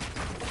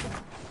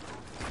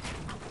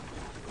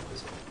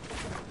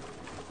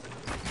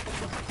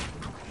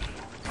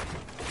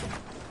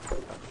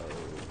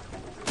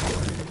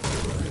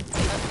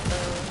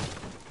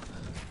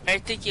 I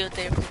think you're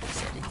there for the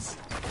settings.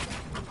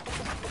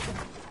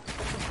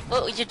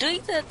 Oh, you're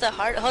doing the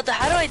hard. Hold on,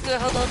 how do I do it?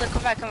 Hold on,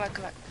 come back.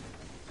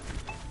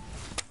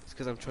 It's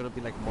because I'm trying to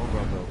be like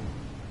Mongrel, bro.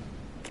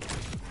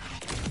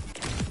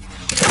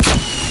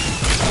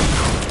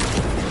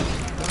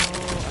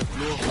 Oh, I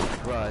blew up,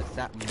 bruh. Is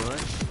that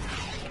much?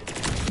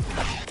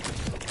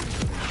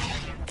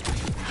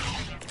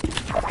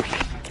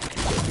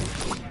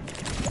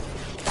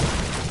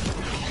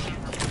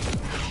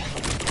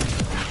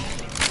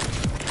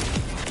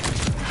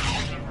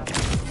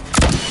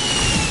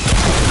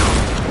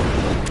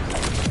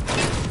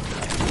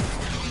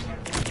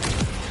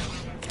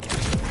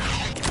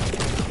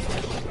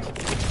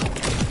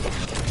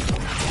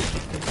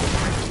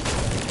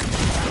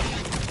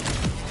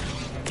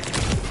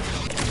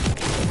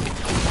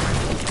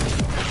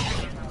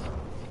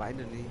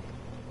 Finally,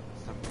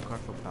 stop the car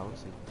from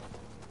bouncing.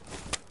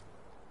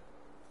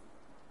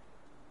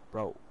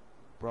 Bro,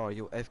 are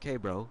you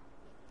FK, bro?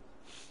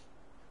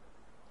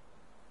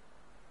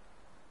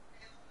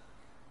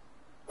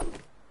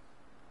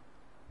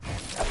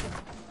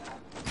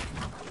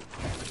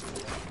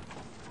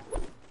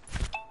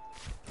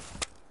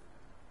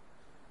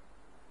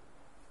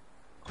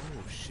 Oh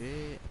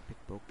shit, epic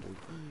broke dude.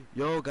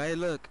 Yo, Gael,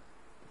 look.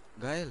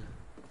 Gael.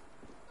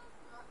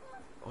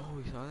 Oh,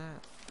 you saw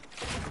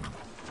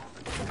that?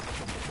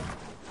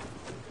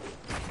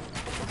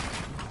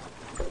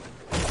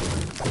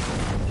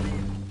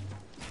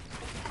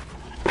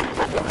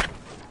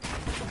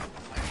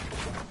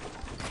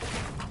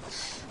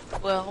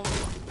 Well,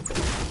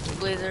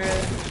 Wizard.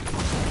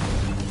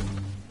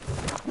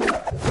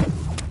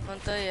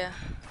 Conto ya.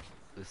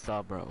 What's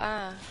up, bro?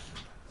 Ah.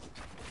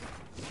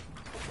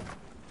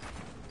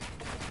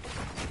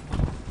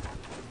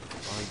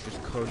 Oh, you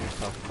just code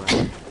yourself,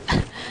 man.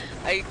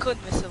 I could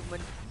miss someone.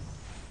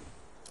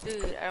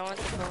 Dude, I want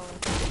the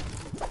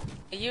phone.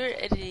 You were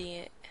editing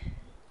it.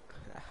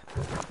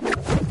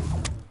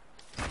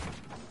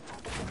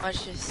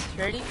 Watch this.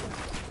 Ready?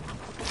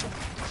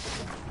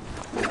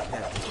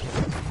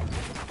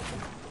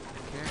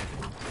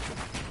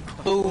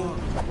 Boom.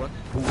 What?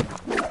 Boom.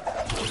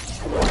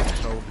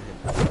 Showed him.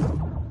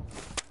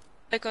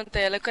 Le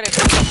conté. What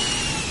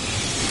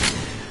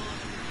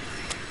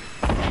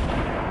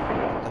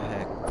the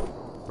heck?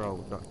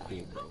 Bro, not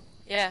cool, bro.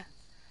 Yeah.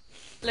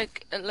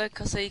 Look,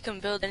 so you can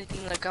build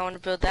anything. Like, I want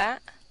to build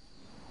that.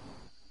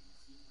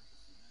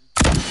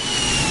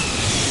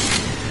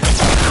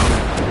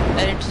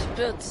 And it just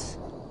builds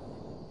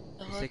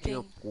the It's whole taking thing.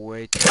 up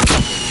way too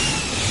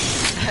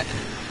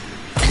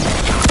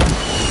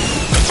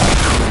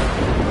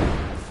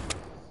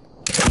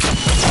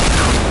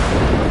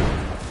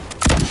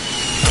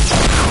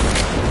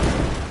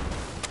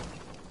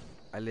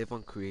I live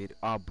on creative.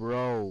 Ah,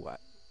 bro.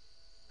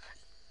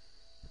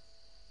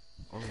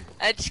 Oh.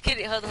 I just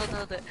kidding. Hold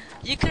on.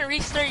 You can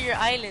restart your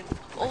island.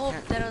 Oh,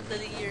 can't that'll do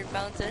delete your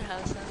bouncer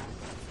house, huh?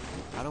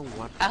 I don't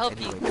want I that hope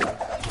anyway, you-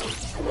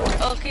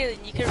 bro. Okay,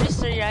 then you can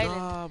restart your island.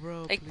 Nah,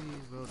 bro, Like-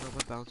 please, bro. Not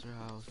my bouncer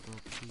house, bro,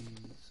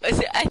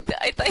 please. I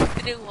thought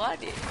you didn't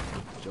want it.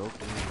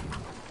 Joking.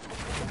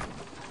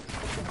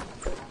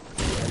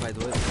 If I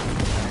do it,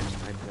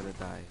 I'm gonna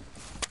die.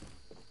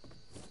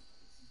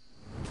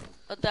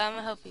 Hold on, I'm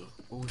gonna help you.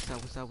 Oh, what's that?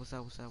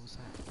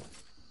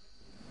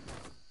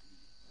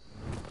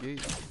 Yeah.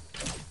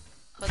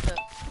 Hold up.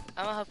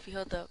 I'm gonna help you.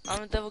 Hold up.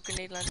 I'm a double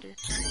grenade launcher.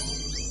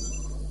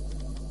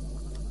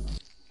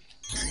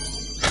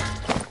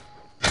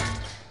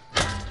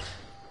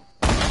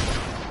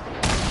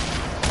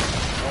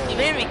 You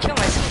made me kill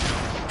myself.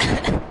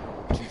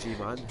 GG,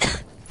 man.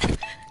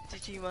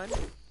 GG, man.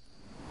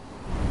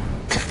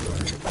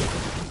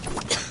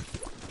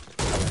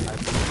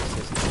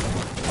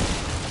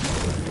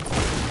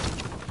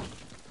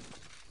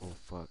 Oh,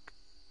 fuck.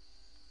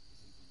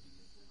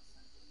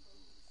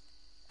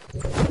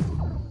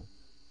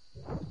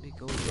 Let me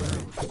go down.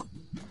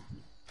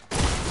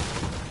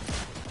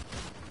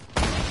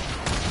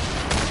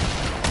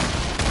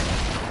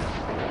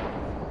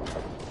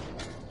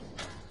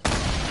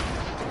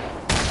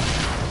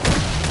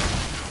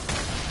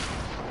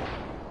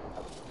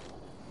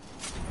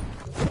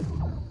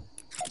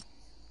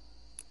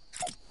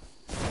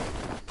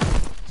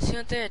 See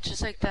what there?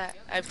 Just like that.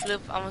 I blew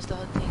up almost the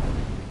whole thing.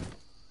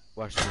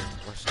 Watch this,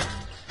 watch this.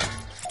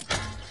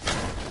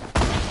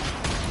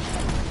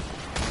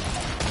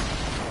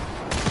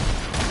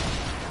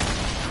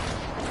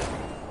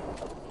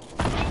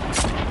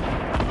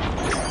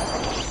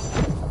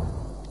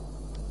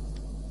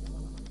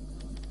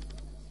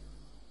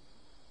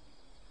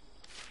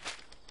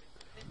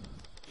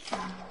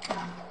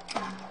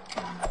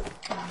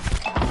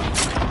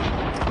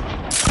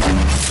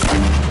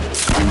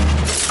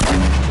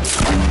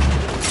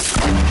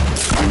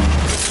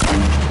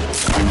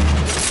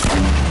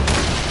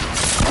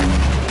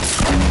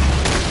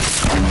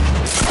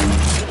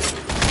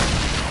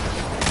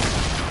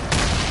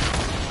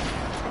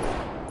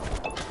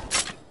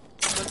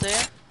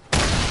 There?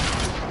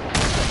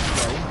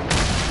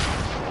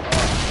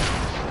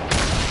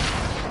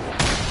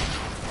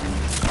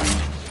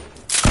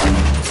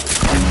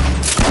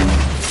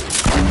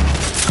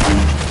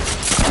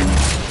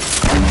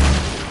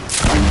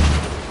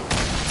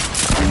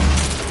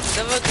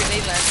 Double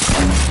grenade launcher.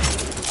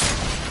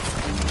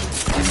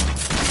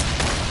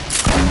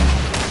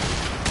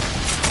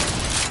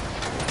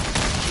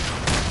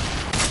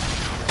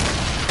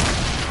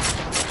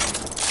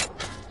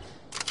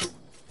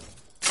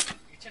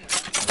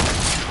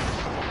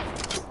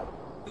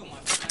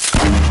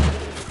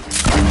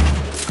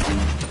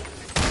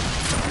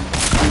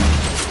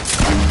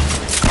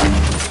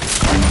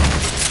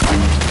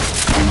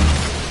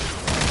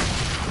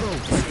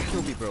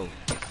 Kill me, bro.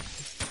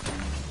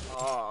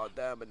 Oh,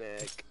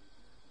 Dominic.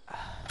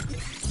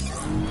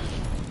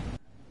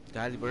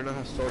 Daddy, we're not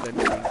have sold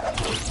anything.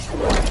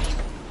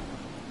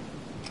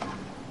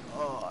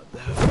 Oh,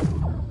 damn.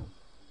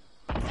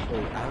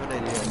 Wait, I have an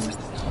idea.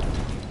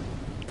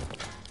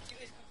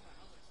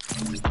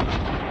 I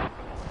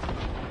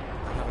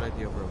have an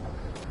idea, bro.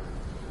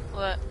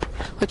 What?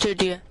 What's your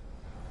idea?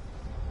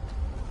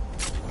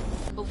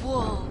 Whoa.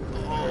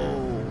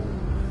 Oh.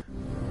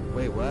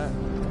 Wait, what?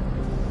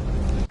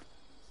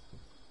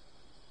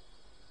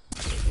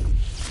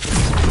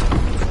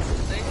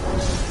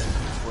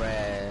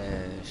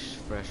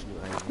 Fresh new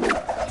item.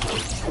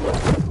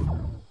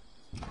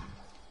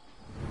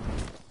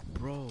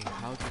 Bro,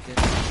 how'd you get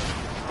that?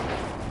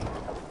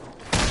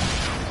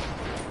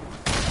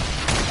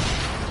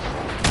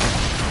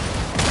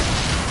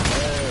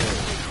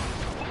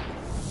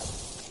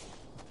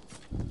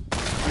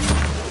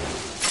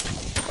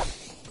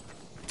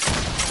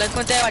 Look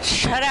what they watch.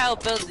 Shut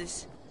out, build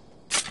this.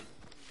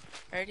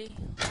 Ready?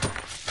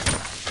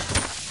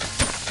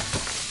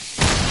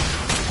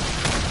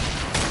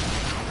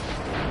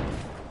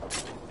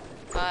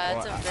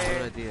 That's I a have bird.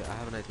 an idea. I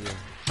have an idea.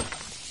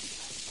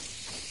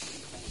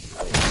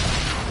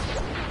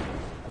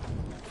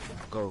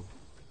 Go.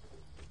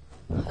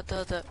 Hold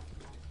up.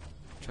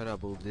 Try to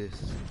build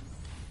this.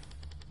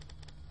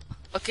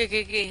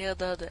 Okay,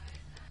 hold up.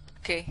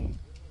 Okay.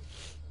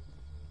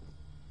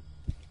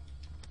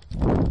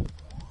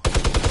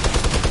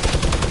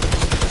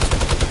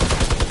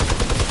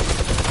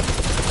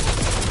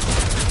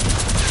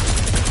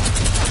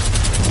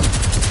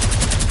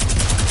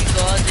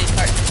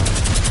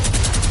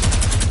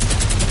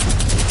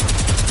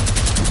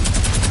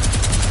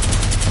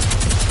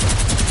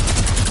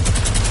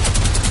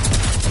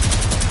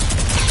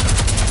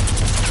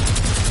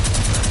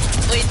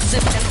 Wait, does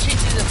it penetrate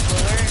through the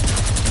floor?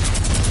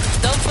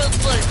 Don't build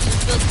floors,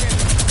 just build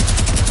pyramids.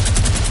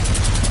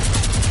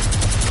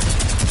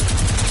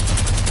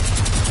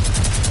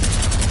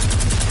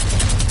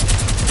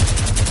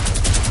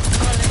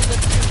 Come on, let's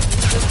build pyramids.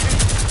 Let's build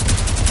pyramids.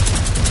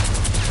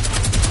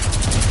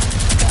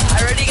 I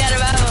already got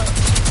him out.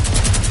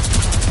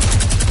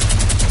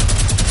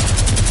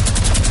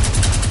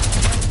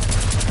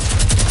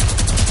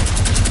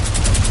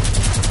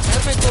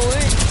 Let me go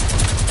in.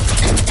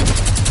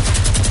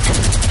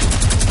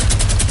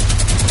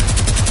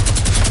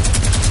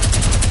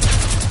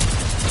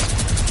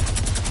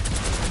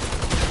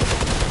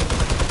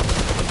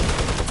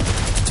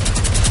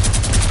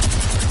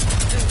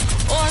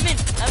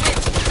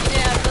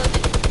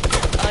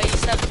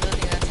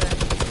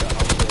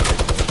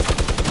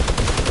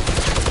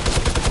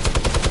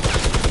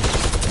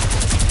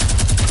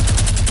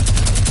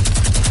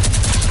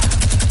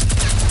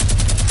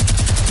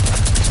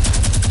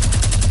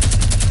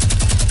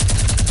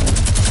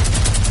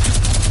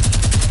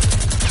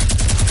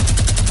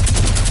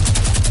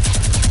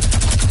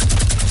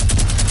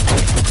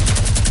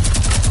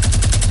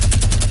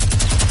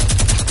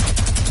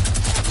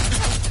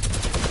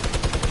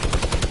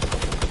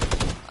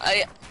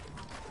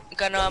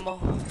 got no ammo.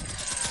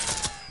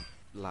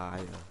 Liar.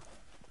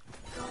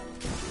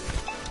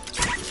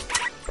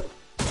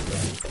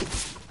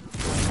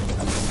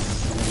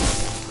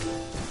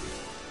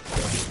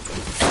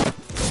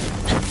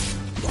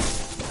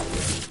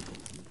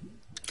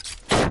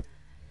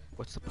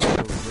 What's the point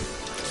of this?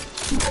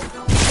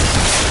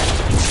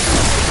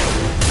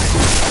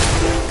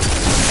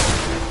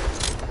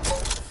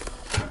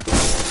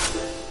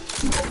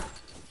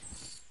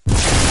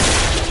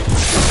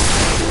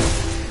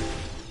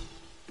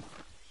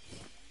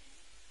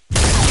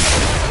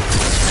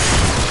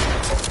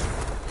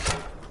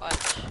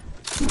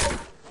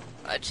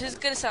 Watch, this is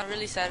gonna sound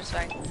really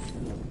satisfying.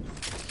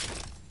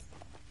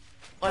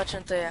 Watch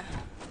until ya.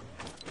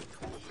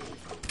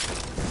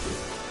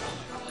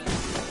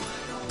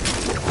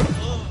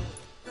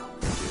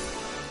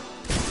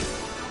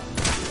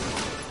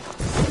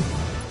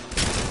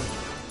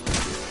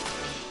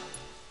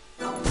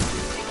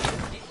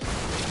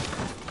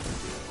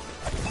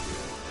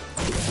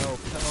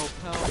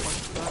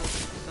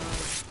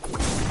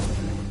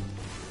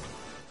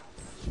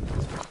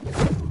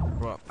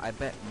 Bro, I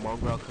bet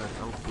Mongrel can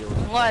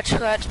outfield. Watch.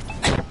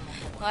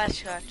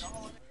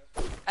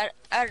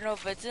 I don't know,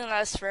 but it didn't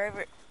last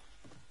forever.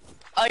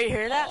 Oh, you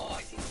hear that?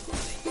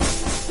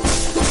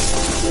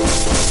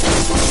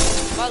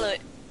 Follow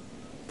it.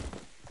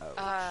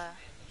 Watch,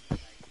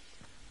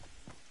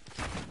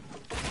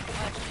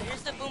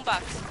 here's the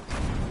boombox.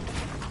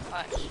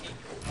 Watch.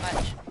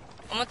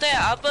 I'm gonna tell you,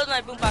 I'll build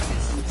my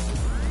boomboxes.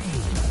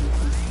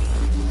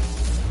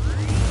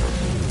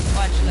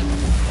 Watch, look.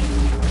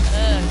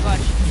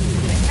 Watch.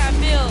 I can't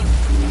build.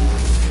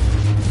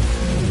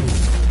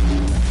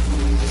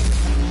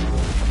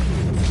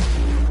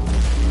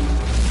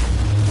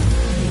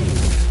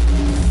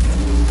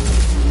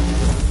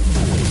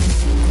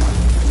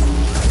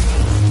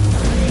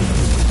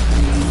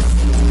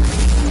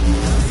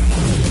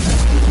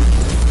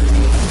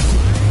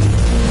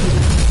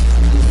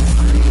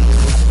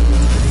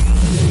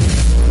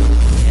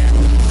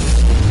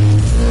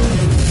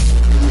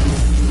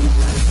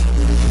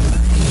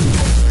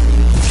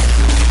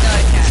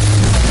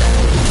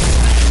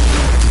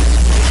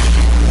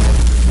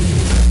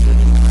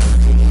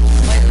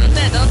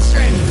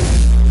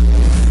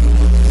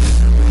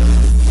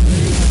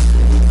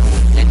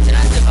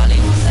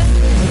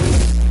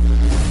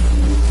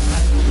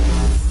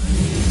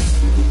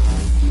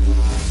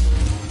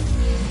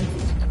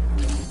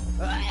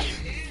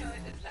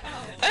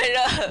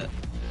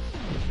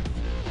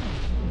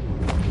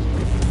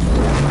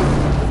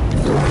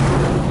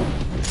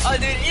 Oh,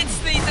 dude,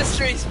 instantly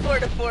destroys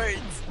porta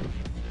forts.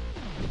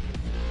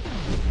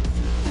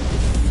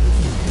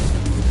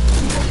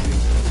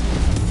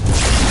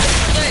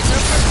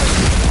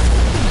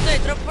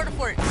 Throw porta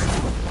forts.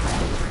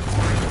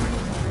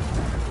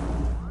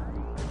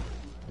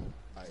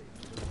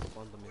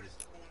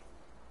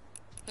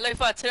 Like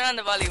what? Turn on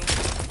the volume.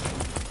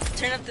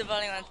 Turn up the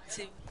volume on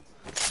TV.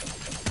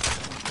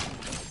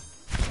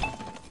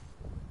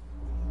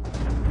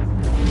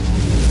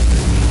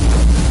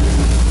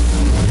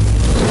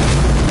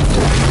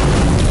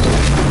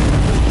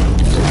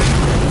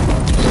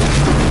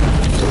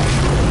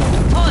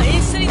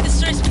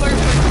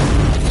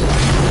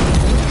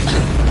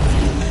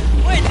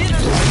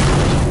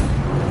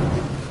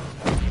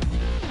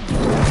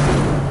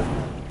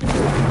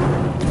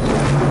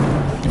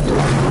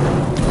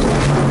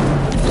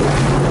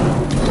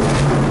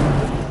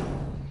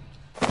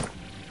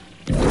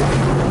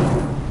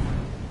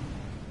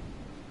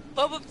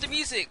 Pump up the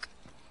music.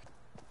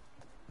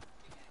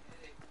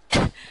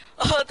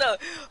 Hold up.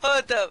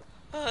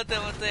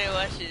 Montoya,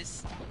 watch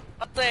this.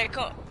 Montoya,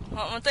 come.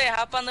 Montoya,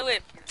 hop on the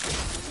whip.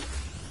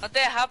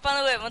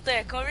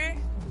 Montoya, come over here.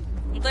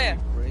 Montoya.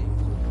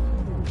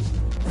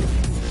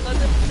 Hold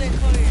up, Montoya,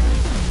 come over here.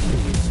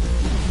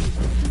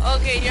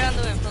 Okay, you're on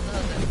the whip.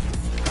 Hold up.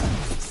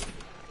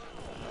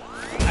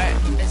 Alright,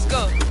 let's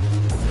go.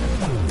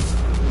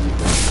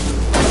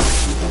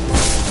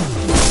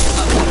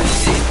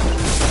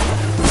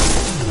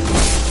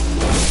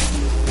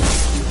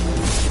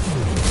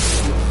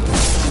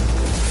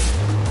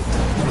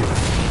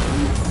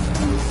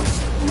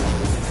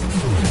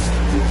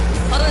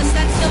 Hold on,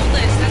 stand still,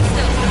 stand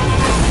still.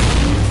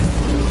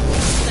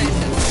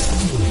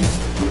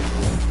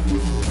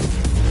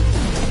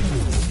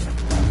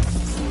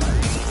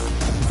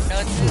 No,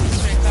 it's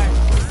straight.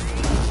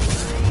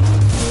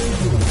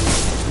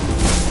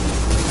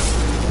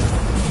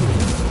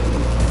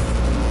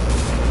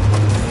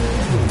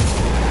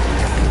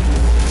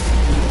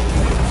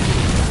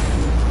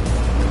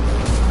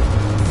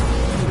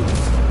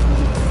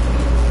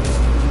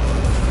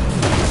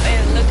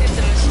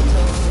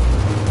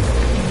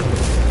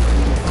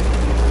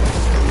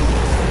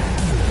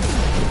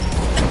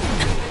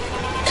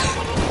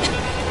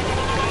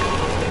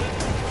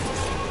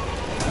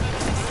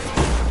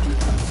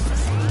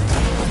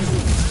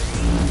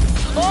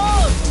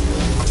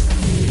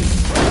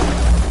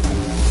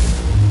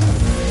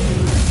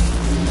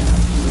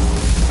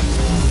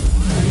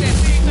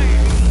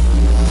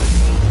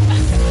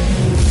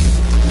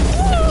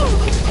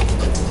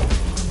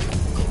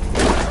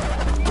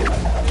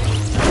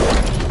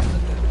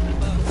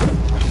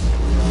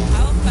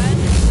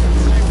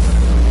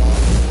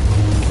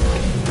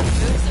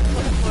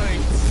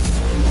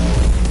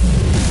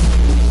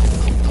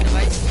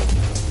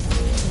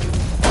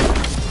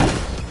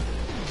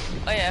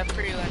 Yeah,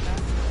 pretty one, huh?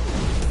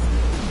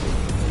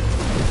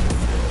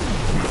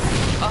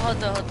 Oh,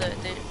 hold on.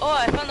 Oh,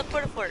 I found the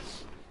porta fort.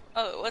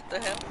 Oh, what the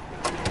hell?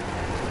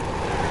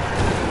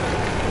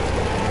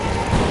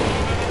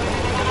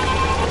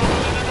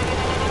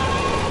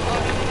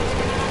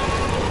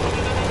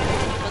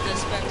 Oh, the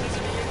spam piece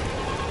over here.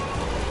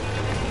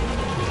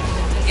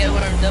 And get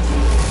warmed up.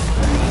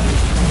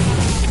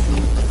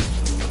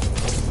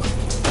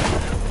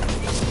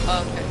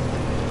 Oh, okay.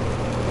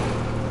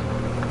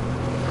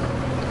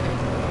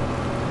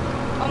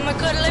 Oh my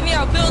god, let me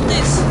out build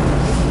this!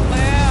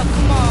 Yeah,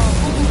 come on.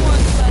 Who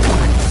wants that?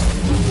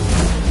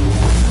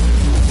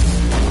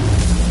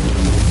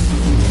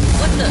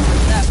 What the?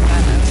 That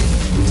man,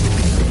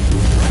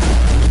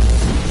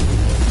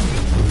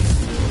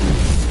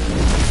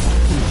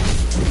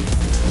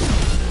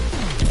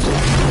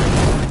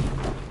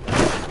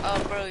 oh,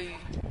 bro.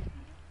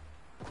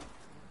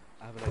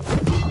 I have an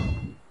idea.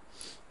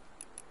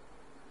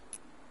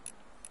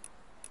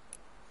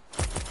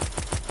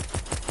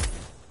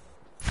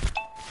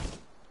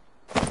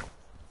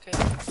 Okay.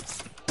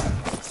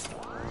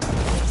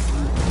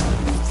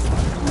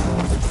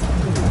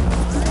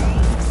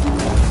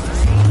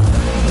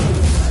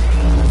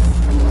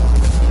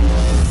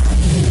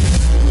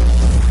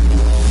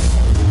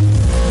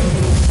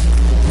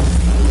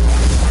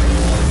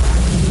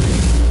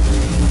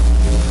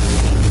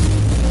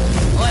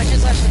 Oh, I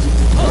just watched it.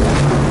 Oh!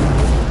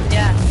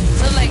 Yeah.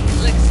 So, like,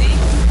 see? You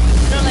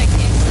know, like,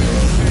 instant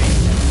right?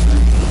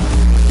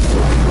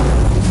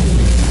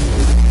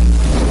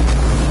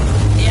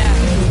 Yeah.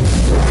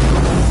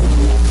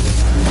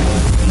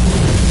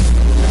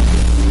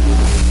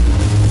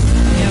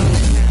 Yeah, when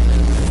they're trying to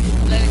build.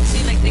 Like,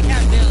 see, like, they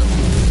can't build.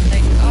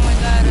 Like, oh my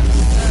god, I'm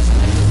stuck.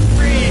 Like,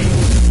 frick.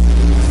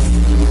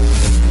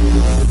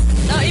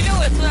 No, even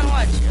with one,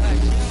 watch. Even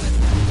with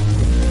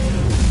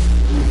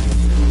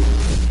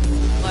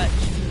watch.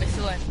 With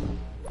one.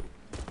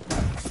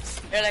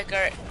 You're like,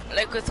 alright.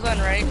 Like, with one,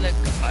 right? Look,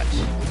 watch.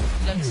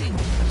 Look, see?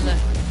 Look.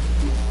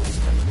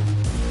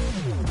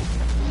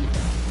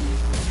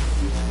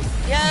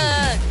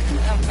 Yeah,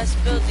 look. Us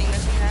building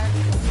doesn't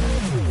happen.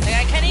 Like,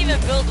 I can't even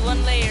build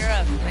one layer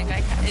up. Like,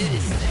 I can't.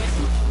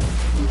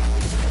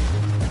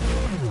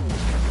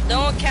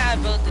 No one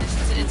can build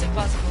this. It's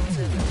impossible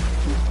to.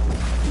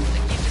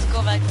 Like, you just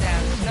go back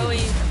down. There's no way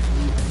you.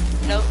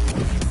 Nope.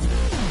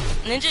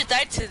 Ninja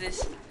died to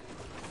this.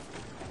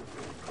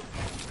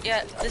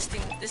 Yeah, this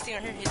thing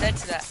right here, he died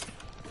to that.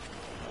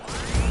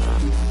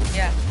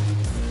 Yeah.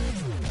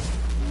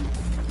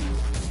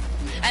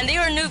 And they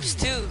were noobs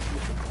too.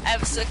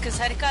 Cause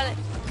how do you call it?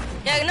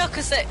 Yeah, no,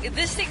 cause like,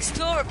 this thing's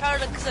too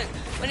overpowered. Cause like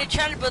when you're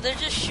trying to build, they're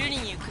just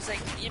shooting you. Cause like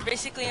you're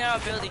basically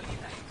not building.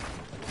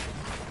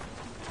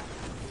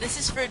 This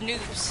is for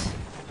noobs.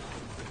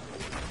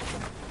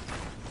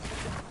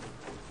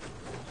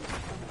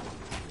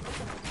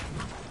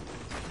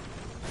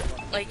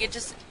 Like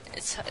it's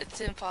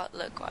impossible.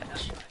 Look,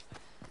 watch.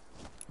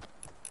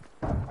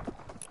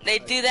 They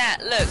do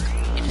that. Look,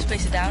 you just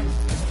place it down.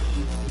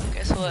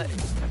 Guess what?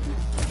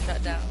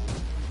 Shut down.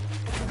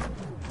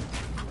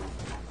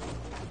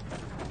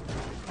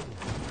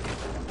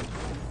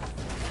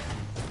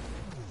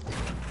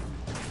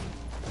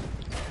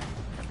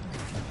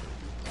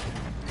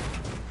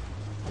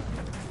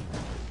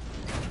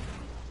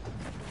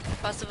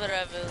 Possible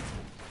rebuild.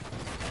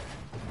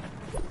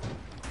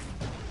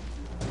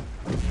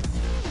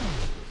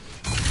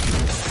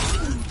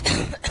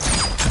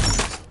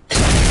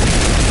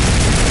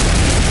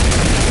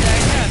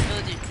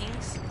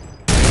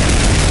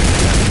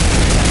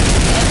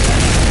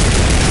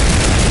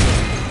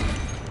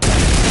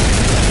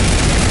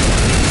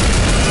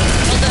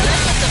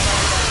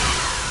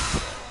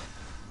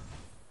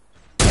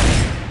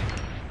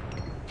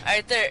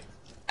 Alright there,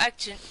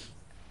 action.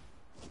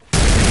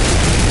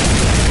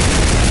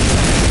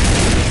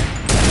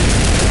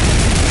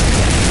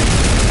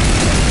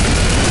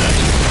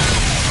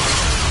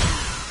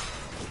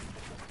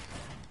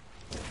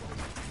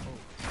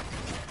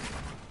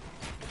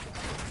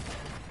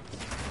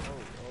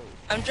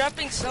 I'm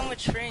dropping so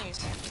much frames.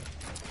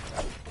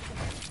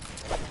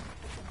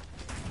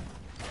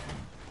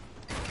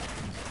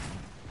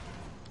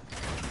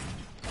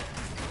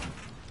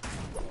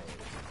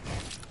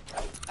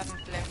 I've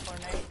been playing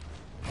Fortnite.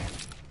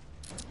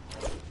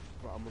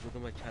 Bro, I'm gonna go to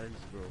my challenge,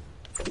 bro.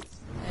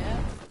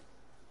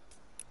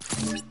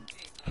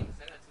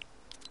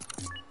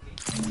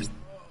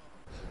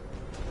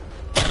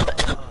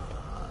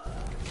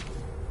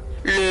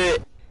 Yeah.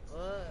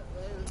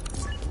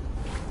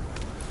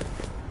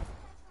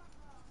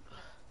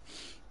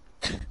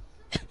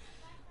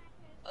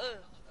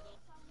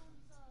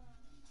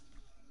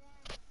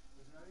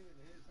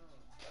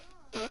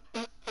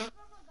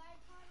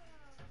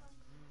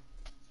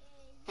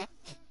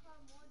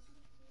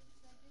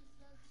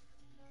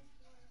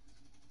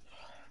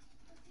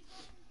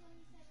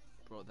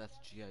 Bro, that's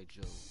G.I.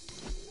 Joe.